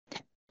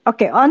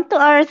 Okay, on to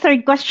our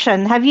third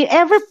question. Have you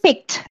ever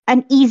picked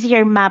an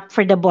easier map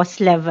for the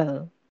boss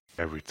level?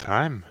 Every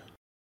time.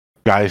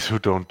 Guys who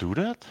don't do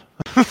that?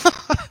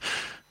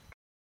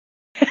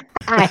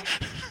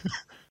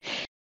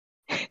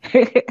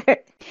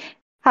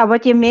 How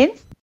about you, Min?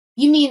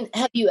 You mean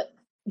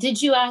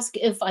did you ask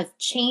if I've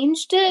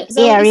changed it? Is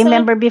that Yeah, what you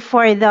remember said?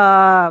 before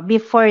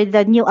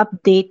the new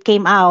update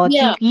came out,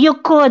 Yeah. you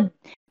could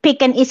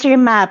pick an easier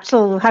map.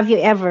 So have you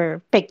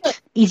ever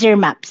picked easier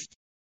maps?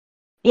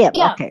 Yeah,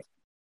 Yeah. okay.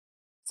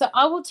 So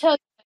I will tell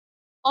you,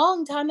 a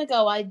long time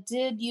ago, I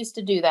did used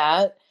to do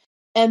that.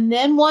 And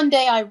then one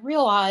day I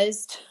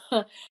realized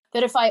that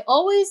if I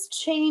always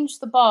change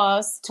the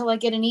boss till I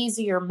get an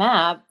easier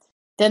map,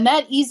 then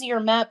that easier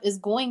map is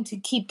going to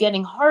keep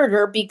getting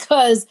harder,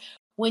 because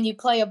when you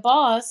play a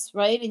boss,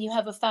 right, and you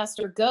have a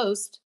faster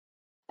ghost,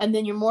 and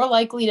then you're more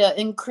likely to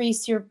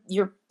increase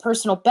your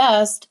personal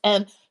best.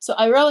 And so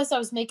I realized I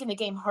was making the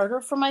game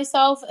harder for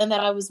myself, and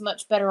that I was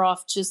much better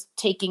off just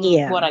taking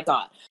Yeah. what I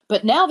got.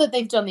 But now that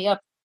they've done the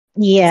up,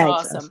 Yeah, it's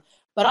awesome.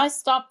 But I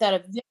stopped that a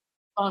very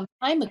long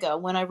time ago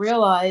when I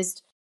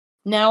realized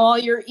now all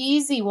your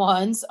easy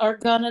ones are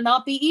gonna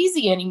not be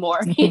easy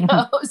anymore.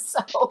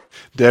 So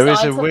there is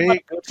I a took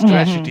way good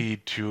strategy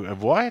to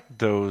avoid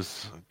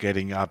those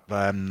getting up.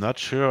 I'm not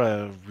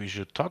sure we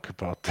should talk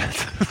about that.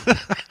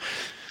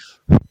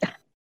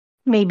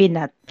 maybe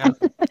not.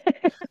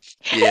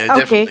 Yeah,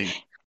 Okay.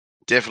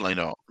 definitely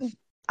not.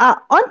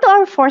 On to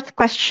our fourth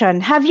question.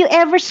 Have you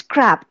ever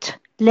scrapped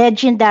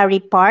legendary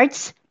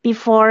parts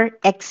before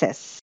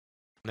excess?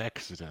 An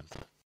accident.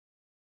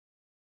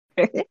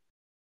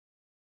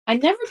 I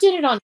never did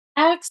it on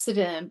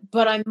accident,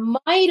 but I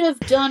might have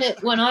done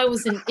it when I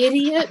was an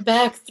idiot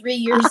back 3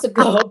 years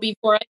ago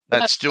before I That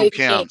got still played the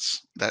game.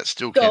 counts. That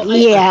still So counts.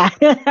 Yeah.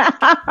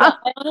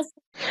 I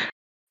honestly,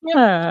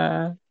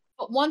 Uh,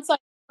 but once I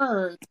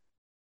learned,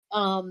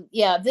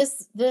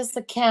 this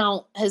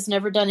account has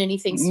never done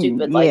anything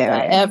stupid like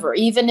that yeah. ever,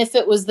 even if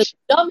it was the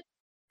dumbest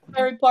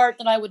very part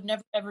that I would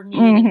never ever need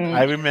in a Mhm.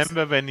 I million years.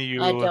 remember when I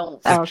you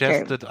don't.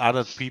 suggested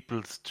other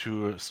people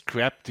to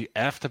scrap the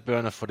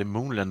afterburner for the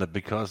Moonlander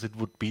because it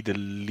would be the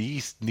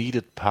least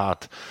needed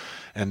part.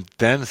 And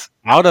then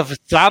out of a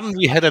sudden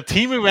we had a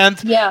team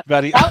event Yeah,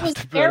 where the that was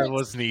afterburner Eric's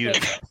was needed.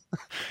 suggestion.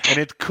 And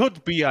it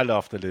could be I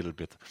laughed a little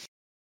bit.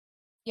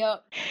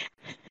 Yep.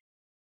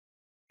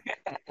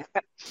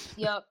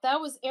 Yep, that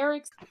was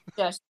Eric's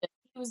suggestion.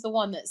 He was the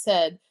one that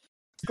said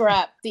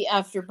scrap the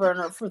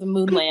afterburner for the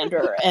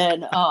Moonlander,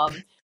 and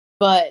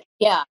but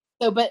yeah.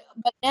 So, but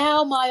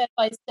now my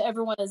advice to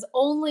everyone is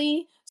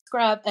only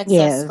scrap excess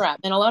Yes. scrap,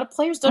 and a lot of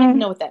players don't even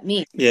know what that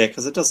means. Yeah,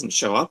 because it doesn't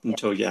show up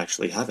until you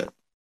actually have it.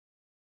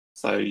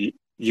 So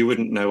you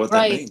wouldn't know what that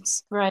Right,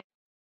 means. right.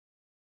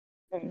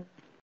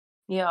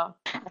 Yeah.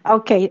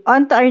 Okay,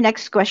 on to our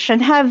next question.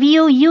 Have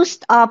you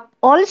used up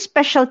all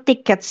special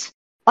tickets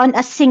on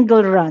a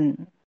single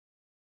run?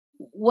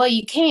 Well,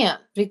 you can't,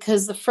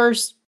 because the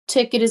first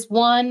ticket is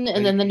 1, and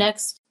you then the can-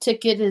 next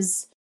ticket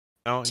is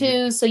No,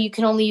 2, so you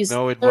can only use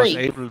no, it was 3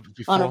 able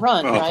on a before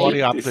run, Well, before right?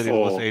 the update. It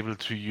was Before. able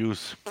to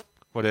use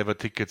whatever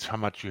tickets, how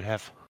much you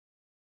have.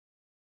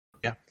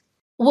 Yeah.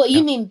 Well, you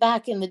Yeah. mean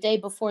back in the day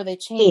before they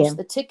Yeah. changed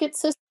the ticket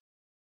system?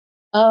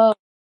 Oh,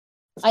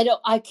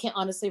 I can't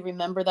honestly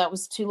remember. That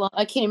was too long.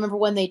 I can't remember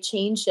when they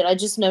changed it. I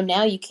just know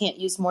now you can't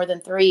use more than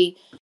 3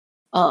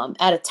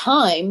 at a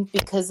time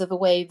because of the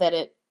way that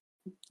it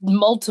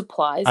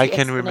multiplies. I The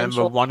can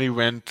remember exponential. one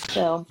event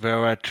So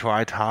where I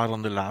tried hard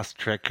on the last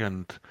track,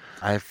 and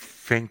I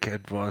think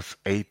it was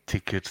 8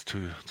 tickets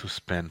to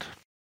spend.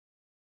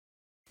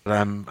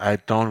 But I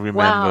don't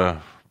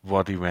remember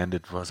what event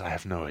it was. I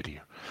have no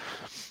idea.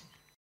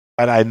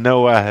 But I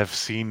know I have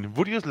seen.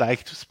 Would you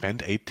like to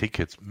spend 8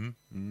 tickets?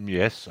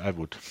 Yes, I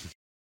would.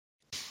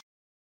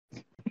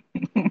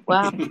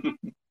 wow.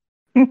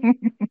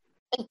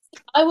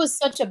 I was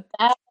such a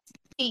bad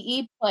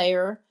PE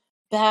player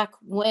back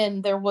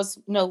when there was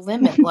no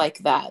limit like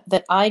that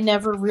I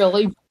never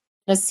really in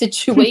a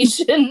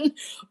situation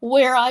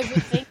where I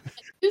would think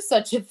to do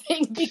such a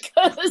thing,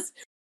 because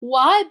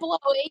why blow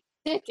 8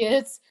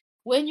 tickets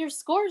when your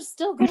score is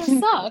still going to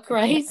suck,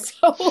 right?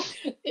 So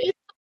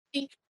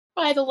it's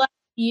by the last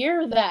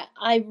year that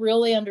I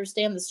really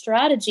understand the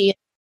strategy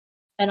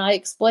and I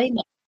explain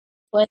that.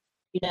 But,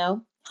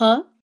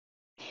 huh?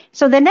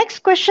 So the next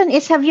question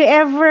is, have you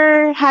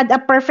ever had a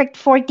perfect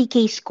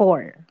 40K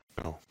score?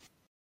 No.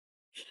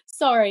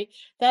 Sorry,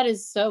 that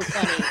is so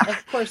funny.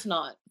 Of course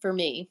not for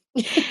me.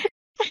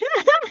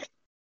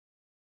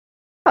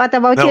 What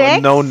about you,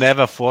 X? No,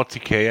 never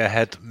 40K. I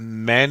had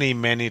many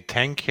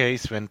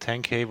 10Ks when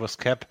 10K was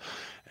cap,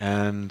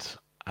 and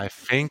I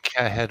think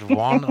I had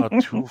one or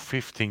two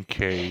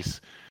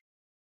 15Ks.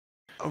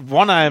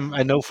 One I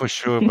know for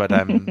sure, but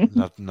I'm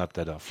not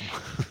that often.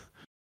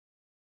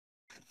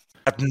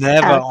 But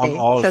never on Okay,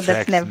 all so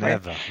that's flags.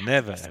 never.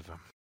 Never ever.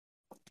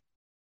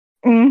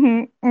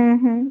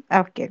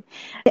 Okay.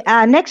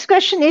 Next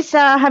question is,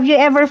 have you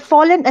ever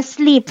fallen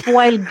asleep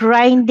while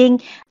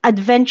grinding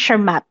adventure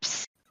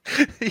maps?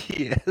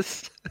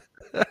 Yes.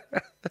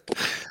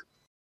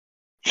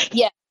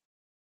 Yeah.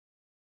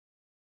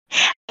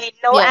 I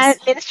know Yes.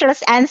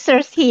 Minstrel's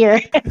answers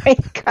here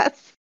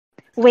because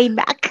way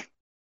back.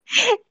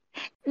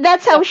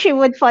 That's how Yep. she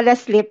would fall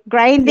asleep,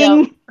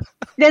 grinding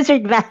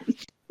desert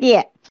vans.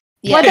 Yeah.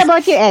 Yes. What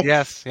about you,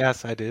 X?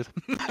 Yes, I did.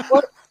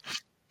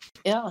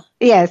 Yeah.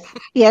 Yes,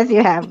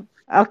 you have.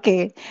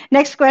 Okay.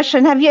 Next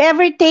question. Have you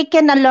ever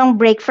taken a long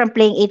break from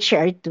playing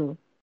HCR2?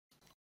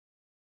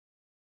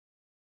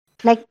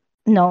 Like,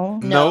 no.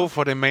 No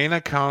for the main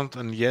account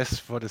and yes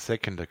for the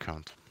second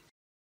account.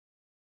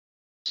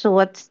 So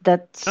what's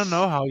that? I don't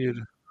know how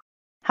you.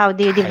 How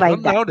do you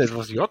divide I don't know. That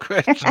was your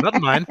question, not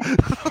mine.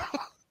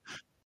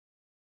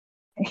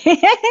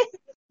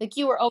 Like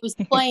you were always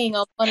playing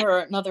on one or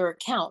another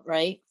account,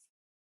 right?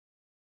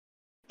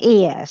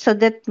 Yeah, so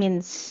that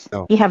means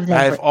No. you have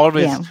never. I've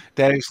always. Yeah.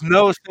 There is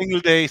no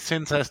single day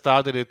since I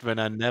started it when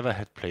I never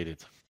had played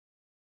it.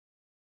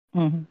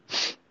 Mhm.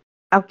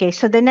 Okay,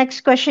 so the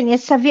next question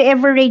is, have you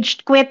ever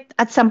raged quit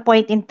at some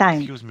point in time?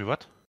 Excuse me,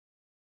 what?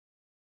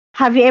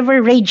 Have you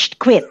ever raged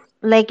quit?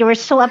 Like you were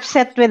so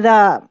upset with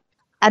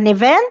an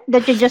event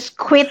that you just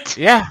quit?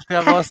 Yeah,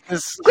 there was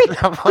this. Quit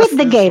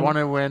the game. One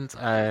event.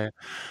 I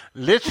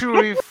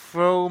literally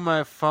threw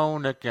my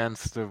phone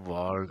against the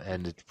wall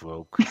and it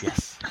broke.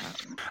 Yes,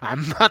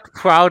 I'm not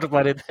proud,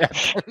 but it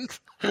happened.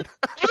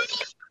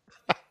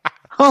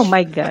 Oh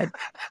my god.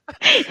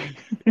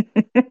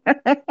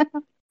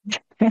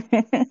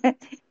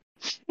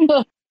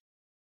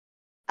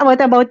 What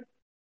about?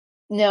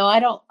 No, I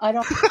don't.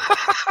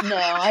 No,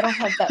 I don't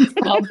have that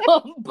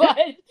problem. But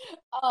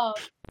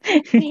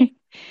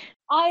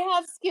I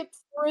have skipped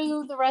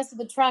through the rest of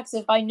the tracks.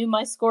 If I knew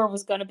my score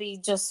was going to be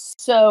just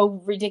so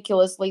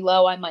ridiculously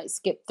low, I might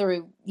skip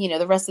through,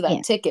 the rest of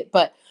that ticket.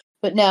 But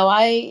no,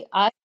 I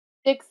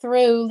stick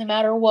through no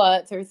matter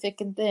what, through thick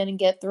and thin, and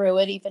get through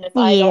it, even if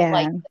I don't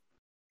like it.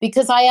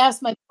 Because I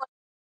asked my players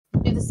to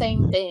do the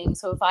same thing.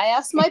 So if I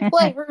ask my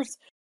players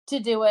to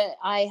do it,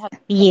 I have.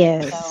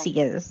 Yes,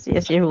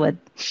 you would.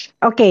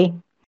 Okay.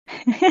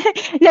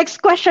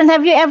 Next question.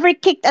 Have you ever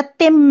kicked a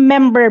team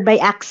member by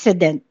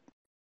accident?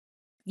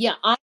 Yeah,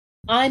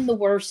 I'm the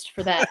worst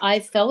for that. I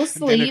fell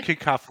asleep. And then you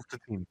kick half of the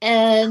team.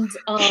 And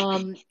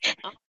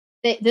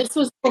this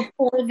was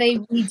before they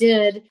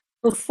redid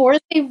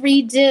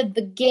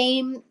the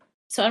game.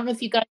 So I don't know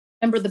if you guys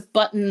remember the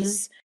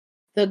buttons.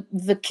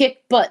 The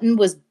kick button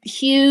was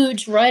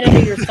huge right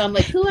under your thumb.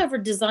 Like, whoever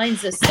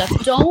designs this stuff,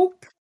 don't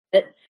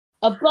put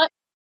a button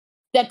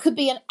that could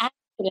be an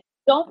accident.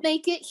 Don't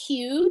make it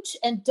huge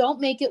and don't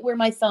make it where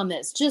my thumb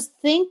is. Just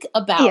think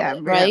about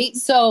it, right?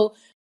 So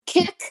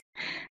kick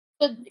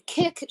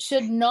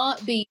should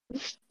not be,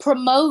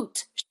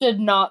 promote should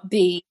not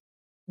be,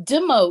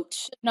 demote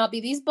should not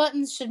be. These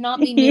buttons should not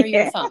be near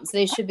your thumbs.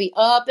 They should be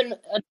up and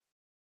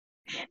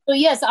so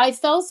yes, I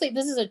fell asleep.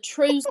 This is a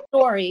true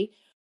story,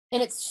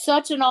 and it's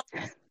such an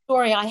awesome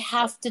story. I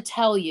have to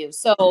tell you.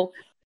 So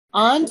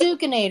on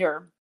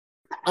Dukinator,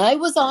 I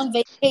was on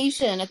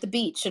vacation at the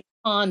beach in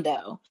a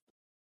condo,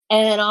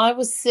 and I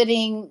was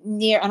sitting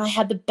near, and I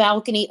had the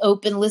balcony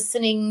open,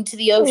 listening to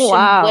the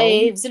ocean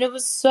waves, and it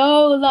was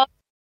so lovely.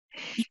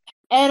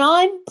 And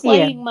I'm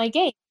playing my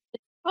game.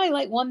 It's probably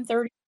like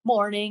 1:30 in the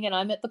morning, and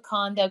I'm at the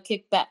condo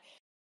kickback.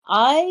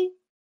 I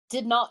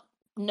did not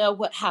know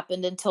what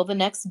happened until the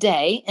next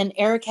day, and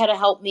Eric had to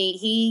help me.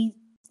 He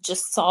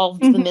just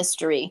solved the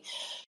mystery.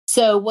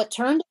 So what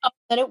turned out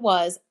that it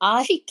was,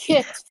 I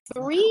kicked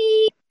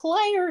 3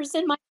 players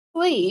in my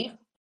sleep,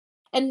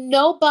 and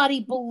nobody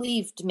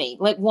believed me.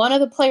 Like, one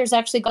of the players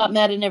actually got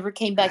mad and never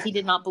came back. He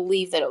did not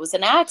believe that it was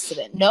an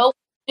accident. No one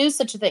knew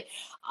such a thing.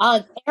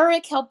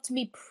 Eric helped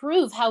me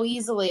prove how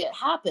easily it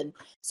happened.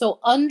 So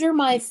under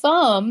my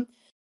thumb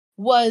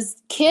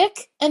was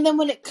kick, and then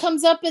when it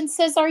comes up and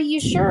says, "Are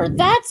you sure?"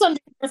 That's under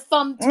your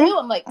thumb too.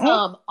 I'm like,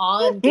 come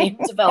on, game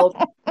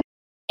development.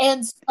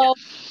 And so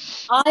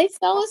I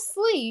fell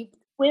asleep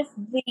with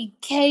the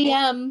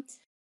KM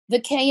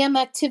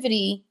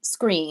activity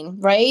screen,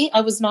 right?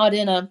 I was not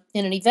in an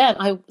event.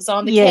 I was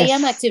on the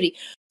KM activity.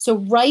 So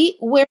right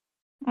where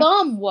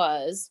thumb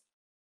was,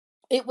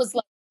 it was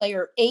like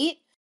player 8,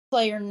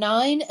 player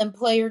 9, and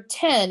player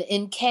 10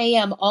 in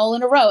KM all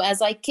in a row.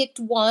 As I kicked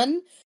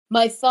one,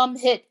 my thumb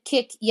hit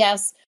kick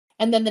yes,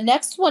 and then the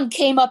next one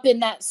came up in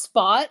that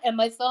spot, and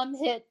my thumb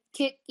hit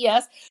kick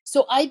yes.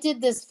 So I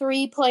did this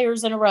 3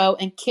 players in a row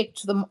and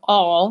kicked them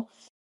all.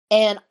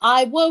 And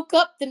I woke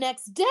up the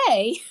next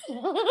day.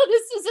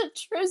 This is a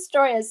true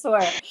story, I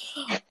swear.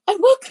 I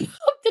woke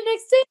up the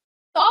next day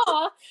and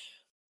saw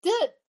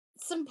that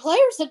some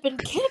players had been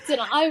kicked, and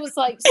I was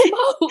like,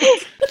 smoke.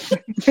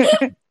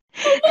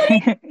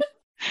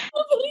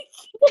 Nobody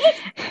kicked.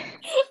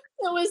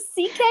 It was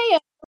CK.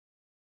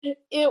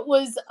 It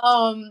was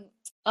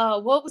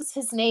what was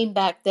his name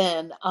back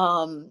then?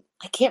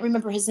 I can't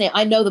remember his name.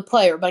 I know the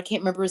player, but I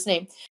can't remember his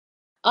name.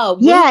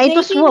 Yeah, it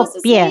was maybe Whoop. was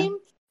his Yeah. name.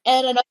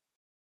 And another,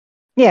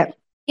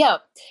 yeah.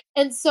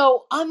 And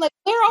so I'm like,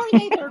 where are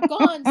they? They're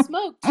gone.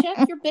 Smoke,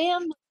 check your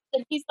ban list.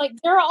 And he's like,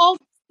 they're all,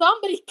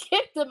 somebody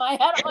kicked them. I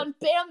had to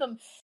unban them.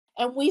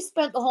 And we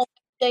spent the whole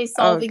day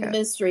solving the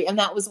mystery. And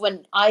that was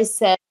when I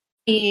said,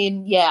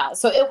 yeah.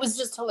 So it was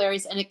just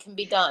hilarious, and it can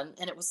be done.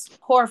 And it was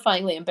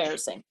horrifyingly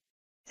embarrassing.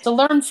 So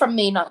learn from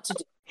me not to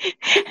do.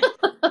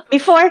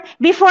 Before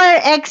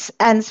X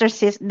answers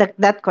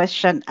that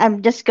question,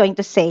 I'm just going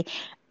to say,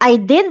 I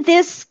did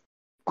this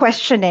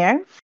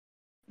questionnaire,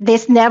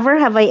 this Never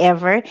Have I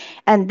Ever,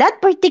 and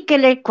that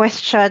particular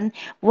question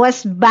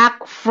was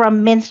back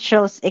from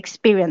Minstrel's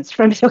experience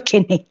from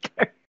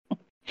Yokinator.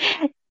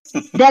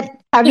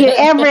 That have you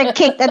ever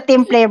kicked a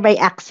team player by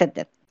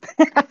accident?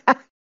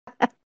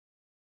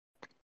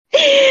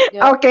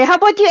 Yep. Okay, how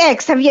about you,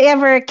 X? Have you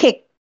ever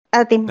kicked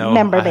a team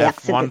member by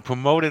accident? No, I have one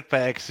promoted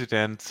by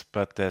accident,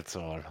 but that's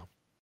all.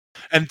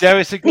 And there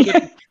is a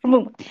good...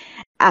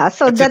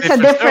 so that's a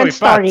different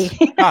story.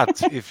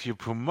 But if you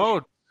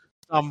promote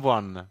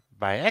someone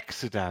by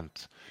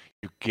accident,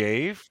 you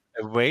gave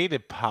away the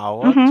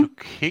power to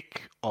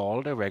kick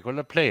all the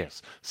regular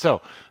players.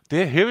 So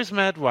here is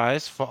my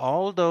advice for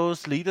all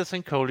those leaders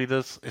and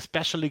co-leaders,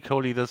 especially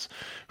co-leaders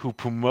who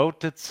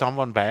promoted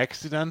someone by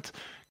accident.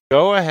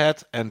 Go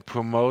ahead and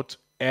promote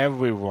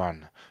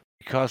everyone.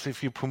 Because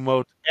if you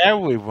promote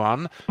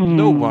everyone,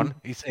 no one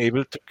is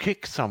able to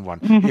kick someone.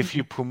 If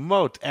you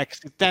promote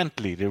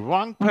accidentally the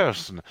wrong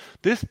person,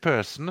 this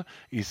person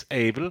is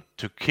able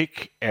to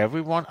kick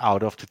everyone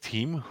out of the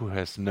team who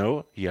has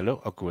no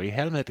yellow or gray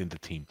helmet in the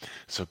team.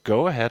 So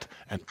go ahead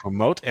and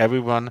promote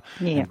everyone,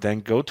 and then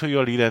go to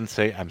your leader and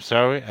say, I'm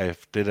sorry,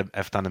 I've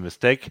done a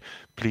mistake.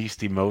 Please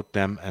demote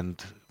them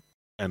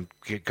and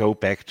go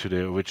back to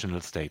the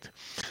original state.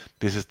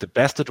 This is the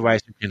best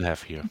advice you can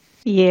have here.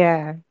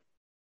 Yeah.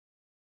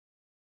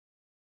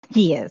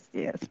 Yes.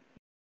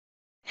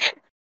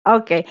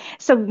 Okay.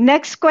 So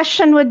next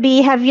question would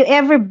be, have you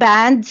ever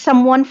banned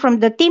someone from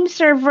the team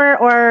server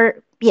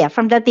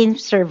from the team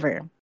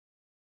server?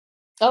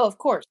 Oh, of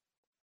course.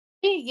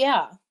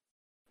 Yeah.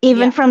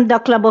 Even from the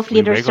Club of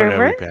Leaders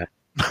server?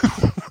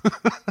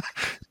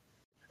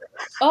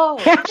 Oh.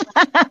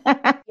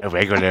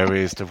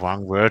 Regularly is the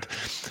wrong word.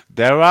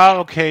 There are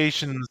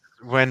occasions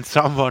when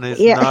someone is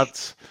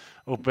not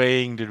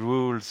obeying the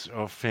rules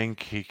or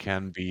think he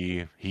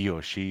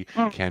or she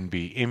can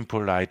be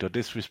impolite or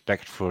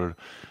disrespectful. The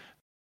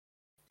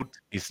boot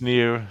is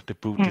near, the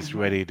boot is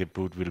ready, the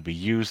boot will be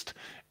used,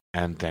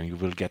 and then you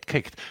will get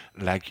kicked,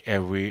 like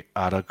every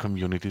other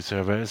community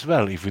server as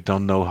well. If you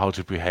don't know how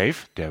to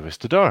behave, there is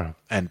the door,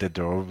 and the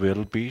door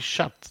will be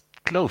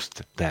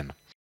closed then.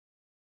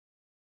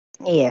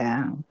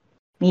 Yeah.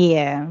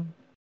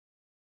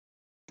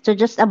 So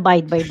just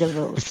abide by the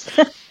rules.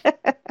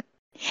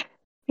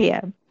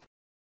 Yeah.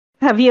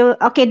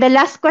 The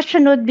last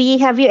question would be,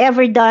 have you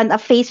ever done a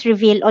face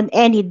reveal on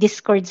any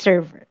Discord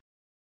server?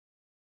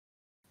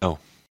 No.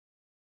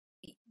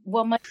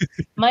 Well, my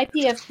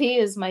PFP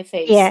is my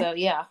face, so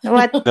yeah.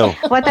 What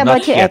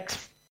about you,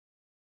 X?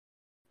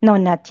 No,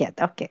 not yet.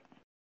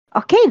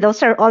 Okay,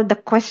 those are all the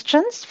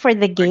questions for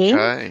the game.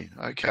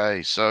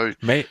 Okay. So,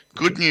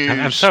 good news.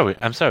 I'm sorry.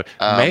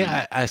 May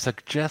I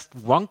suggest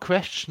one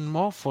question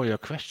more for your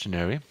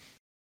questionnaire?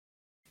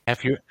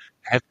 Have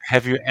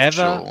you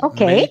ever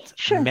made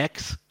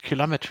max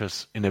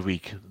kilometers in a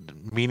week,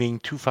 meaning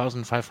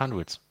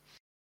 2,500?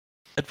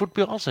 That would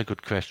be also a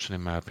good question,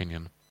 in my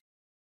opinion.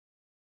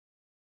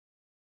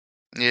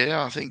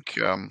 Yeah, I think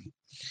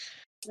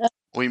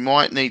we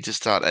might need to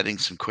start adding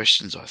some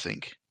questions, I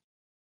think.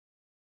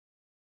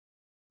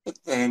 But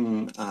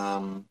then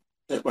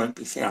it won't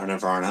be fair on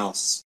everyone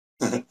else.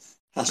 No,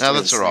 that's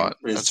all right.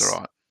 That's all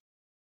right.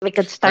 We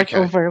could start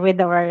over with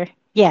our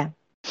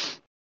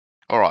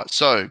All right.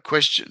 So,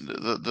 question: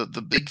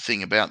 the big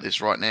thing about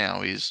this right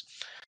now is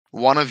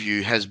one of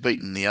you has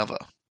beaten the other.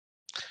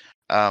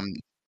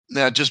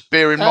 Now, just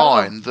bear in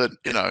mind that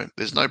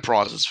there's no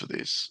prizes for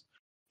this.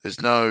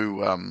 There's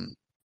no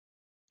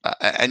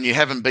and you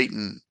haven't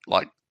beaten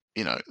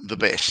the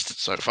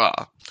best so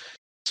far.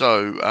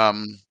 So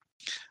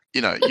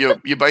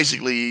you're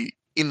basically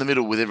in the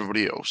middle with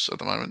everybody else at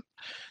the moment.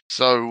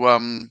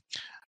 So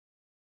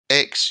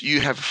X, you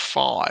have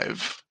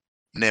 5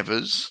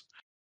 nevers,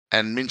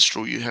 and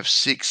Minstrel, you have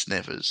 6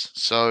 nevers.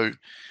 So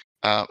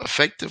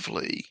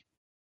effectively,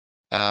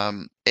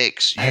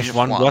 X, you have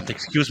one. What?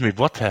 Excuse me.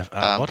 What have?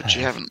 But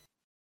you haven't.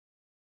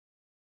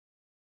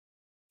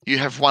 You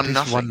have won This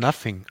nothing. won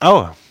nothing.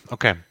 Oh,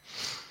 okay.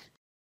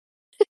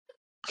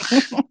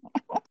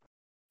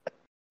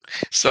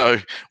 So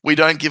we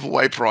don't give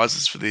away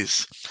prizes for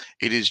this.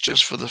 It is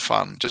just for the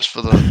fun, just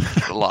for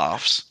the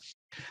laughs.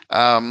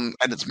 And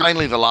it's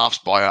mainly the laughs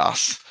by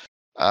us.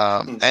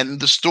 And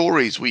the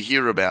stories we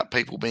hear about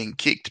people being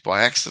kicked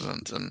by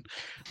accident and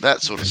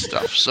that sort of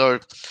stuff. So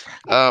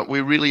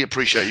we really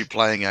appreciate you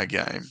playing our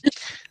game.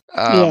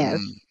 Yes.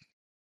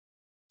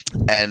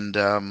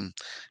 And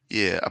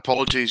yeah,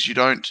 apologies, you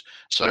don't.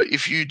 So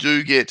if you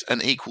do get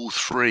an equal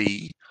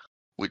 3,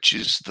 which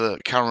is the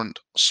current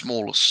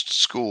smallest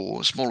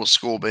score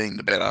being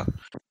the better,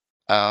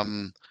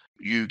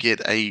 you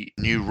get a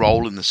new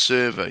role in the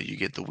server. You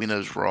get the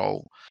winner's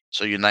role,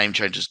 so your name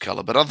changes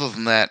color. But other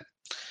than that,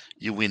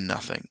 you win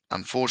nothing.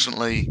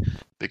 Unfortunately,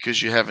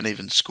 because you haven't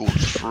even scored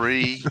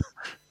 3,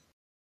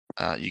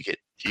 you get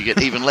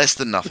even less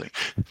than nothing.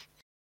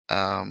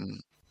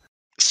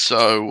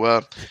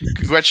 So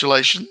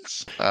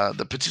congratulations.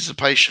 The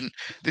participation.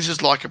 This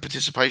is like a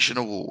participation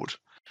award.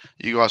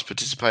 You guys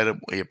participated.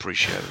 We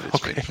appreciate it. It's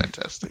been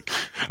fantastic.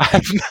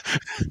 I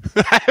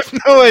have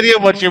no idea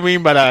what you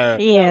mean,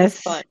 but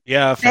Yes.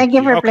 yeah. Thank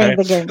you for playing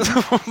the game.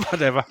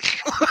 Whatever.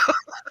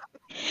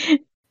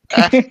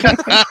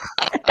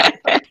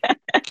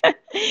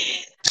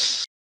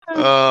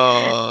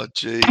 Oh,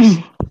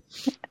 jeez.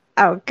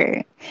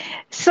 Okay.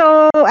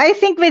 So I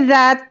think with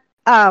that,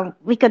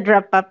 we could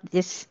wrap up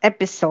this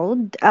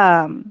episode.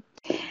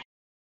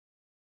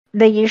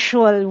 The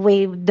usual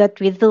way that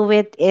we do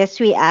it is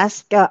we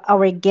ask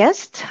our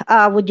guest,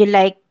 would you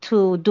like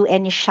to do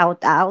any shout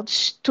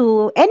outs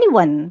to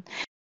anyone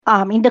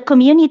in the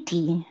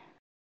community?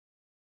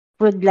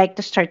 Would like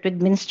to start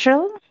with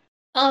Minstrel?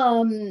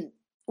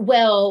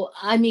 Well,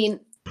 I mean,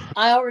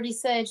 I already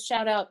said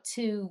shout out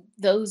to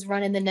those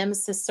running the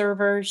Nemesis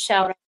server.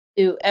 Shout out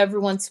to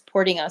everyone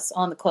supporting us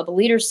on the Club of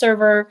Leaders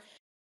server.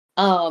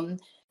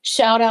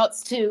 Shout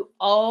outs to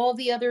all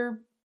the other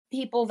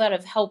people that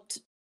have helped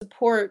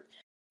support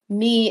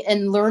me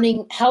in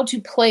learning how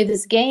to play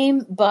this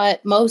game.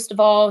 But most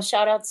of all,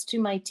 shout outs to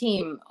my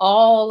team,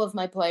 all of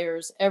my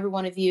players, every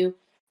one of you.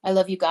 I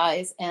love you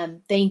guys.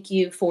 And thank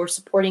you for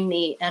supporting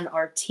me and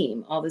our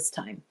team all this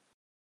time.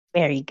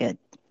 Very good.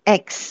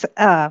 X,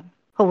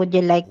 who would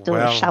you like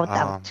to shout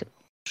out to?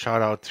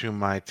 Shout out to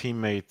my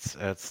teammates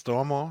at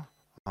Stormo.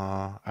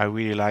 I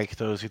really like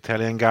those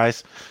Italian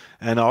guys.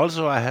 And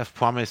also I have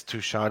promised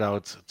to shout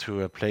out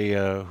to a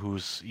player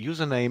whose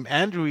username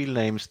and real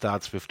name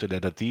starts with the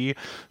letter D.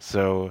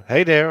 So,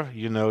 hey there,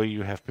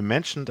 you have been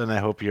mentioned and I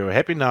hope you're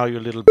happy now, you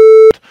little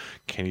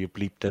Can you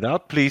bleep that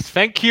out, please?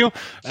 Thank you.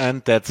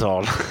 And that's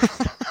all.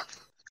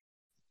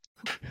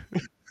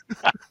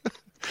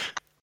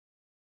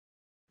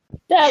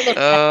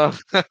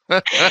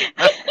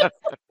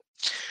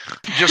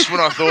 Just when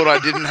I thought I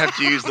didn't have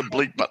to use the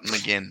bleep button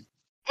again.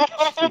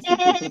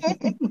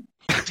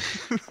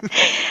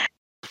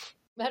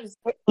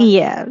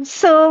 Yeah.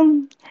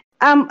 So,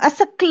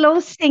 as a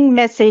closing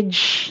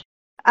message,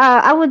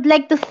 I would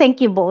like to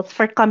thank you both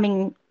for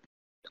coming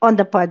on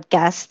the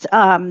podcast.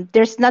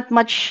 There's not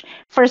much,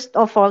 first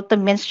of all, to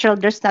Minstrel,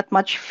 there's not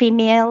much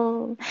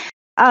female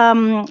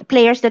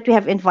players that we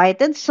have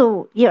invited.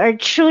 So you are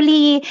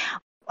truly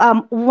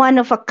one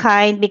of a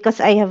kind because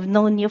I have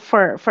known you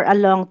for a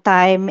long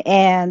time,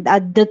 and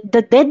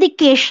the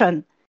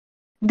dedication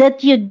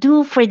that you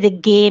do for the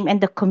game and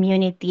the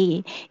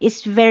community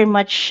is very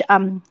much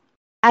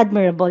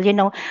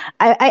admirable.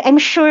 I'm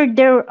sure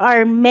there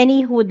are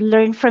many who would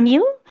learn from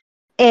you,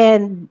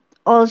 and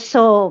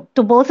also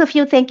to both of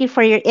you, thank you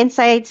for your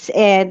insights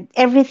and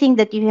everything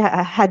that you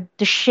had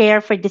to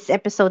share for this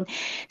episode.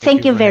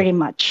 Thank you very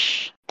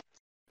much.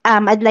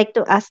 I'd like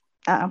to ask,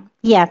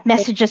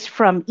 messages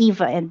from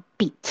Eva and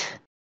Pete.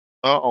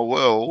 Oh,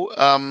 well,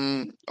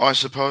 I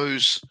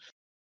suppose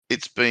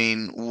it's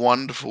been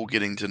wonderful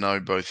getting to know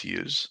both of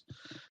you.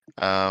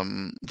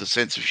 The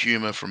sense of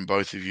humor from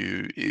both of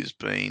you has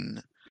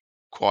been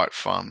quite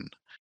fun.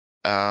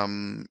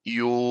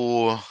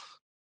 Your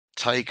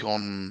take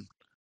on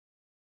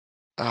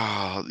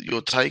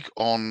the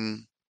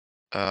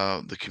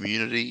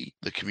community,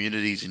 the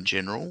communities in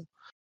general,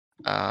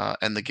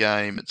 and the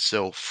game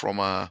itself from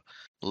a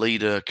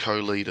leader,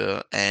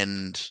 co-leader,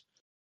 and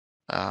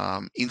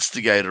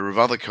instigator of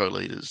other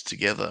co-leaders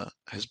together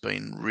has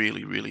been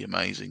really, really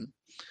amazing.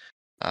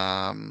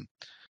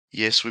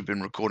 Yes, we've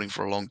been recording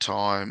for a long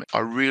time. I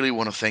really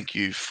want to thank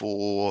you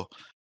for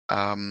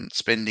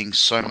spending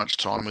so much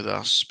time with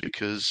us,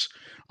 because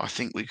I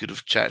think we could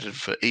have chatted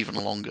for even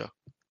longer.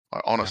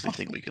 I honestly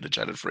think we could have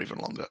chatted for even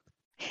longer.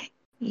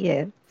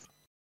 Yes.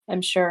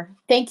 I'm sure.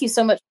 Thank you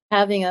so much for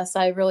having us.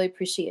 I really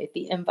appreciate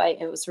the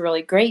invite. It was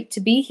really great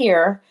to be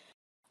here.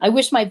 I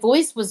wish my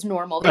voice was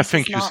normal. I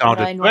think you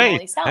sounded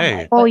great.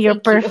 Hey. Oh, you're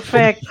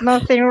perfect.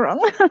 Nothing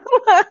wrong.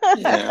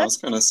 Yeah, I was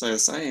going to say the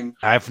same.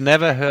 I've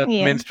never heard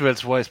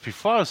Minstrel's voice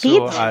before, so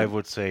Pete? I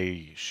would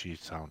say she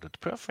sounded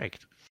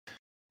perfect.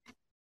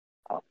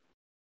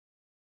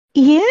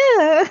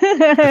 Yeah.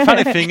 The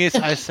funny thing is,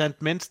 I sent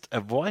Minst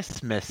a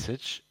voice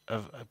message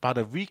about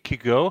a week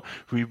ago,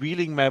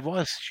 revealing my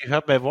voice. She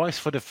heard my voice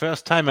for the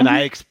first time, and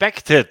I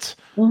expected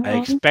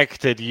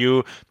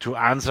you to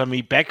answer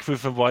me back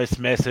with a voice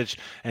message.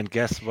 And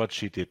guess what?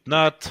 She did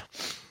not.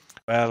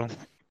 Well,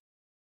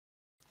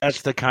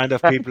 that's the kind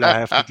of people I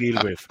have to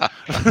deal with.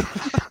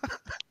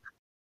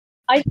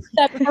 I did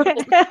that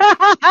purpose.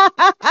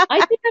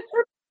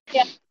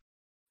 Yeah.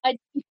 I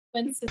did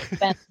in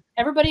suspense.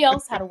 Everybody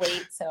else had to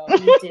wait, so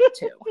you did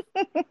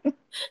too.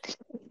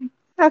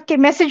 Okay,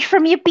 message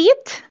from you,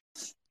 Pete.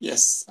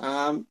 Yes.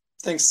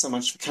 Thanks so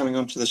much for coming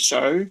on to the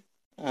show.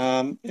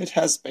 It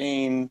has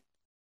been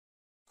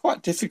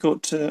quite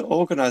difficult to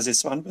organise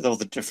this one with all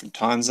the different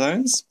time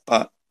zones,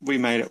 but we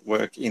made it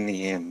work in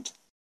the end,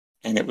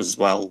 and it was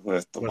well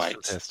worth the wait.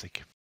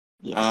 Fantastic.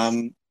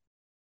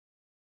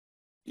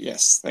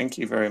 Yes, thank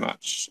you very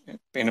much.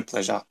 It's been a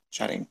pleasure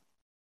chatting.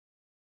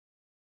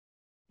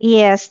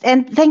 Yes,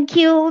 and thank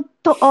you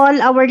to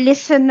all our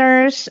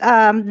listeners.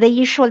 The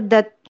usual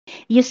that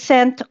you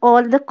sent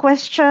all the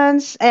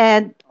questions,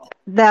 and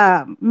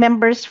the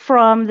members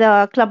from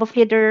the Club of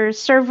Leaders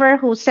server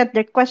who sent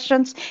their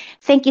questions.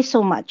 Thank you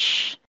so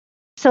much.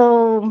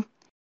 So,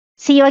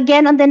 see you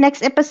again on the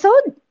next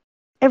episode,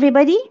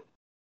 everybody.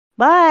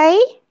 Bye.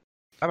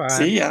 Bye-bye.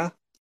 See ya.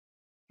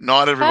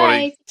 Night,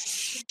 everybody.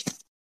 Bye.